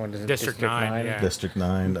 What is it? District 9, yeah. District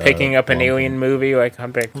 9. Picking up an Long Alien Thing. movie. Like, I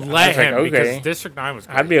was Let like, him, okay. because District 9 was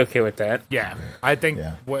great. I'd be okay with that. Yeah, I think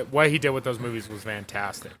Yeah. what he did with those movies was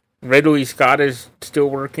fantastic. Ridley Scott is still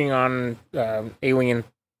working on Alien.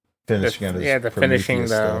 Finishing out his finishing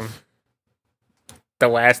Prometheus stuff. the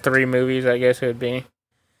last three movies, I guess it would be.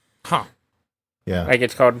 Huh. Yeah. Like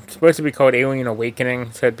it's supposed to be called Alien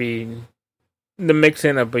Awakening, so it'd be the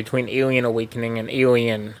mix-in of between Alien Awakening and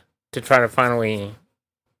Alien to try to finally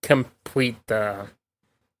complete the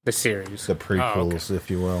series. The prequels, if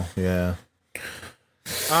you will. Yeah. The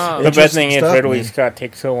bad Interesting thing is stuff, Ridley man. Scott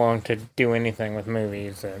takes so long to do anything with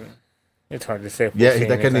movies that it's hard to say. If we'll Yeah, see that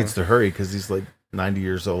guy anything. needs to hurry because he's like 90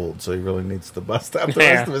 years old, so he really needs to bust out the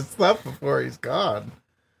Yeah. rest of his stuff before he's gone.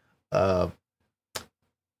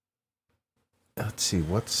 Let's see,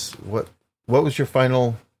 what was your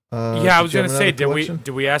final? Yeah, I was did you gonna have say, another collection?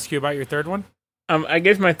 did we ask you about your third one? I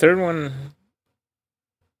guess my third one.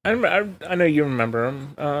 I know you remember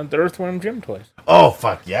them. The Earthworm Jim toys. Oh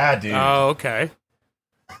fuck yeah, dude! Oh, okay.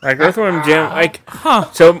 Like Earthworm Jim. Like Huh.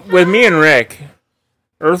 so with me and Rick,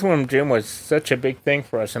 Earthworm Jim was such a big thing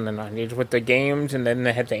for us in the 90s with the games, and then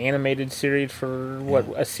they had the animated series for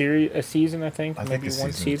a season, I think, I maybe think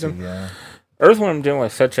one season. Too, yeah. Earthworm Jim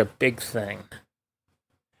was such a big thing.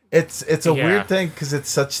 It's a Yeah. weird thing because it's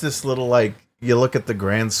such this little like you look at the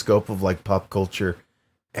grand scope of like pop culture,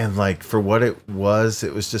 and like for what it was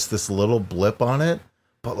just this little blip on it,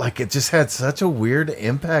 but like it just had such a weird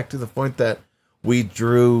impact to the point that we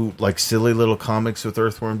drew like silly little comics with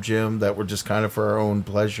Earthworm Jim that were just kind of for our own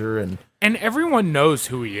pleasure, and And everyone knows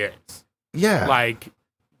who he is. yeah, Like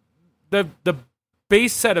the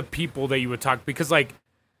base set of people that you would talk, because like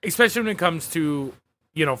especially when it comes to,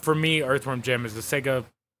 for me, Earthworm Jim is a Sega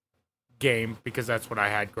game because that's what I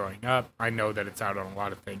had growing up. I know that it's out on a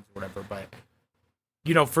lot of things, whatever, but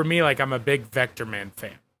for me, like I'm a big Vector Man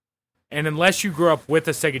fan. And unless you grew up with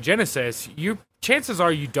a Sega Genesis, chances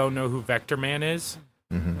are you don't know who Vector Man is.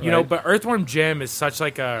 Right. But Earthworm Jim is such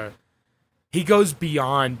like he goes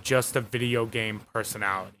beyond just a video game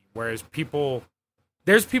personality. Whereas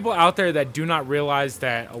there's people out there that do not realize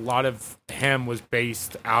that a lot of him was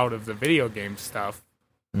based out of the video game stuff.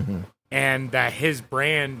 And that his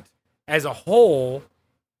brand as a whole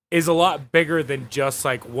is a lot bigger than just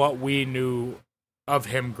like what we knew of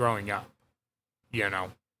him growing up.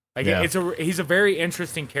 Like Yeah. he's a very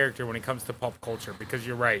interesting character when it comes to pop culture, because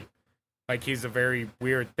you're right. Like he's a very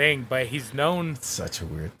weird thing, but he's known, such a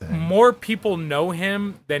weird thing. more people know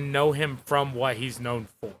him than know him from what he's known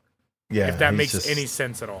for. Yeah, If that he's makes just- any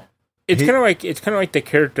sense at all. It's He- kind of like the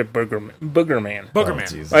character Boogerman. Booger Oh, Man.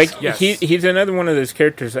 Jesus. Like Yes. he's another one of those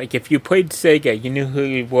characters. Like if you played Sega, you knew who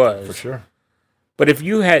he was. for sure. But if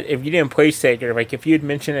you didn't play Sega, like if you had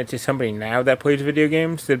mentioned it to somebody now that plays video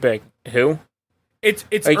games, they'd be like, "Who?" It's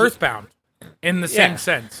Like- Earthbound in the same Yeah.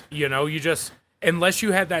 sense. You just, unless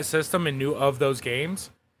you had that system and knew of those games,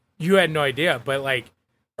 you had no idea. But like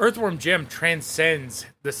Earthworm Jim transcends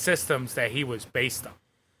the systems that he was based on.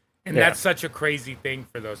 And Yeah. that's such a crazy thing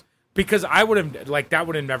for those. Because I would have, like, that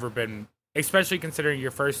would have never been, especially considering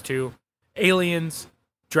your first two, Aliens,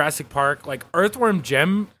 Jurassic Park, like Earthworm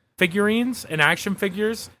Jim figurines and action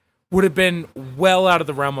figures would have been well out of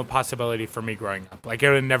the realm of possibility for me growing up. Like, it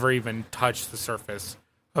would have never even touched the surface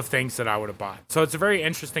of things that I would have bought. So it's a very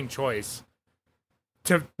interesting choice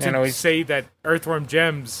to say that Earthworm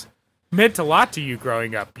Jim's meant a lot to you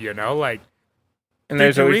growing up, like. And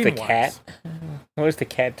there's always the figurine cat. wise. What was the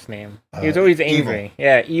cat's name? He was always angry.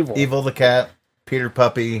 Yeah, Evil. Evil the cat, Peter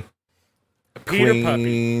Puppy, Peter Queen,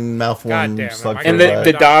 Puppy. Malform, Goddamn, Slug am I And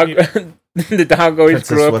for the Life. dog, the dog always Princess,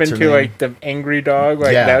 grew up what's her into name? like the angry dog.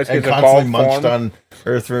 Like yeah, that was his and constantly evolved munched form. on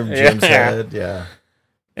Earthworm Jim's Yeah. head. Yeah.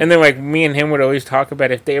 And then like me and him would always talk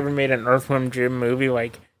about if they ever made an Earthworm Jim movie,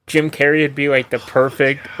 like Jim Carrey would be like the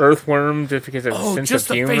perfect Earthworm just because of his Oh, sense just of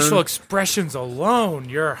the humor. facial expressions alone.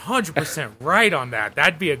 You're 100% right on that.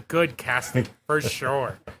 That'd be a good casting for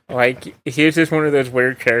sure. Like he's just one of those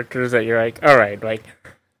weird characters that you're like, all right, like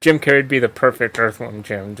Jim Carrey would be the perfect Earthworm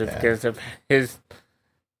Jim just because of his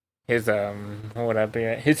what would I be?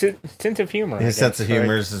 His sense of humor. I His guess. sense of humor,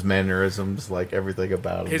 Like, his mannerisms, like everything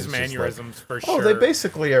about him. His is just like, mannerisms for oh, sure. they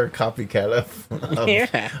basically are a copycat of,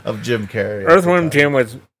 Yeah. of Jim Carrey. Earthworm Jim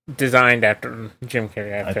was designed after Jim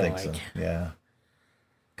Carrey. I feel think like. so. Yeah.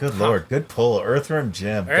 Good lord, good pull, Earthworm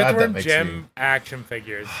Jim. God, that Earthworm makes Jim me. action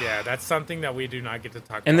figures. Yeah, that's something that we do not get to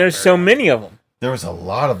talk about. And there's very so often. many of them. There was a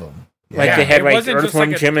lot of them. Like Yeah, they had it like wasn't just Earthworm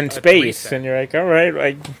like a- Jim in a space, preset. and you're like, all right,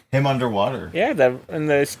 like Him underwater. yeah, and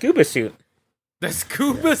the scuba suit. The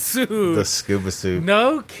scuba suit. The scuba suit.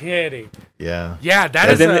 No kidding. Yeah. Yeah, that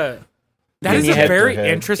And is then a then is you a had very the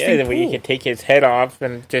head. interesting Yeah, where you pool. could take his head off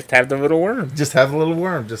and just have the little worm. Just have a little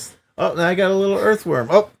worm. Just now I got a little earthworm.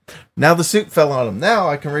 Oh, now the suit fell on him. Now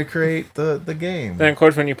I can recreate the game. Then of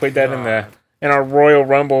course when you put that in our Royal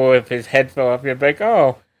Rumble, if his head fell off, you're like,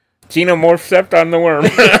 oh, Xenomorph stepped on the worm.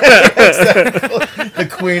 The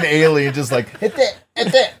Queen Alien just like hit that.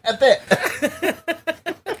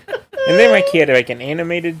 And then like he had like an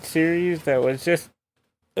animated series that was just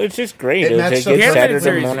great. It It was matched a up good The animated Saturday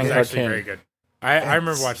series morning was actually cartoon. very good. I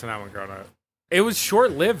remember watching that one growing up. It was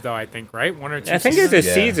short lived though, I think, right? One or two. I think it was a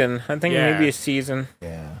Yeah. season. I think Yeah. maybe a season.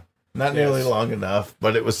 Yeah. Not nearly long enough,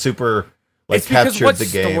 but it was super like It's because captured what the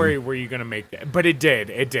game. story were you gonna make that? But it did.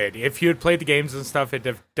 If you had played the games and stuff, it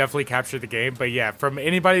definitely captured the game. But yeah, from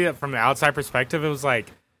anybody from the outside perspective, it was like,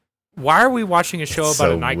 why are we watching a show It's about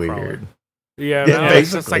so a nightcrawler? weird. Yeah, Yeah, no,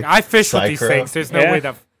 it's just basically. like I fish with these Psycho. things. There's no Yeah. way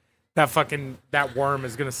that worm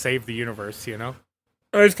is gonna save the universe. You know?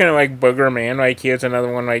 It was kind of like Booger Man. Like he has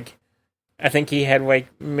another one. Like I think he had like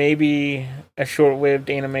maybe a short-lived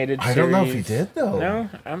animated series. I don't know if he did though. No,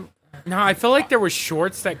 No, I feel like there were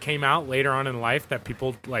shorts that came out later on in life that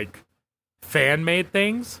people like fan made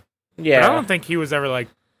things. yeah. But I don't think he was ever like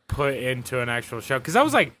put into an actual show because I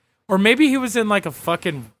was like, or maybe he was in like a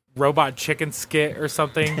fucking robot chicken skit or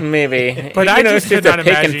something. Maybe, But you I know, just it's just could not a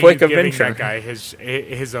pick imagine and you flick giving adventure. that guy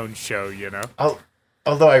his own show. You know?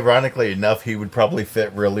 Although ironically enough, he would probably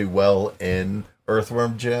fit really well in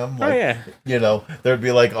Earthworm Jim. Oh Like, yeah, you know, there'd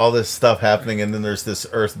be like all this stuff happening, and then there's this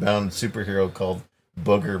earthbound superhero called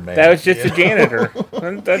Booger Man. that was just you a know? janitor.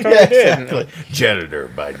 That's all Yeah, he did. exactly. Janitor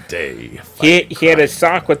by day. He had a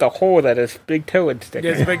sock with a hole that his big toe would stick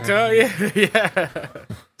Yes, in. big toe. Yeah, yeah.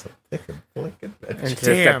 Pick and flick adventure. It's just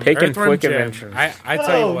Damn, a pick and Earthworm flick Jim. adventure. I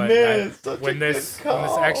tell you Oh, what, man, it's such a when this good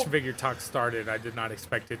call. action figure talk started, I did not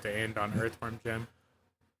expect it to end on Earthworm Jim.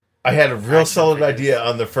 I had a real Action solid figures. idea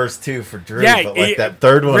on the first two for Drew, Yeah, but like it- that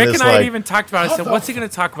third one Rick is and I like had even talked about it. I said, the what's he going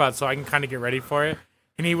to talk about so I can kind of get ready for it?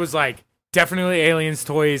 And he was like, definitely aliens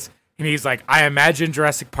toys. And he's like, I imagine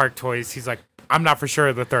Jurassic Park toys. He's like, I'm not for sure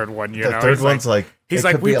of the third one, you the know? third He's one's like he's it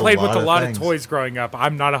like, could we be played with a lot of things. toys growing up.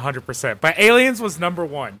 I'm not 100%. But aliens was number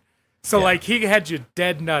one. So, like, he had you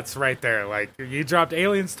dead nuts right there. Like, you dropped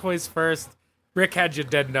aliens toys first. Rick had you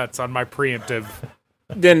dead nuts on my preemptive.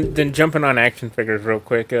 Then jumping on action figures real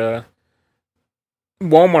quick.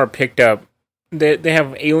 Walmart picked up. They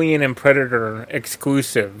have Alien and Predator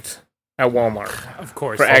exclusives at Walmart Of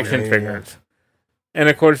course. for action yeah. figures. And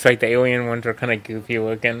of course, like the Alien ones are kind of goofy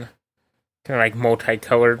looking, kind of like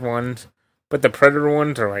multicolored ones. But the Predator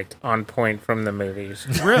ones are like on point from the movies.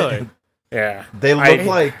 Really? Yeah, They look I-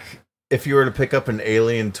 like if you were to pick up an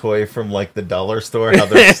alien toy from like the dollar store, how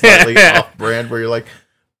they're slightly off brand, where you're like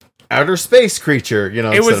outer space creature, you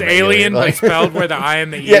know. It was instead of alien, but like- spelled where the I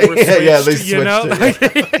and the E Yeah, were yeah, switched, yeah, they you know?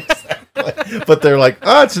 switched but they're like,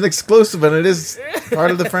 oh, it's an exclusive, and it is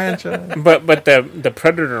part of the franchise. but the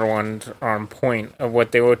Predator ones are on point of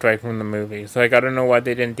what they look like from the movies. Like I don't know why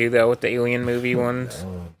they didn't do that with the Alien movie ones,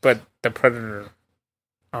 but the Predator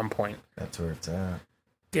on point. That's where it's at.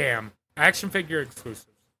 Damn. Action figure exclusives.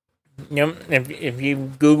 Yep. If you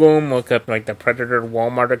Google them, look up like the Predator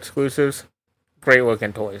Walmart exclusives. Great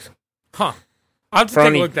looking toys. Huh. I'll have to For take a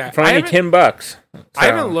only, look at that. for I only haven't- $10. I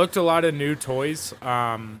So, haven't looked a lot of new toys.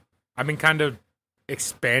 I've been kind of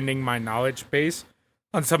expanding my knowledge base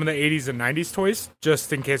on some of the 80s and 90s toys,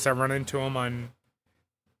 just in case I run into them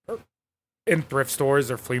in thrift stores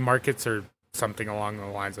or flea markets or something along the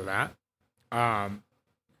lines of that. I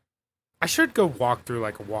should go walk through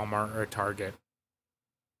like a Walmart or a Target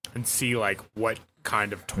and see like what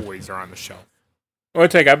kind of toys are on the shelf. Well,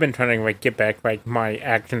 it's like I've been trying to like get back like my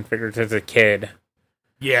action figures as a kid,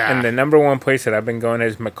 Yeah. and the number one place that I've been going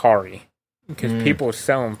is Macari because people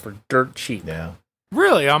sell them for dirt cheap. Yeah.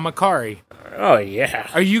 Really, on Macari. Oh yeah,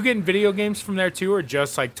 Are you getting video games from there too, or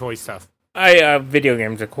just like toy stuff? I video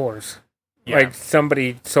games, of course. Yeah. Like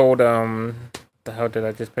somebody sold the hell did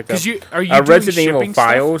I just pick up? Because are you doing Resident Evil shipping stuff?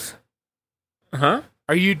 Files? Huh?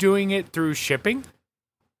 Are you doing it through shipping,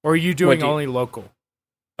 or are you doing only local?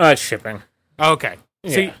 Shipping. Okay.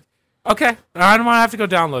 Yeah. See, okay. I don't want to have to go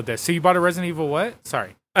download this. So you bought a Resident Evil what?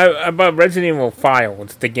 Sorry. I bought Resident Evil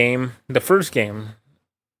Files, the game, the first game,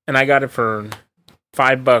 and I got it for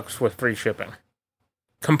 $5 with free shipping.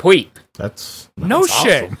 Complete. That's No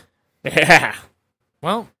shit. awesome. Yeah.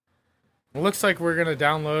 Well, it looks like we're gonna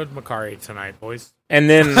download Macari tonight, boys. And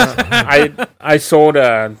then I sold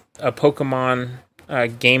a Pokemon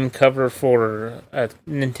game cover for a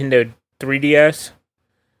Nintendo 3DS.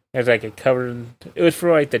 It was like it was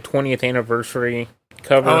for like the 20th anniversary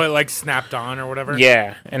cover. Oh, it like snapped on or whatever.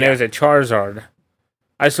 Yeah, and it was a Charizard.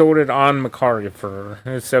 I sold it on Macari for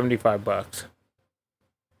 $75.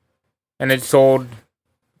 And it sold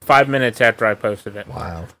 5 minutes after I posted it.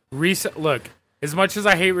 Wow. Look, as much as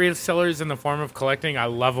I hate resellers in the form of collecting, I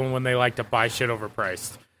love them when they like to buy shit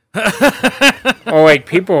overpriced. Or like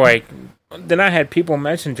people like, then I had people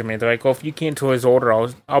messaging me. They're like, "Oh, if you cancel his order,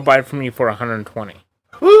 I'll buy it from you for $120."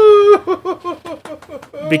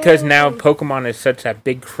 Because now Pokemon is such a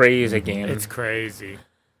big craze again. It's crazy.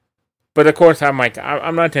 But of course, I'm like,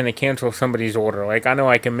 I'm not going to cancel somebody's order. Like, I know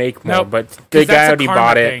I can make more, Nope. but the guy already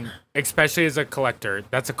bought thing, it. especially as a collector.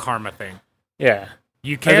 That's a karma thing. Yeah.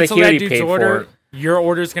 You was like, cancel he that already dude's paid for order, it. your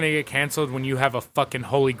order's going to get canceled when you have a fucking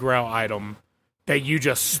holy grail item that you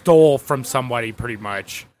just stole from somebody pretty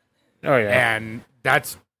much. Oh, yeah. And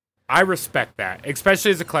I respect that,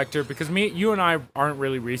 especially as a collector, because you and I aren't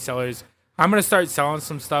really resellers. I'm going to start selling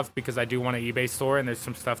some stuff because I do want an eBay store, and there's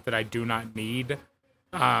some stuff that I do not need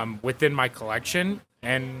within my collection.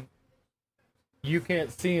 And you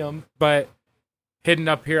can't see them, but hidden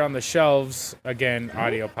up here on the shelves, again,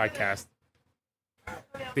 audio podcast.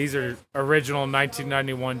 These are original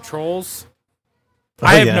 1991 Trolls.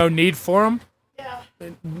 I have no need for them.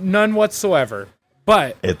 None whatsoever.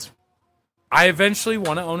 But I eventually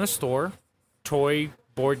want to own a store, toy,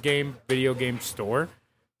 board game, video game store.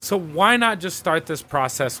 So why not just start this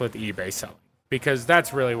process with eBay selling? Because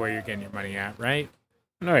that's really where you're getting your money at, right?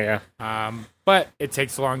 Oh, yeah. But it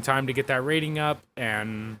takes a long time to get that rating up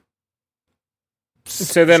and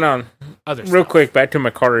So then other real stuff. quick, back to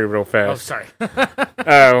Macari real Oh, fast. sorry.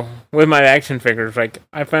 With my action figures, like,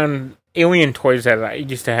 I found alien toys that I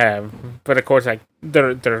used to have, but of course, like,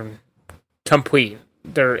 they're complete.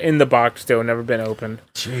 They're in the box still, never been opened.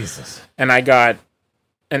 Jesus. And I got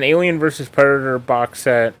an Alien vs. Predator box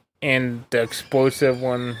set and the explosive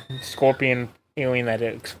one, Scorpion alien that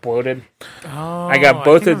exploded. Oh, I got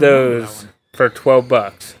both think of I remember that those one. for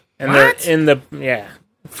 $12. And What? they're in the,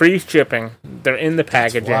 free shipping. They're in the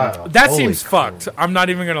packaging. Wow. That Holy seems crap. fucked. I'm not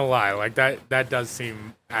even gonna lie. Like that does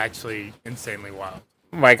seem actually insanely wild.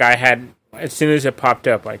 Like, I had, as soon as it popped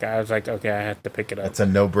up, like, I was like, okay, I have to pick it up. That's a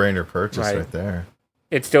no-brainer purchase Right. right there.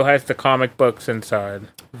 It still has the comic books inside.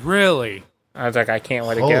 Really? I was like, I can't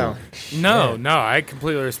let it Holy go. No, I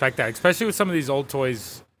completely respect that, especially with some of these old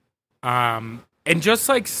toys, and just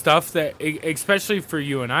like stuff that, especially for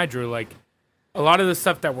you and I, Drew, like a lot of the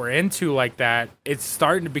stuff that we're into like that, it's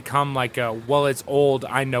starting to become like it's old,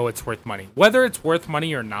 I know it's worth money. Whether it's worth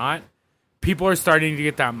money or not, people are starting to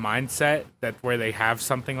get that mindset that where they have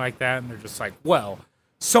something like that, and they're just like, well,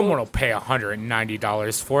 someone will pay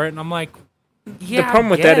 $190 for it, and I'm like, yeah. The problem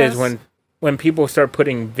with that is guess. when people start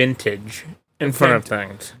putting vintage in front of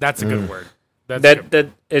things. That's a good word. That's a good. That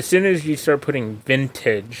as soon as you start putting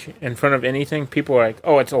vintage in front of anything, people are like,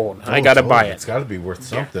 "Oh, it's old. I Oh, gotta it's buy old. it." It's got to be worth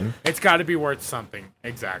something. It's got to be worth something.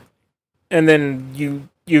 Exactly. And then you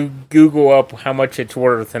Google up how much it's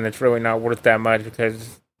worth, and it's really not worth that much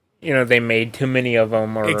because they made too many of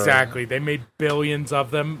them. Or Exactly. They made billions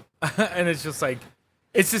of them. And it's just like,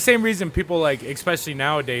 it's the same reason people like, especially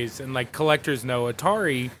nowadays, and like collectors know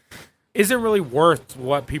Atari isn't really worth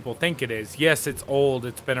what people think it is. Yes, it's old.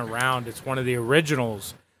 It's been around. It's one of the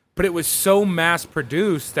originals. But it was so mass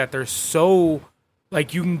produced that they're so,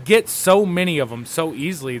 like, you can get so many of them so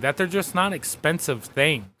easily that they're just not expensive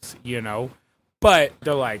things, But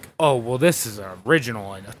they're like, oh, well, this is an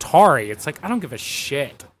original and Atari. It's like, I don't give a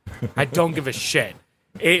shit. I don't give a shit.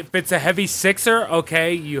 If it's a heavy sixer,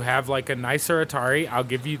 okay, you have like a nicer Atari. I'll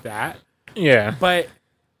give you that. Yeah. But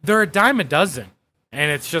they're a dime a dozen. And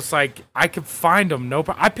it's just like, I could find them. No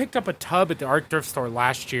problem. I picked up a tub at the Art Thrift store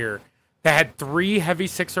last year that had 3 heavy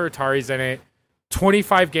sixer Ataris in it,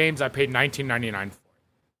 25 games I paid $19.99 for.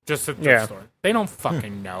 Just at the thrift store. They don't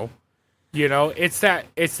fucking know. You know, it's that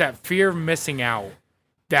fear of missing out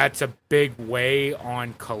that's a big way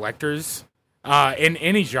on collectors in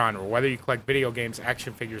any genre, whether you collect video games,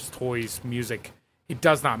 action figures, toys, music. It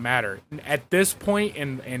does not matter. At this point,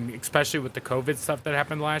 and especially with the COVID stuff that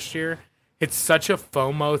happened last year, it's such a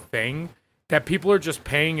FOMO thing that people are just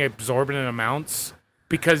paying exorbitant amounts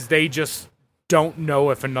because they just don't know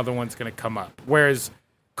if another one's going to come up. Whereas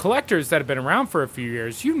collectors that have been around for a few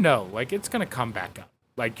years, you know, like, it's going to come back up.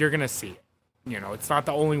 Like, you're going to see it. You know, it's not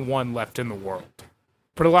the only one left in the world.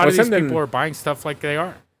 But a lot of these people are buying stuff like they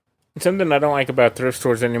are. Something I don't like about thrift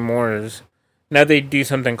stores anymore is now they do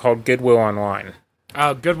something called Goodwill Online.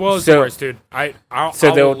 Goodwill is the worst, dude.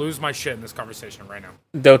 I'll lose my shit in this conversation right now.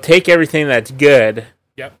 They'll take everything that's good,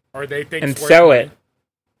 yep, or they think and sell it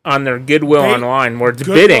on their Goodwill Online, where it's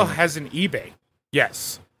bidding. Goodwill has an eBay.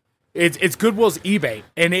 Yes, it's Goodwill's eBay,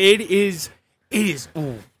 and it is.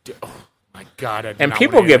 Oh my god! And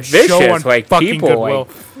people get vicious, like people Goodwill,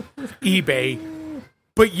 eBay.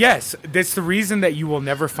 But yes, that's the reason that you will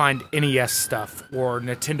never find NES stuff or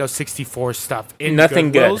Nintendo 64 stuff in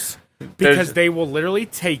nothing Goodwills. Because they will literally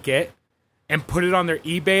take it and put it on their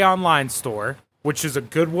eBay online store, which is a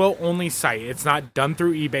Goodwill-only site. It's not done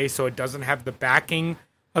through eBay, so it doesn't have the backing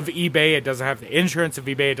of eBay. It doesn't have the insurance of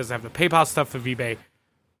eBay. It doesn't have the PayPal stuff of eBay.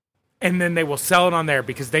 And then they will sell it on there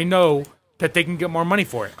because they know that they can get more money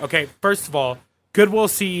for it. Okay, first of all, Goodwill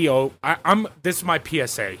CEO, this is my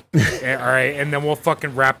PSA, all right? And then we'll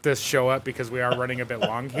fucking wrap this show up because we are running a bit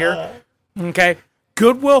long here. Okay?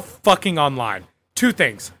 Goodwill fucking online. Two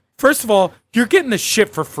things. First of all, you're getting the shit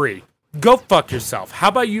for free. Go fuck yourself. How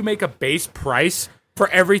about you make a base price for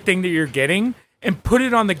everything that you're getting and put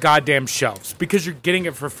it on the goddamn shelves because you're getting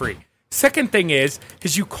it for free. Second thing is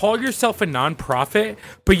you call yourself a nonprofit,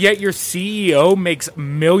 but yet your CEO makes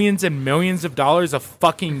millions and millions of dollars a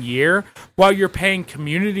fucking year while you're paying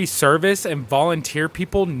community service and volunteer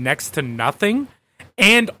people next to nothing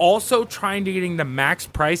and also trying to getting the max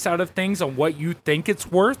price out of things on what you think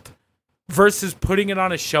it's worth. Versus putting it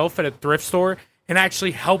on a shelf at a thrift store and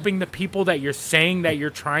actually helping the people that you're saying that you're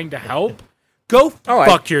trying to help, go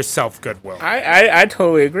fuck yourself, Goodwill. I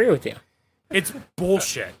totally agree with you. It's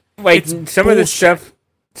bullshit. Like some of the stuff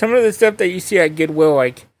that you see at Goodwill,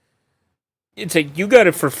 like it's like you got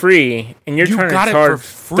it for free and you're trying to charge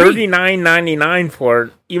 $39.99 for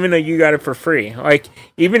it, even though you got it for free. Like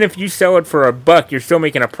even if you sell it for $1, you're still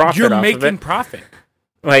making a profit. You're making profit.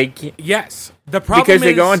 Like yes, the problem because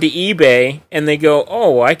they go onto eBay and they go,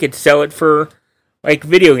 oh, I could sell it for like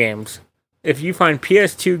video games. If you find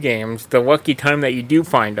PS2 games, the lucky time that you do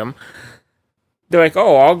find them, they're like,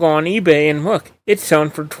 oh, I'll go on eBay and look, it's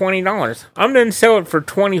selling for $20. I'm going to sell it for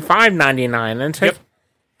 $25.99. And it's like,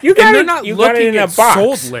 you got they're it. Not you looking got it in at a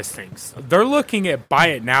box. Sold listings. They're looking at buy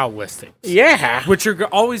it now listings. Yeah, which are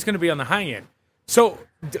always going to be on the high end. So.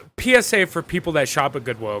 PSA for people that shop at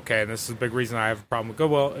Goodwill, okay, and this is a big reason I have a problem with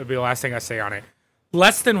Goodwill. It'll be the last thing I say on it.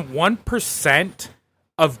 Less than 1%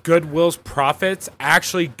 of Goodwill's profits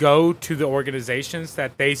actually go to the organizations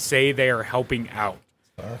that they say they are helping out.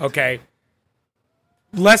 Okay?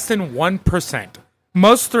 Less than 1%.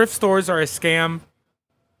 Most thrift stores are a scam,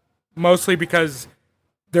 mostly because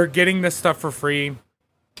they're getting this stuff for free.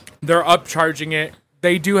 They're upcharging it.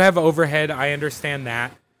 They do have overhead, I understand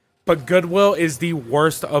that. But Goodwill is the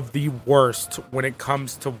worst of the worst when it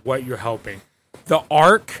comes to what you're helping. The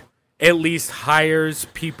Ark at least hires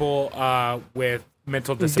people with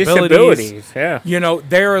mental disabilities. Yeah. You know,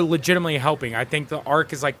 they're legitimately helping. I think the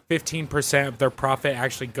Ark is like 15% of their profit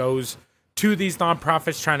actually goes to these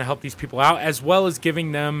nonprofits trying to help these people out, as well as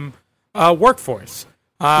giving them workforce.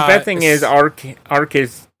 The bad thing is Ark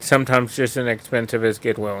is sometimes just as expensive as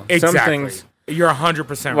Goodwill. Exactly. Some things, you're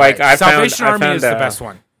 100% like right. Salvation Army is the best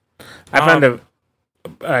one. I found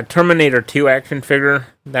a Terminator 2 action figure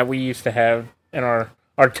that we used to have in our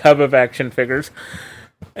tub of action figures.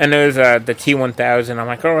 And it was the T-1000. I'm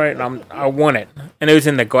like, all right, I want it. And it was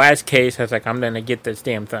in the glass case. I was like, I'm going to get this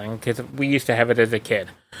damn thing because we used to have it as a kid.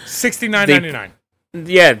 $69.99.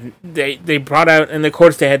 Yeah, they brought out, and of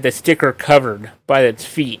course they had the sticker covered by its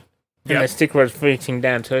feet. And the sticker was facing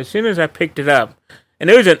down. So as soon as I picked it up, and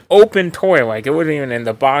it was an open toy, like it wasn't even in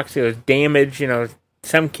the box. It was damaged, you know.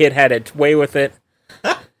 Some kid had its way with it,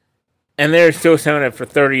 and they're still selling it for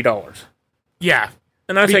 $30. Yeah,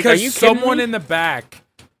 and I was because like, "Are you kidding someone me?"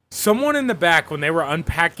 Someone in the back, when they were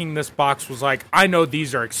unpacking this box, was like, "I know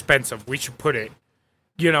these are expensive. We should put it."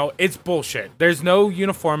 You know, it's bullshit. There's no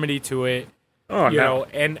uniformity to it. Oh, you know,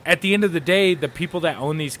 and at the end of the day, the people that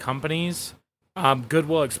own these companies,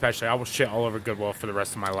 Goodwill especially, I will shit all over Goodwill for the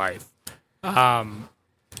rest of my life.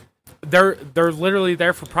 they're literally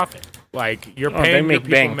there for profit. Like you're paying your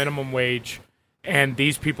people bank. minimum wage, and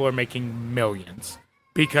these people are making millions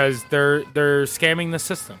because they're scamming the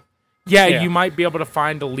system. Yeah, you might be able to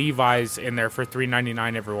find a Levi's in there for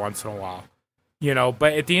 $3.99 every once in a while,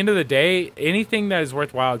 But at the end of the day, anything that is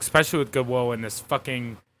worthwhile, especially with Goodwill and this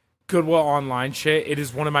fucking Goodwill online shit, it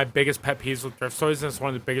is one of my biggest pet peeves with thrift stores, and it's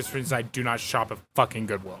one of the biggest reasons I do not shop at fucking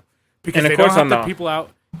Goodwill because they don't help the people out.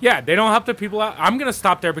 Yeah, they don't help the people out. I'm gonna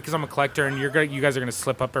stop there because I'm a collector, and you guys are gonna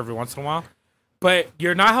slip up every once in a while. But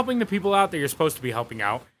you're not helping the people out that you're supposed to be helping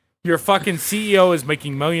out. Your fucking CEO is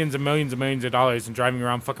making millions and millions and millions of dollars and driving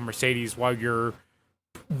around fucking Mercedes while your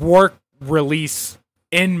work release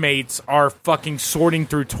inmates are fucking sorting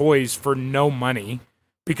through toys for no money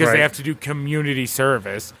because they have to do community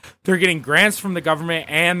service. They're getting grants from the government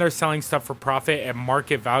and they're selling stuff for profit at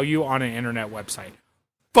market value on an internet website.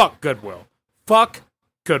 Fuck Goodwill. Fuck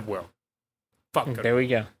Goodwill. Fuck Goodwill. There we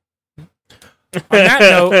go. On that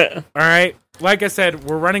note, all right, like I said,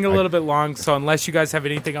 we're running a little bit long, so unless you guys have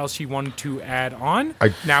anything else you want to add on,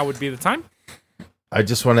 now would be the time. I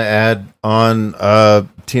just want to add on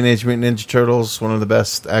Teenage Mutant Ninja Turtles, one of the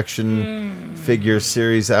best action figure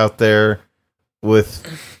series out there.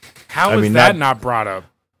 How was that not brought up?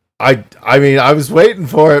 I mean, I was waiting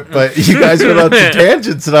for it, but you guys went on some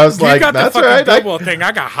tangents, and I was like, "That's all right." Goodwill thing.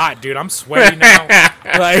 I got hot, dude. I'm sweaty now.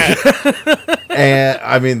 And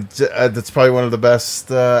I mean, that's probably one of the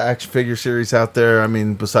best action figure series out there. I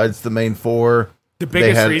mean, besides the main four, the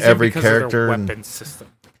biggest they had reason every because character of their weapon system.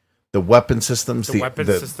 The weapon systems, the weapon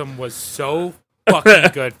system was so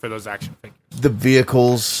fucking good for those action figures. The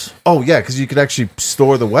vehicles. Oh yeah, because you could actually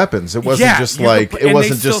store the weapons. It wasn't just like the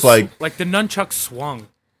nunchucks swung.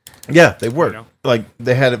 Yeah, they were. Like,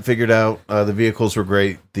 they had it figured out. The vehicles were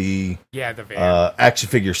great. The van. action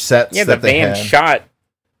figure sets that they had. The van shot.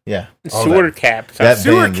 Yeah. Sewer caps.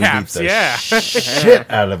 Sewer caps, shit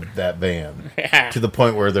out of that van. To the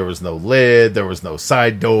point where there was no lid, there was no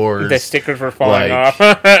side doors. The stickers were falling off.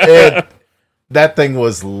 That thing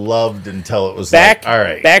was loved until it was all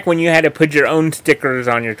right. Back when you had to put your own stickers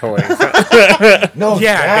on your toys.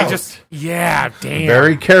 Damn.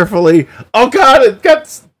 Very carefully. Oh, God, it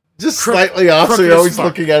got just slightly off, so you're always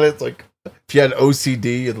looking at it. It's like, if you had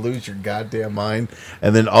OCD, you'd lose your goddamn mind.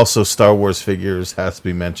 And then also Star Wars figures has to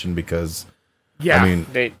be mentioned because, I mean,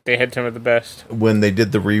 they had some of the best. When they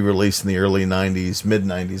did the re-release in the early 90s,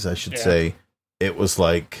 mid-90s, I should say, it was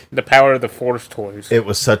like... The Power of the Force toys. It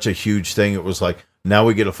was such a huge thing. It was like, now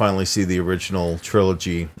we get to finally see the original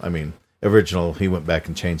trilogy. I mean, original, he went back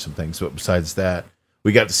and changed some things. But besides that,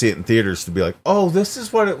 we got to see it in theaters to be like, oh, this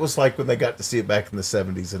is what it was like when they got to see it back in the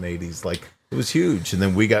 70s and 80s. Like, it was huge. And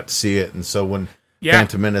then we got to see it. And so when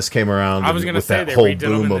Phantom Menace came around, I was going to say that whole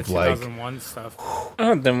boom of like 2001 stuff.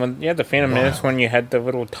 Oh, then when the Phantom Menace, when you had the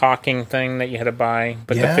little talking thing that you had to buy,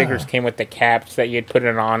 but the figures came with the caps that you'd put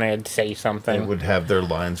it on and it'd say something. It would have their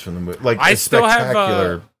lines from the movie. Like, I still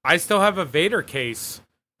have a Vader case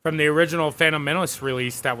from the original Phantom Menace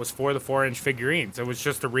release that was for the 4-inch figurines. It was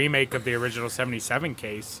just a remake of the original 77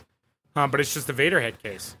 case, but it's just a Vader head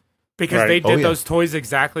case. Because they did those toys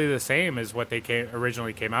exactly the same as what they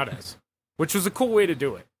originally came out as. Which was a cool way to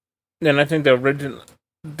do it. And I think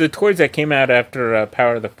the toys that came out after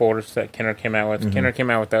Power of the Force that Kenner came out with, Kenner came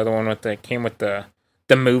out with the other one came with the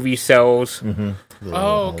movie cells. Mm-hmm.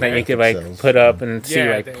 That you could put up and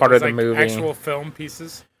see part of the movie. Actual film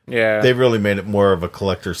pieces. Yeah. They really made it more of a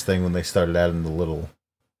collector's thing when they started adding the little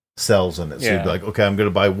cells in it. So you'd be like, okay, I'm going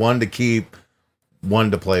to buy one to keep, one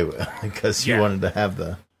to play with. Because you wanted to have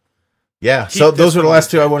the... Yeah, so those were the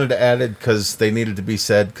last two I wanted to add because they needed to be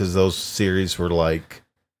said because those series were like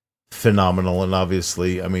phenomenal. And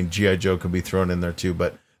obviously, I mean, G.I. Joe could be thrown in there too,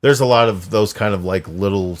 but there's a lot of those kind of like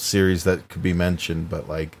little series that could be mentioned. But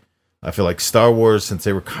like, I feel like Star Wars, since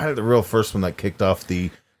they were kind of the real first one that kicked off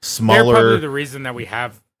the smaller... They're probably the reason that we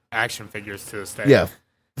have action figures to this day. Yeah,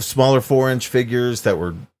 smaller 4-inch figures that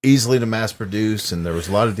were easily to mass produce, and there was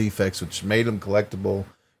a lot of defects, which made them collectible.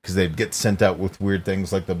 Because they'd get sent out with weird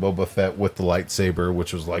things like the Boba Fett with the lightsaber,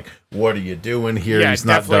 which was like, what are you doing here? He's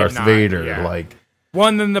not Darth Vader. Yeah. Like,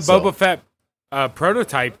 one, then the Boba Fett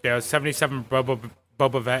prototype, the 77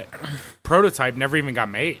 Boba Fett prototype never even got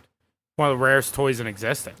made. One of the rarest toys in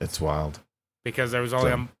existence. It's wild. Because there was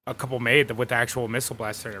only a couple made with the actual missile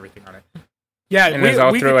blaster and everything on it. Yeah, and it was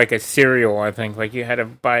all through like a cereal, I think. Like you had to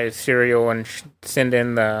buy a cereal and send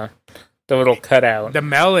in the little cutout. The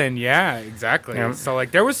melon, yeah, exactly. Yeah. So,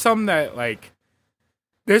 like, there was some that, like,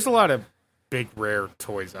 there's a lot of big, rare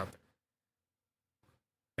toys out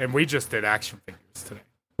there. And we just did action figures today.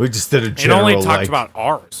 We just did a general, and only talked about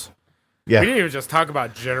ours. Yeah. We didn't even just talk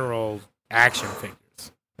about general action figures.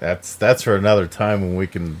 That's for another time when we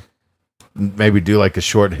can maybe do like a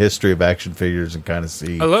short history of action figures and kind of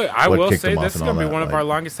see. Look, I what will kicked say them off this is and going to all be that, one of like- our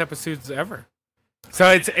longest episodes ever. So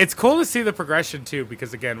it's cool to see the progression too,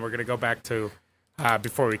 because again, we're going to go back to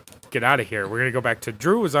before we get out of here, we're going to go back to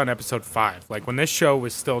Drew was on episode 5. Like when this show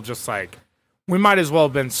was still just like, we might as well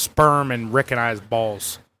have been sperm and Rick and I's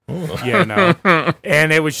balls, you know?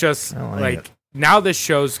 And it was just like like now this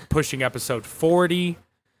show's pushing episode 40.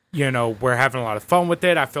 You know, we're having a lot of fun with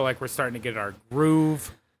it. I feel like we're starting to get our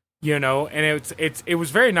groove, you know, and it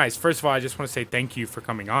was very nice. First of all, I just want to say thank you for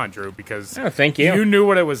coming on, Drew, because thank you. You knew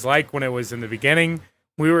what it was like when it was in the beginning.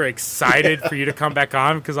 We were excited for you to come back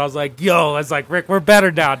on because I was like, yo, I was like, Rick, we're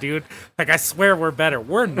better now, dude. Like, I swear we're better.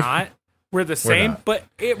 We're not. We're the same, not. but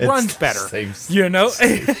it It's runs the better. same You know?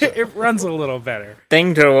 It runs a little better.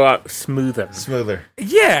 Things are a lot smoother. Smoother.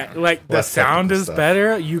 Yeah, like the Less sound technical is stuff.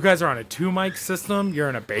 better. You guys are on a 2-mic system. You're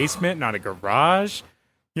in a basement, not a garage.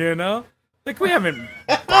 You know? Like, we haven't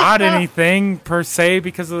bought anything per se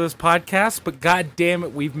because of this podcast, but god damn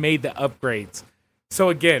it, we've made the upgrades. So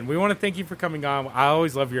again, we want to thank you for coming on. I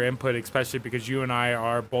always love your input, especially because you and I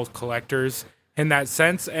are both collectors in that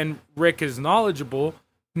sense, and Rick is knowledgeable,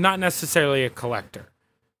 not necessarily a collector.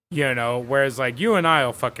 You know, whereas like you and I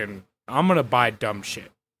will I'm gonna buy dumb shit.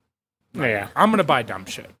 Yeah, I'm gonna buy dumb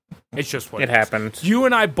shit. It's just what it is. happens. You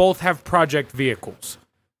and I both have project vehicles.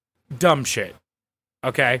 Dumb shit.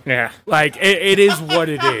 Okay? Yeah. Like, it is what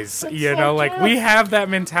it is. You know, like, we have that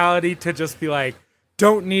mentality to just be like,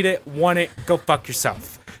 don't need it, want it, go fuck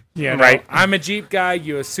yourself. You know? Right. I'm a Jeep guy,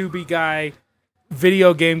 you a Subi guy,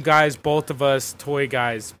 video game guys, both of us, toy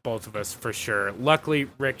guys, both of us, for sure. Luckily,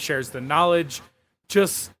 Rick shares the knowledge,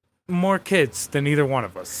 just more kids than either one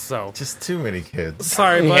of us, so. Just too many kids.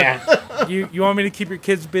 Sorry, but Yeah. you want me to keep your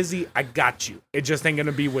kids busy? I got you. It just ain't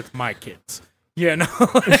gonna be with my kids. You know?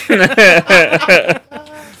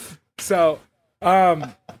 So,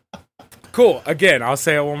 cool. Again, I'll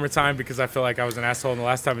say it one more time because I feel like I was an asshole the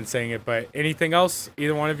last time in saying it, but anything else,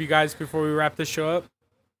 either one of you guys, before we wrap this show up?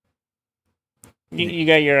 You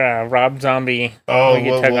got your Rob Zombie. Oh, we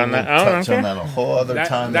can we'll tug on that. Oh, touch okay. on that a whole other That-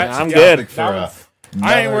 time. that's- I'm a good. topic for That a- was- I ain't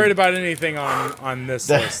another- worried about anything on this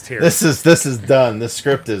list here. This is done. The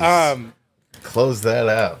script is Um, close that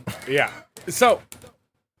out. Yeah. So,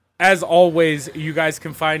 as always, you guys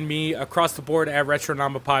can find me across the board at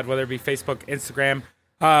Retronomapod, whether it be Facebook, Instagram.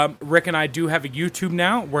 Rick and I do have a YouTube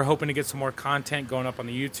now. We're hoping to get some more content going up on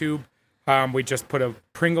the YouTube. We just put a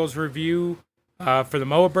Pringles review for the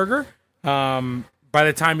Moa Burger. By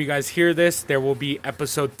the time you guys hear this, there will be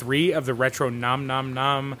episode 3 of the Retro Nom Nom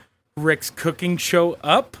Nom Rick's Cooking Show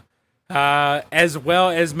up. As well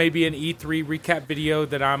as maybe an E3 recap video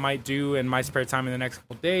that I might do in my spare time in the next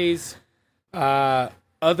couple days.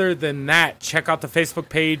 Other than that, check out the Facebook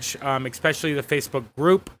page, especially the Facebook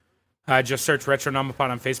group. Just search Retronomapod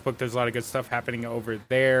on Facebook. There's a lot of good stuff happening over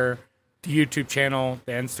there. The YouTube channel,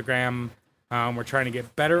 the Instagram, we're trying to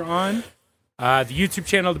get better on. The YouTube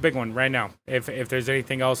channel, the big one right now. If there's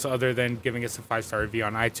anything else other than giving us a 5-star review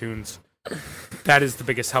on iTunes, that is the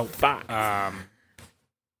biggest help.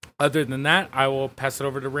 Other than that, I will pass it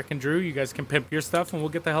over to Rick and Drew. You guys can pimp your stuff, and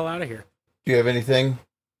we'll get the hell out of here. Do you have anything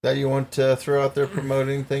that you want to throw out there? Promote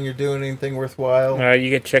anything you're doing? Anything worthwhile?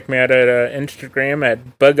 You can check me out at Instagram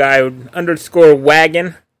at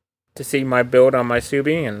bugeye_wagon to see my build on my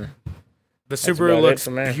Subi. And The about Subaru it looks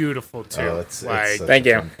for me. beautiful, too. Oh, it's like, such Thank a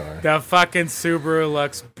you. fun car. the fucking Subaru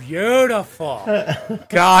looks beautiful.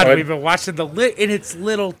 God, What? we've been watching in its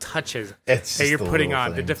little touches It's that just you're the putting little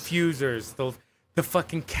on. The things. diffusers, the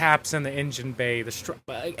fucking caps in the engine bay,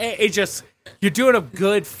 it just, you're doing a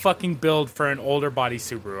good fucking build for an older body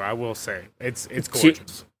Subaru, I will say. It's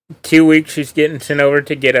gorgeous. 2 weeks she's getting sent over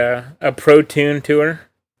to get a Pro Tune to her.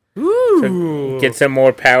 Ooh. Get some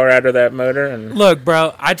more power out of that motor. And Look,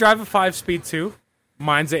 bro, I drive a 5-speed too.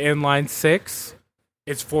 Mine's an inline 6.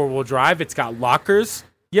 It's 4-wheel drive. It's got lockers.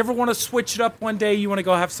 You ever want to switch it up one day? You want to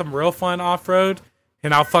go have some real fun off-road?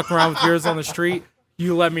 And I'll fuck around with yours on the street?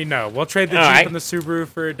 You let me know. We'll trade the Jeep and the Subaru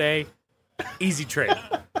for a day. Easy trade.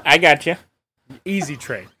 I got you. Easy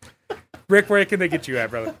trade. Rick, where can they get you at,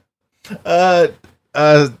 brother?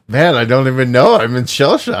 Man, I don't even know. I'm in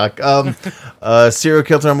shell shock. Serial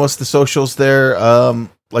Killer on most of the socials there.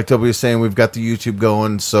 Like Toby was saying, we've got the YouTube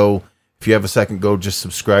going, so if you have a second, go just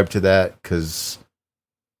subscribe to that, because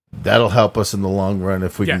that'll help us in the long run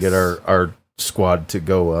if we can get our squad to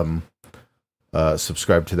go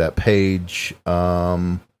subscribe to that page.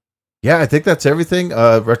 Yeah, I think that's everything.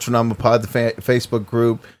 Retronomapod, the Facebook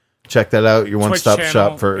group. Check that out. Your one-stop Twitch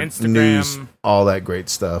channel, shop for Instagram, news, all that great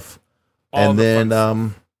stuff. all And the then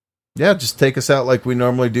fun yeah, just take us out like we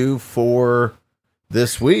normally do for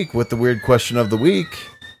this week with the weird question of the week.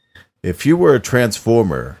 If you were a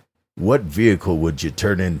Transformer, what vehicle would you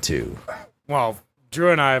turn into? Well,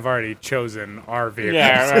 Drew and I have already chosen our vehicles,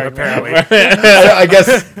 Yeah, right, apparently. I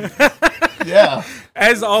guess. Yeah.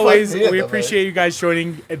 As always, Fuck me, we though, appreciate you guys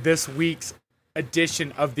joining this week's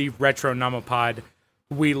edition of the Retro Nomopod.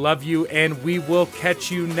 We love you, and we will catch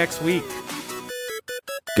you next week.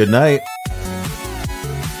 Good night.